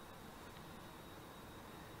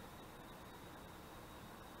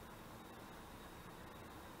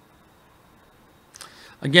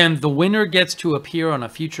 Again, the winner gets to appear on a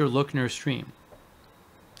future Lookner stream.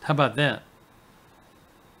 How about that?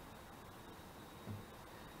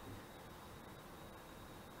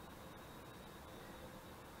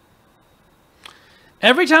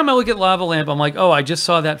 Every time I look at Lava Lamp, I'm like, oh, I just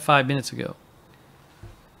saw that 5 minutes ago.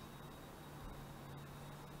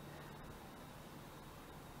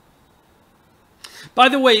 By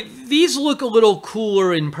the way, these look a little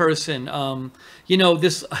cooler in person. You know,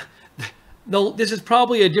 this is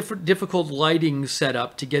probably a difficult lighting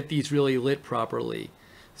setup to get these really lit properly.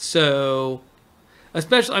 So,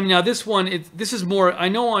 especially, I mean, now this one, this is more, I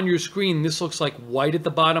know on your screen this looks like white at the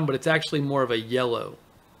bottom, but it's actually more of a yellow.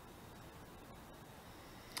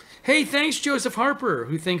 Hey, thanks Joseph Harper,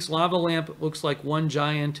 who thinks Lava Lamp looks like one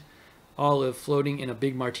giant olive floating in a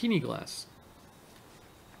big martini glass.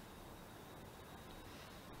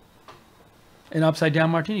 An upside down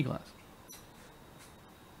martini glass.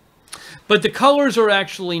 But the colors are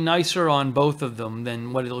actually nicer on both of them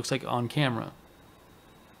than what it looks like on camera.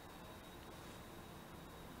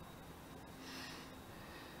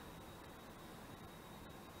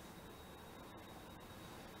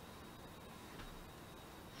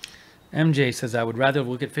 MJ says, I would rather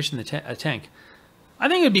look at fish in the tank. I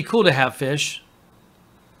think it'd be cool to have fish.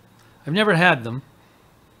 I've never had them.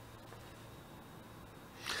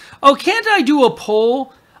 Oh, can't I do a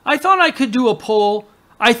poll? I thought I could do a poll.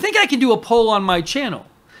 I think I can do a poll on my channel.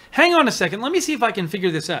 Hang on a second. Let me see if I can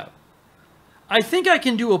figure this out. I think I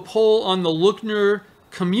can do a poll on the Lookner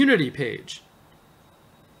community page.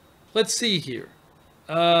 Let's see here.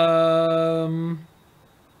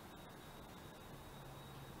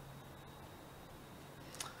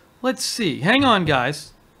 Let's see. Hang on,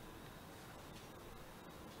 guys.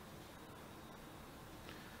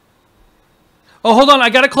 Oh, hold on.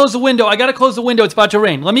 I got to close the window. I got to close the window. It's about to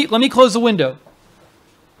rain. Let me close the window.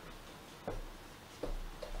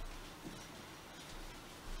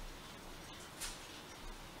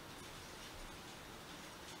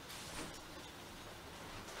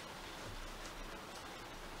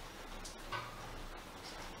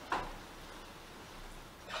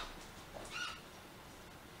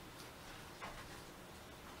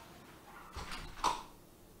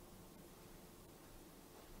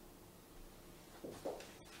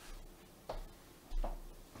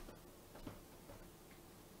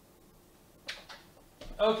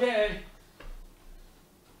 Okay.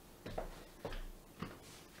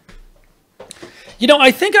 You know,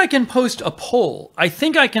 I think I can post a poll. I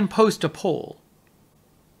think I can post a poll.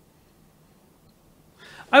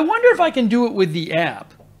 I wonder if I can do it with the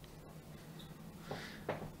app.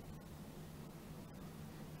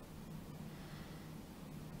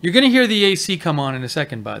 You're going to hear the AC come on in a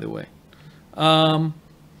second, by the way.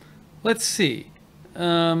 Let's see.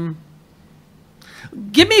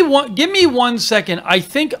 Give me 1 second. I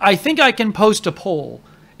think I can post a poll.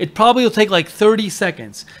 It probably will take like 30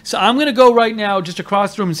 seconds. So I'm going to go right now just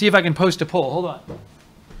across the room and see if I can post a poll. Hold on.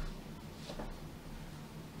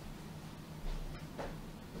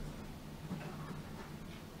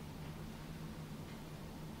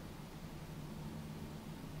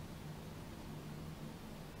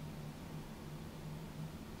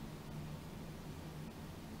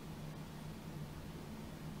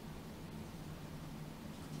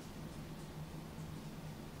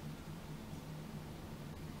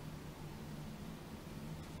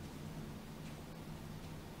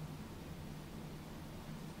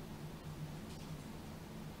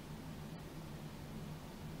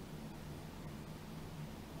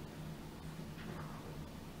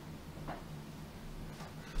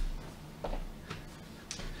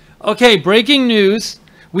 Okay, breaking news.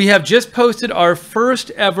 We have just posted our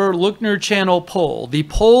first ever Lookner channel poll. The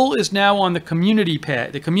poll is now on the community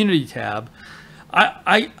tab.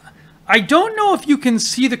 I don't know if you can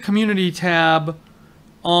see the community tab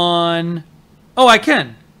on... Oh, I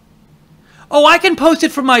can. Oh, I can post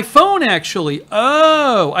it from my phone, actually.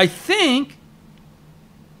 Oh, I think...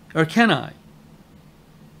 Or can I?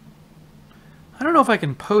 I don't know if I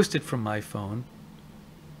can post it from my phone.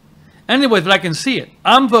 Anyway, but I can see it.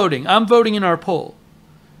 I'm voting. I'm voting in our poll.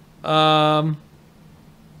 Oh,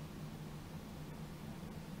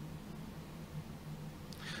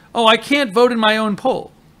 I can't vote in my own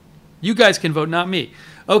poll. You guys can vote, not me.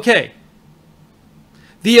 Okay.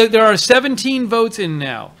 There are 17 votes in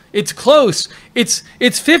now. It's close. It's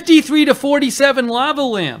 53 to 47 lava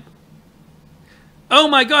lamp. Oh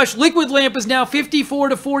my gosh, liquid lamp is now 54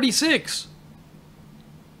 to 46.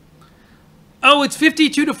 Oh, it's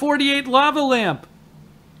 52 to 48 lava lamp.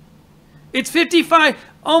 It's 55.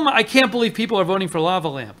 Oh my, I can't believe people are voting for lava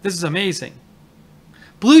lamp. This is amazing.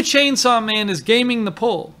 Blue Chainsaw Man is gaming the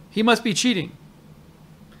poll. He must be cheating.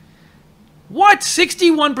 What?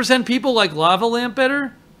 61% people like lava lamp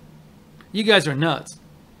better? You guys are nuts.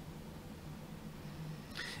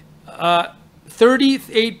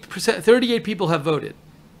 38 people have voted.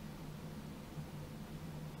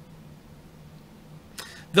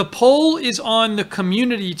 The poll is on the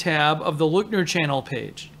community tab of the Lookner channel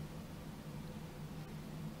page.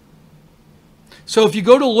 So if you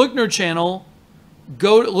go to Lookner channel,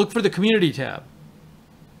 look for the community tab.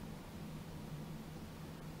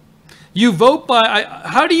 You vote by,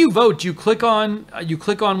 how do you vote? Do you click on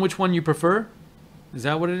which one you prefer? Is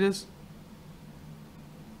that what it is?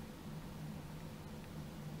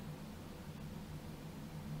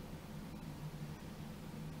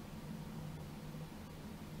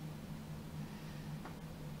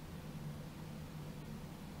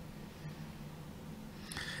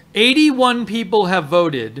 "81 people have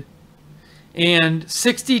voted, and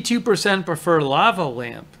 62% prefer lava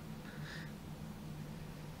lamp."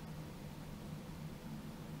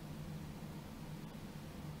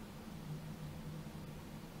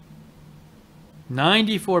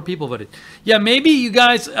 "94 people voted." Yeah, maybe you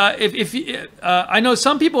guys, I know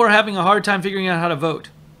some people are having a hard time figuring out how to vote.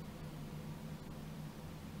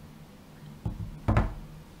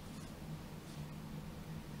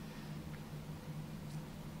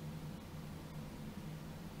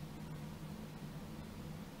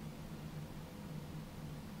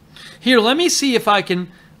 Here, let me see if I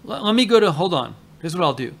can, let me go to, hold on. Here's what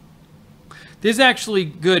I'll do. This is actually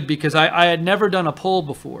good because I had never done a poll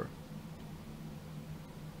before.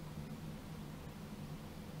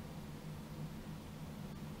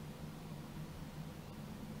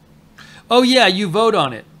 Oh yeah, you vote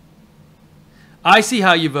on it. I see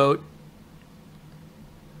how you vote.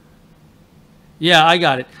 Yeah, I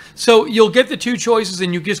got it. So you'll get the two choices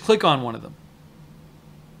and you just click on one of them.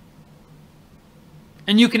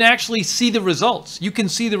 And you can actually see the results. You can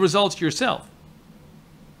see the results yourself.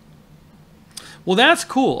 Well, that's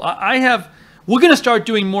cool. We're going to start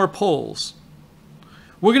doing more polls.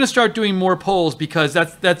 We're going to start doing more polls because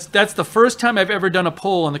that's the first time I've ever done a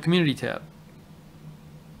poll on the community tab.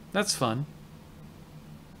 That's fun.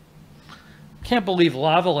 Can't believe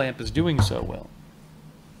Lava Lamp is doing so well.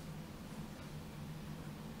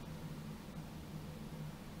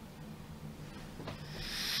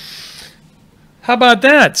 How about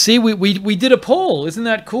that? See, we did a poll. Isn't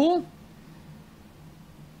that cool?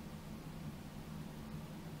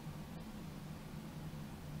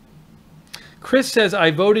 Chris says,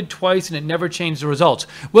 I voted twice and it never changed the results.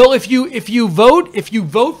 Well, if you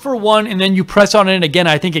vote for one and then you press on it again,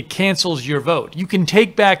 I think it cancels your vote. You can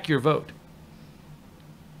take back your vote.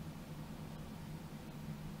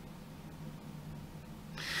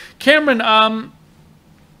 Cameron,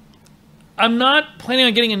 I'm not planning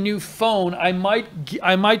on getting a new phone. I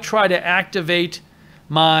might try to activate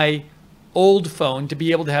my old phone to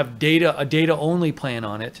be able to have a data only plan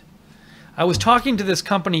on it. I was talking to this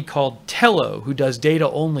company called Tello who does data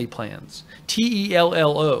only plans.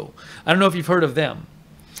 Tello. I don't know if you've heard of them,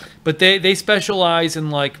 but they specialize in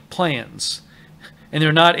like plans, and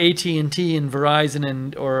they're not AT&T and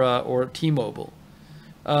Verizon or T-Mobile.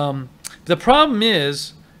 The problem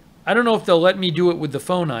is, I don't know if they'll let me do it with the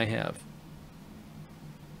phone I have.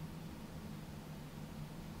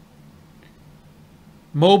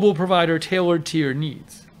 Mobile provider tailored to your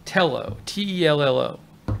needs. Tello. Tello.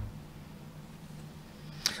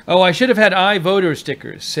 Oh, I should have had iVoter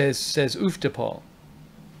stickers, says Uftapal.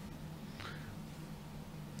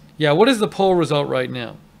 Yeah, what is the poll result right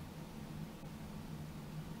now?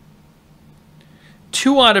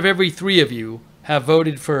 2 out of every 3 of you have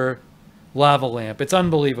voted for Lava Lamp. It's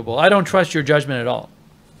unbelievable. I don't trust your judgment at all.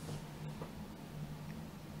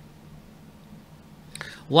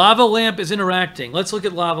 Lava Lamp is interacting. Let's look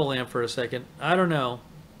at Lava Lamp for a second. I don't know.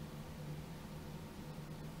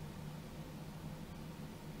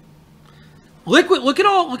 Liquid. Look at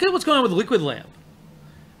what's going on with Liquid Lamp.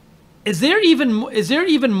 Is there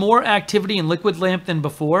even more activity in Liquid Lamp than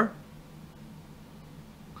before?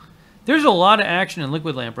 There's a lot of action in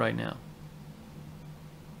Liquid Lamp right now.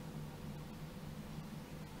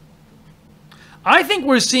 I think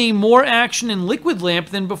we're seeing more action in Liquid Lamp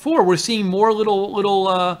than before. We're seeing more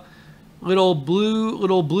little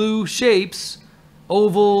blue shapes,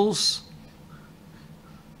 ovals.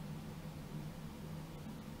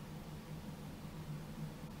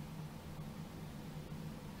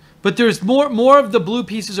 But there's more of the blue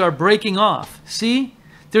pieces are breaking off. See?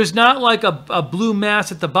 There's not like a blue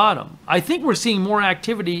mass at the bottom. I think we're seeing more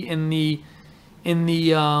activity in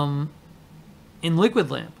Liquid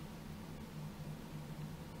Lamp.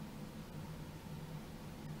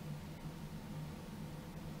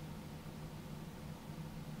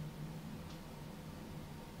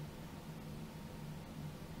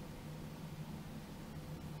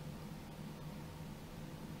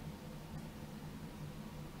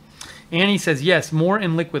 Annie says, yes, more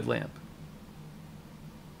in Liquid Lamp.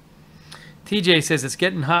 TJ says, it's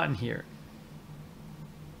getting hot in here.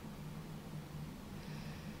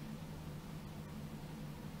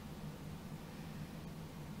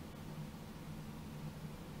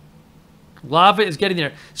 Lava is getting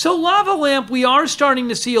there. So Lava Lamp, we are starting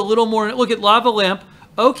to see a little more. Look at Lava Lamp.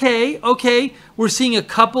 Okay. We're seeing a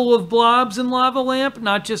couple of blobs in Lava Lamp,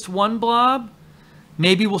 not just one blob.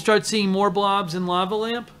 Maybe we'll start seeing more blobs in Lava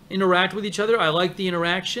Lamp interact with each other. I like the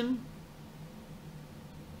interaction.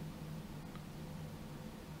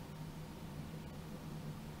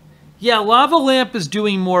 Yeah, Lava Lamp is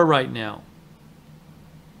doing more right now.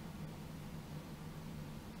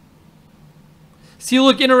 See,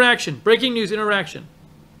 look, interaction. Breaking news, interaction.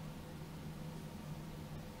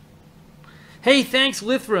 Hey, thanks,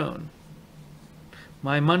 Lithrone.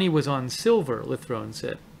 My money was on silver, Lithrone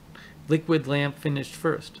said. Liquid Lamp finished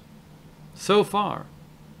first. So far.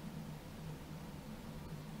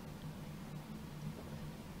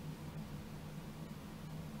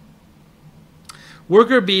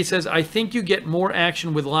 Worker B says, I think you get more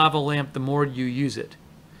action with Lava Lamp the more you use it.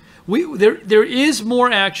 There is more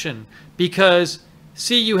action because,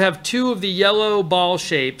 see, you have 2 of the yellow ball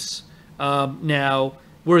shapes now,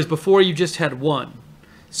 whereas before you just had 1.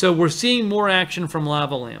 So we're seeing more action from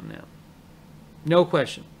Lava Lamp now. No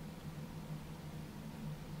question.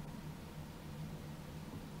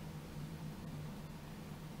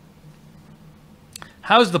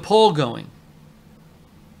 How's the poll going?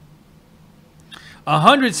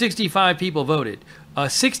 165 people voted.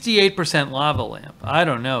 68% Lava Lamp. I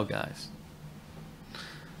don't know, guys.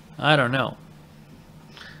 I don't know.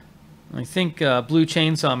 I think Blue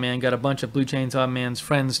Chainsaw Man got a bunch of Blue Chainsaw Man's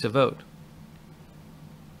friends to vote.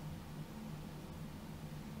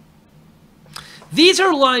 These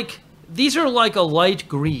are like a light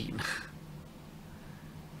green.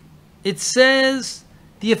 It says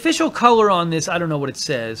the official color on this, I don't know what it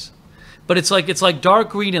says, but it's like dark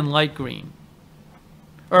green and light green.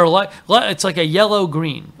 Or it's like a yellow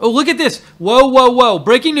green. Oh, look at this. Whoa.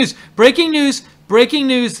 Breaking news.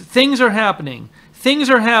 Things are happening. Things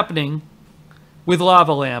are happening with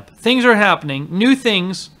Lava Lamp. Things are happening. New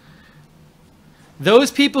things. Those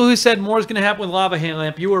people who said more is going to happen with Lava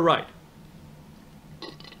Lamp, you were right.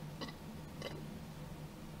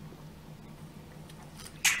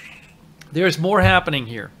 There's more happening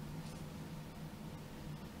here.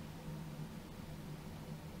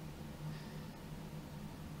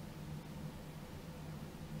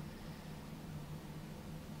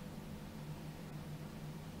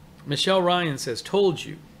 Michelle Ryan says, told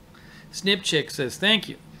you. Snip Chick says, thank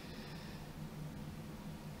you.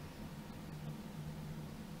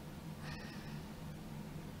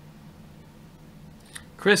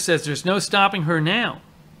 Chris says, there's no stopping her now.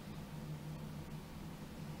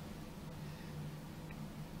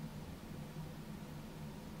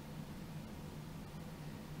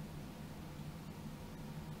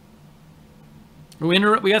 We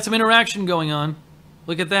got some interaction going on.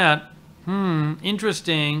 Look at that.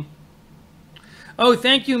 Interesting. Oh,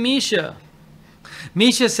 thank you, Misha.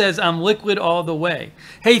 Misha says, I'm liquid all the way.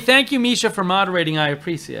 Hey, thank you, Misha, for moderating. I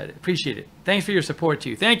appreciate it. Appreciate it. Thanks for your support,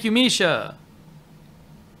 too. Thank you, Misha.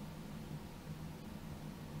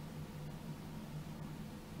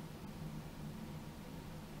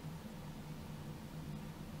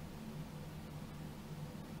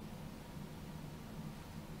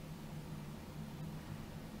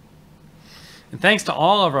 And thanks to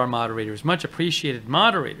all of our moderators. Much appreciated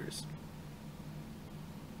moderators.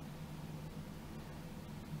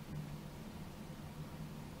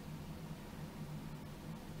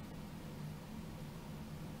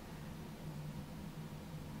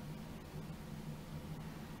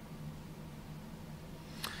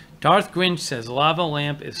 Darth Grinch says, lava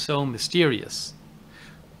lamp is so mysterious.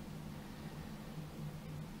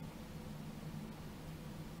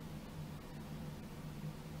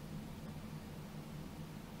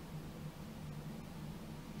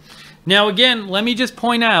 Now again, let me just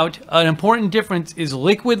point out an important difference is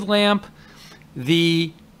liquid lamp.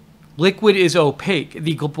 The liquid is opaque.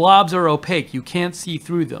 The blobs are opaque. You can't see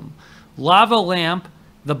through them. Lava lamp,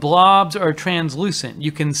 the blobs are translucent.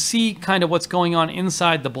 You can see kind of what's going on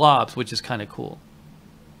inside the blobs, which is kind of cool.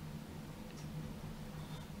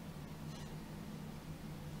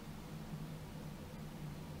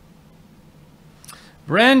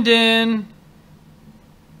 Brendan,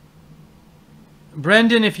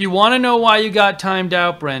 if you want to know why you got timed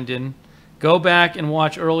out, Brendan, go back and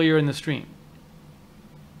watch earlier in the stream.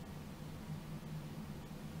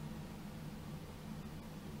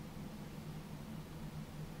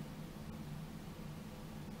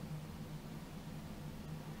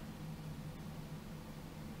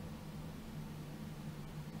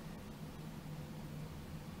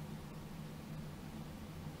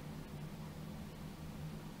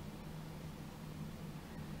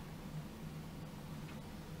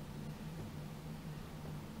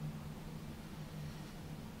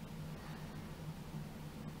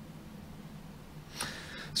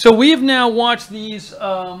 So we have now watched these.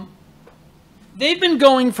 They've been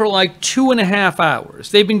going for like 2.5 hours.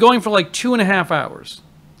 They've been going for like 2.5 hours.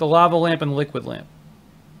 The lava lamp and the liquid lamp.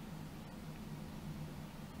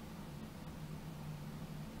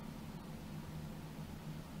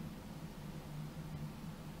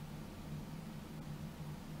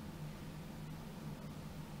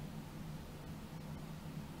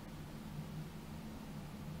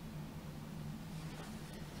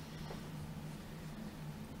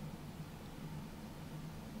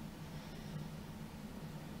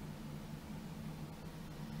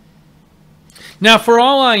 Now, for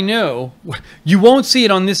all I know, you won't see it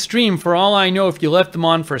on this stream. For all I know, if you left them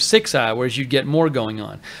on for 6 hours, you'd get more going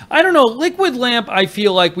on. I don't know. Liquid lamp, I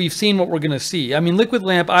feel like we've seen what we're going to see. I mean, liquid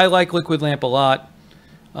lamp, I like liquid lamp a lot.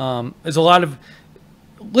 There's a lot of...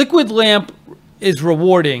 Liquid lamp is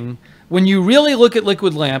rewarding. When you really look at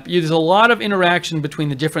liquid lamp, there's a lot of interaction between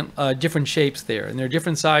the different shapes there. And there are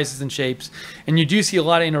different sizes and shapes. And you do see a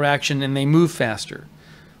lot of interaction, and they move faster.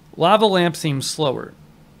 Lava lamp seems slower.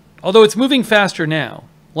 Although it's moving faster now.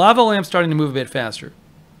 Lava lamp's starting to move a bit faster.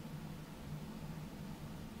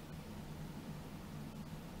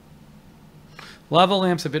 Lava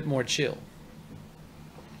lamp's a bit more chill.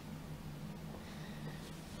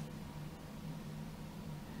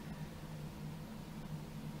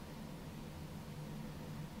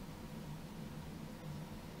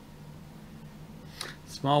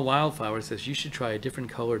 Small Wildflower says you should try a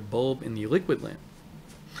different colored bulb in the liquid lamp.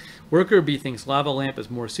 Worker B thinks lava lamp is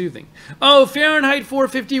more soothing. Oh, Fahrenheit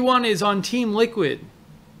 451 is on Team Liquid.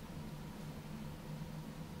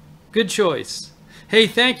 Good choice. Hey,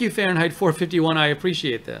 thank you, Fahrenheit 451. I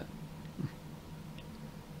appreciate that.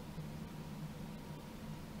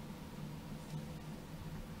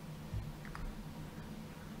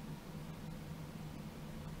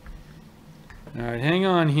 All right, hang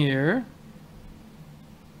on here.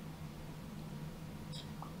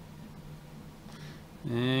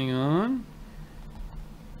 Hang on.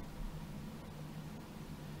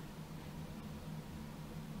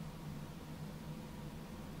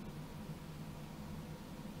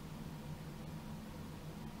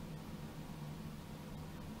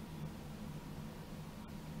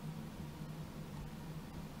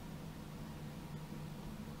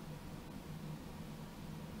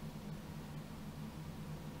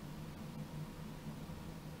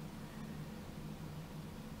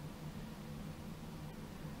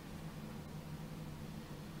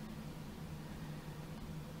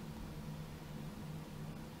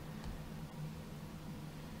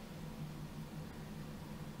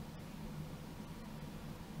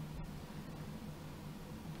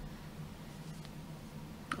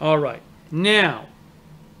 All right. Now,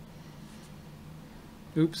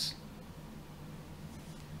 oops.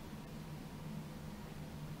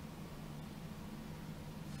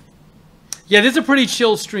 Yeah, this is a pretty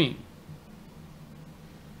chill stream.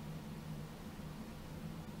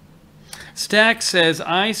 Stack says,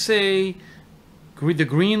 I say the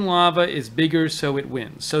green lava is bigger, so it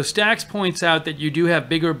wins. So Stacks points out that you do have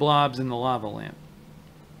bigger blobs in the lava lamp.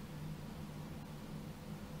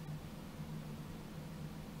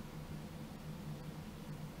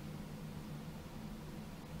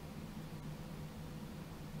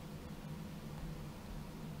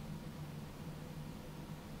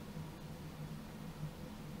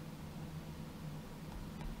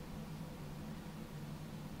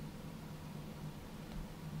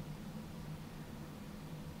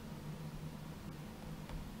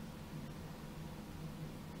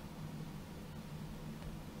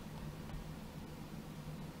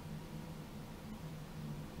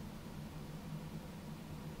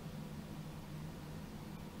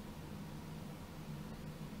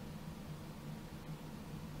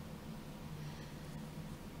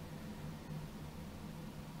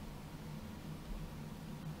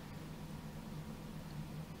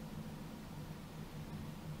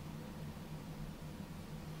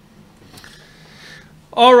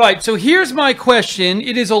 All right, so here's my question.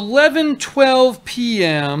 It is 11:12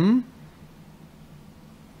 p.m.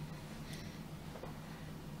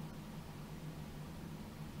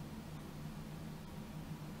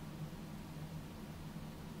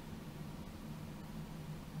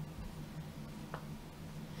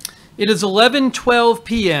 It is 11:12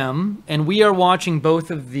 p.m. and we are watching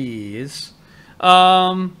both of these.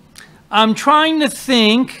 I'm trying to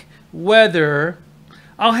think whether...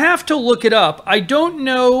 I'll have to look it up. I don't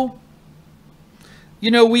know.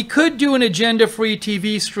 You know, we could do an agenda-free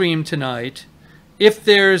TV stream tonight if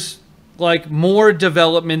there's like more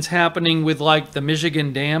developments happening with like the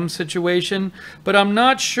Michigan Dam situation, but I'm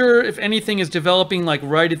not sure if anything is developing like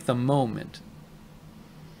right at the moment.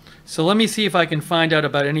 So let me see if I can find out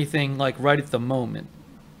about anything like right at the moment.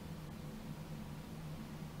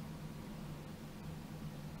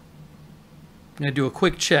 I'm going to do a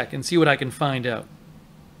quick check and see what I can find out.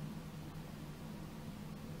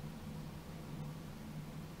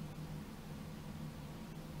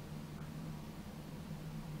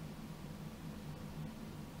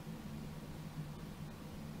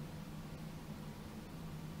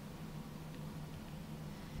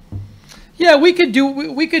 Yeah, we could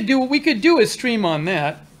do a stream on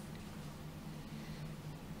that.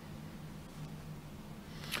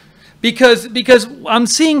 Because I'm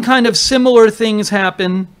seeing kind of similar things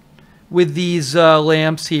happen with these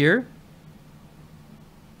lamps here.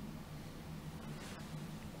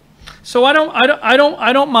 So I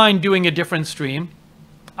don't mind doing a different stream.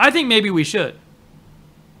 I think maybe we should.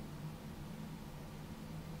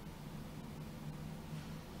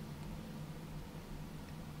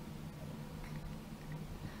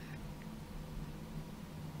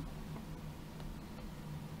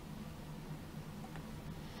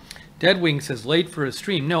 Deadwing says late for a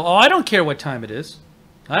stream. No, oh, I don't care what time it is.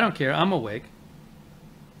 I don't care. I'm awake.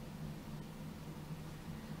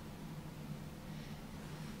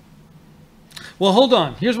 Well, hold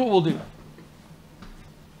on. Here's what we'll do.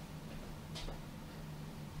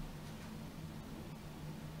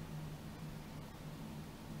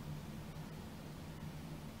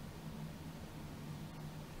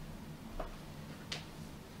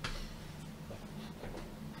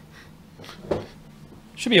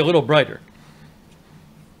 Should be a little brighter.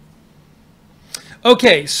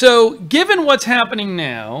 Okay, so given what's happening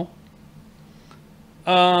now,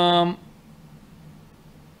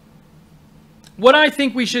 what I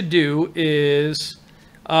think we should do is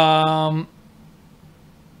oh,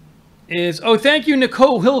 thank you,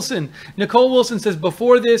 Nicole Wilson. Nicole Wilson says,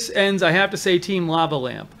 before this ends, I have to say Team Lava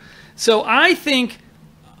Lamp. So I think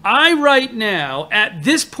right now, at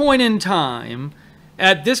this point in time,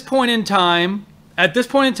 I'm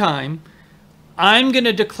going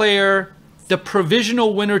to declare the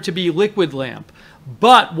provisional winner to be Liquid Lamp.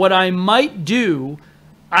 But what I might do,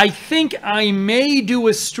 I think I may do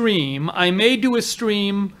a stream. I may do a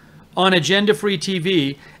stream on Agenda Free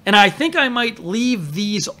TV, and I think I might leave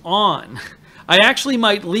these on. I actually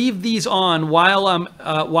might leave these on while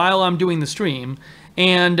I'm doing the stream,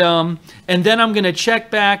 and then I'm going to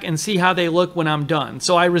check back and see how they look when I'm done.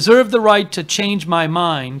 So I reserve the right to change my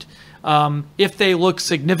mind if they look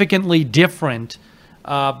significantly different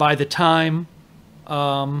by the time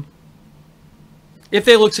I'm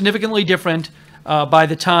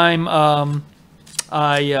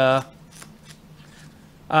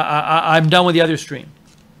done with the other stream.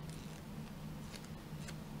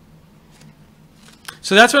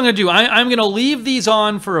 So that's what I'm going to do. I'm going to leave these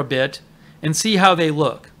on for a bit and see how they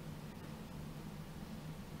look.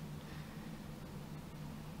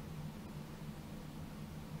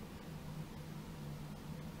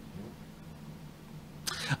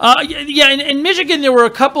 Yeah, in Michigan there were a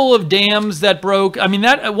couple of dams that broke. I mean,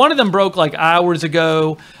 that one of them broke like hours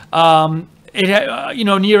ago. It had,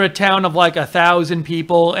 near a town of like 1,000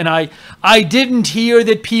 people, and I didn't hear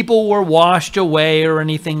that people were washed away or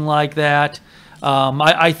anything like that.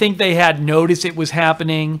 I think they had noticed it was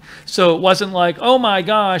happening, so it wasn't like, oh my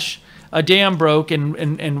gosh, a dam broke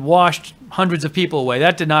and washed hundreds of people away.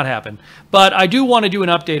 That did not happen. But I do want to do an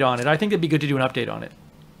update on it. I think it'd be good to do an update on it.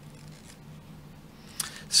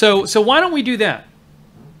 So why don't we do that?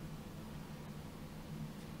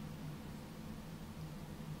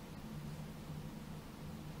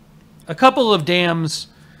 A couple of dams,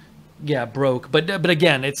 yeah, broke, but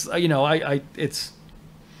again, it's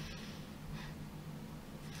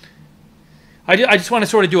I just want to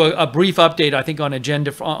sort of do a brief update, I think, on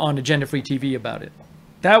Agenda Free TV about it.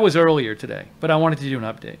 That was earlier today, but I wanted to do an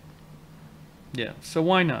update. Yeah, so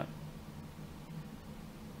why not?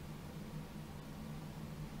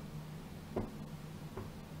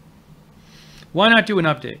 Why not do an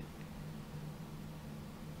update?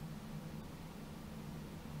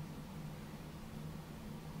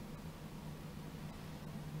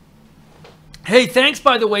 Hey, thanks,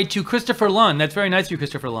 by the way, to Christopher Lund. That's very nice of you,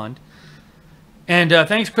 Christopher Lund. And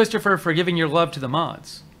thanks, Christopher, for giving your love to the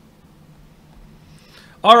mods.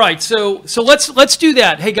 All right, so let's do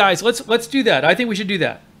that. Hey guys, let's do that. I think we should do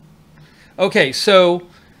that. Okay, so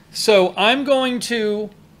I'm going to.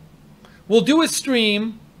 We'll do a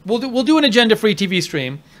stream. We'll do an Agenda Free TV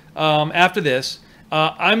stream after this.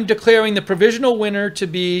 I'm declaring the provisional winner to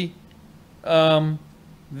be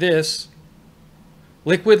this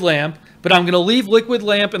Liquid Lamp, but I'm going to leave Liquid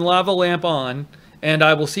Lamp and Lava Lamp on, and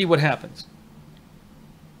I will see what happens.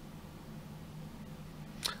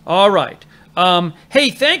 All right. Hey,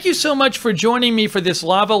 thank you so much for joining me for this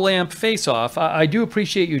Lava Lamp face-off. I do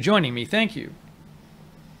appreciate you joining me. Thank you.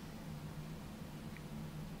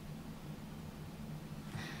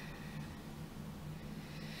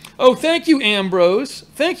 Oh, thank you, Ambrose.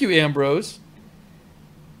 Thank you, Ambrose.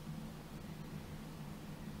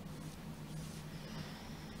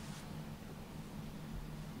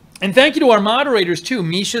 And thank you to our moderators, too.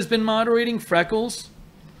 Misha's been moderating, Freckles.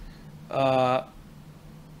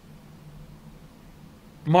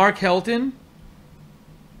 Mark Helton.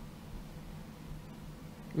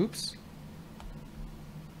 Oops.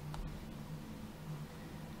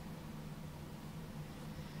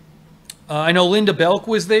 I know Linda Belk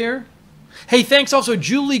was there. Hey, thanks also.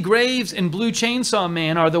 Julie Graves and Blue Chainsaw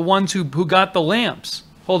Man are the ones who got the lamps.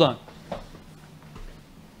 Hold on.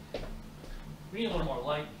 We need a little more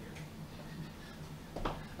light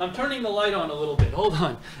here. I'm turning the light on a little bit. Hold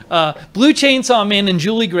on. Blue Chainsaw Man and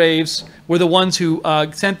Julie Graves were the ones who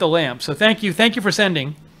sent the lamp. So thank you. Thank you for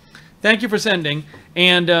sending. Thank you for sending.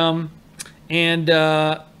 And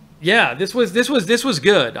yeah, this was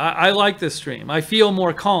good. I like this stream. I feel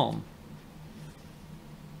more calm.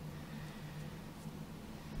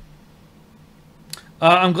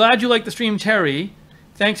 I'm glad you liked the stream, Terry.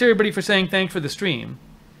 Thanks, everybody, for saying thanks for the stream.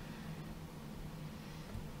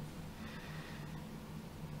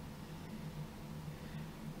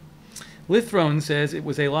 Lithrone says it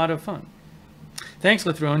was a lot of fun. Thanks,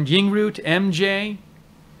 Lithrone. Yingroot, MJ.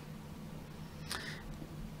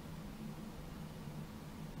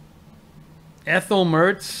 Ethel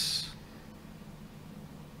Mertz.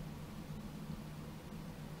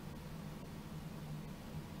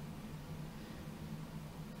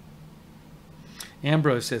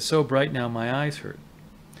 Ambrose says, so bright now my eyes hurt.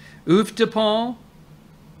 Oof DePaul.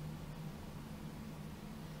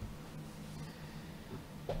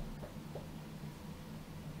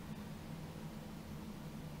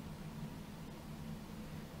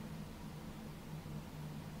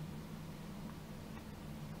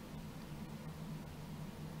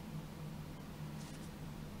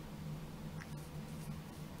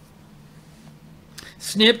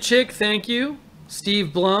 Snip Chick, thank you.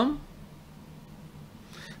 Steve Blum.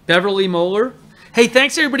 Beverly Moeller. Hey,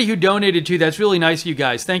 thanks everybody who donated too. That's really nice of you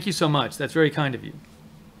guys. Thank you so much. That's very kind of you.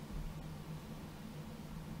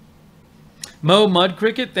 Mo Mud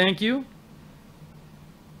Cricket, thank you.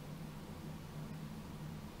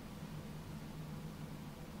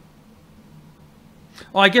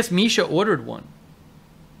 Oh, I guess Misha ordered one.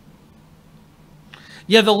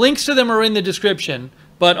 Yeah, the links to them are in the description.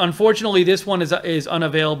 but unfortunately this one is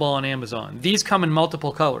unavailable on Amazon. These come in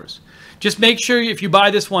multiple colors. Just make sure if you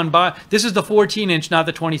buy this one, this is the 14-inch, not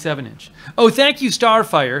the 27-inch. Oh, thank you,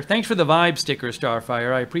 Starfire. Thanks for the vibe sticker,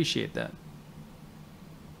 Starfire. I appreciate that.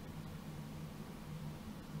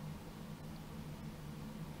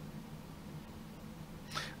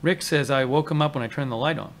 Rick says, I woke him up when I turned the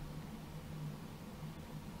light on.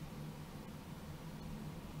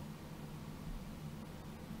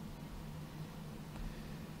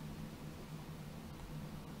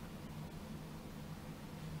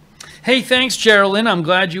 Hey, thanks, Geraldine. I'm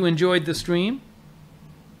glad you enjoyed the stream.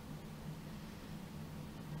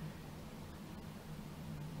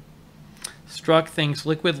 Struck thinks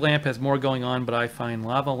liquid lamp has more going on, but I find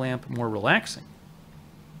lava lamp more relaxing.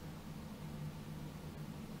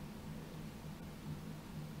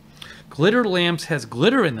 Glitter lamps has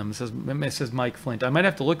glitter in them, says Mrs. Mike Flint. I might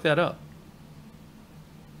have to look that up.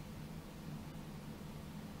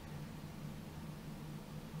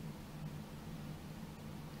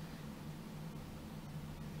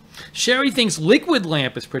 Sherry thinks liquid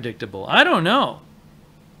lamp is predictable. I don't know.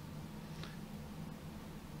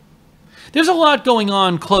 There's a lot going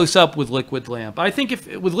on close up with liquid lamp. I think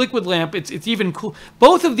with liquid lamp, it's even cool.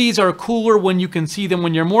 Both of these are cooler when you can see them.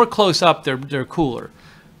 When you're more close up, they're cooler.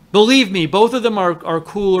 Believe me, both of them are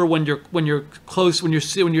cooler when you're close, when you're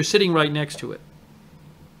sitting right next to it.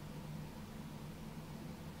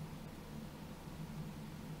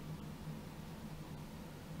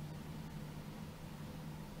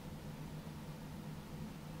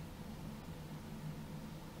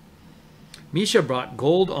 Misha brought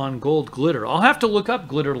gold on gold glitter. I'll have to look up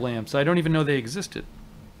glitter lamps. I don't even know they existed.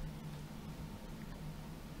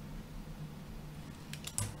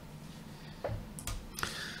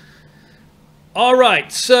 All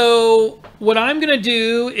right, so what I'm going to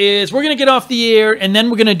do is we're going to get off the air, and then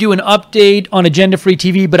we're going to do an update on Agenda Free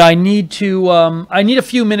TV, but I need a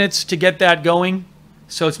few minutes to get that going,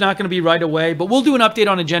 so it's not going to be right away, but we'll do an update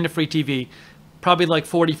on Agenda Free TV, probably like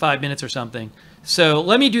 45 minutes or something. So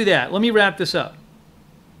let me do that. Let me wrap this up.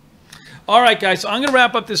 All right, guys, so I'm going to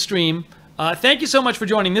wrap up this stream. Thank you so much for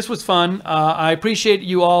joining. This was fun. I appreciate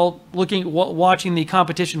you all watching the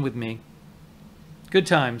competition with me. Good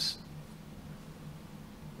times.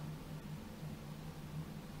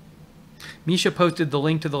 Misha posted the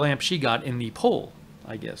link to the lamp she got in the poll,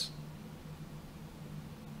 I guess.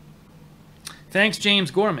 Thanks, James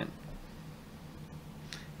Gorman.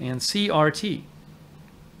 And CRT.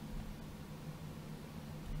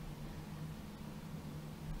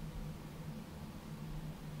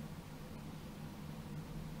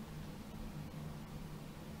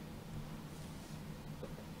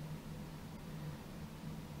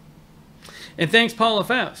 And thanks, Paula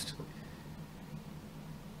Faust.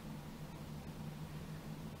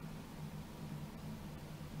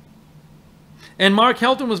 And Mark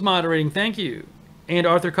Helton was moderating. Thank you. And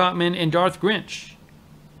Arthur Cotman and Darth Grinch.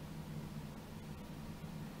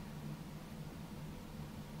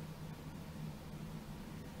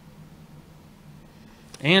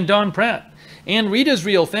 And Don Pratt. And Rita's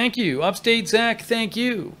Real. Thank you. Upstate Zach. Thank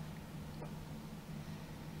you.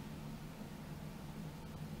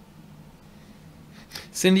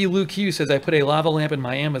 Cindy Lou Q says, I put a lava lamp in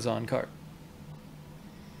my Amazon cart.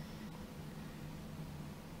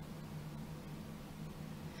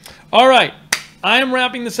 All right, I am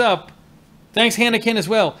wrapping this up. Thanks, Hannah-Kin, as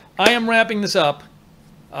well. I am wrapping this up,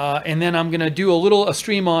 and then I'm going to do a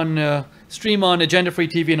stream on Agenda Free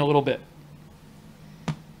TV in a little bit.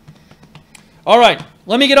 All right,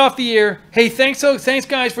 let me get off the air. Hey, thanks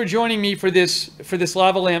guys for joining me for this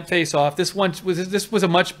lava lamp face-off. This was a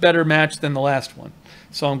much better match than the last one,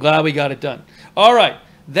 so I'm glad we got it done. All right,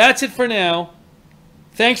 that's it for now.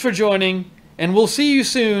 Thanks for joining, and we'll see you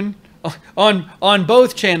soon. On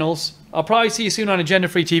both channels. I'll probably see you soon on Agenda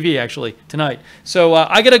Free TV, actually, tonight. So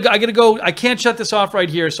I gotta go. I can't shut this off right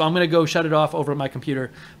here, so I'm gonna go shut it off over at my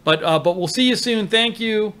computer. But we'll see you soon. Thank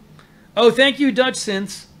you. Oh, thank you, Dutch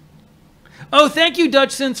Sense. Oh, thank you, Dutch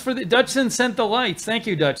Sense, for the Dutch Sense sent the lights. Thank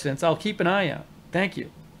you, Dutch Sense. I'll keep an eye out. Thank you.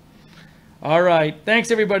 All right. Thanks,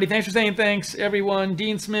 everybody. Thanks for saying thanks, everyone.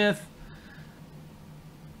 Dean Smith.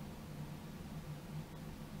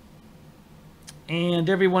 And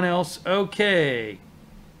everyone else. Okay.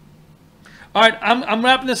 All right, I'm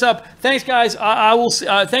wrapping this up. Thanks, guys. I will.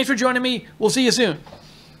 Thanks for joining me. We'll see you soon.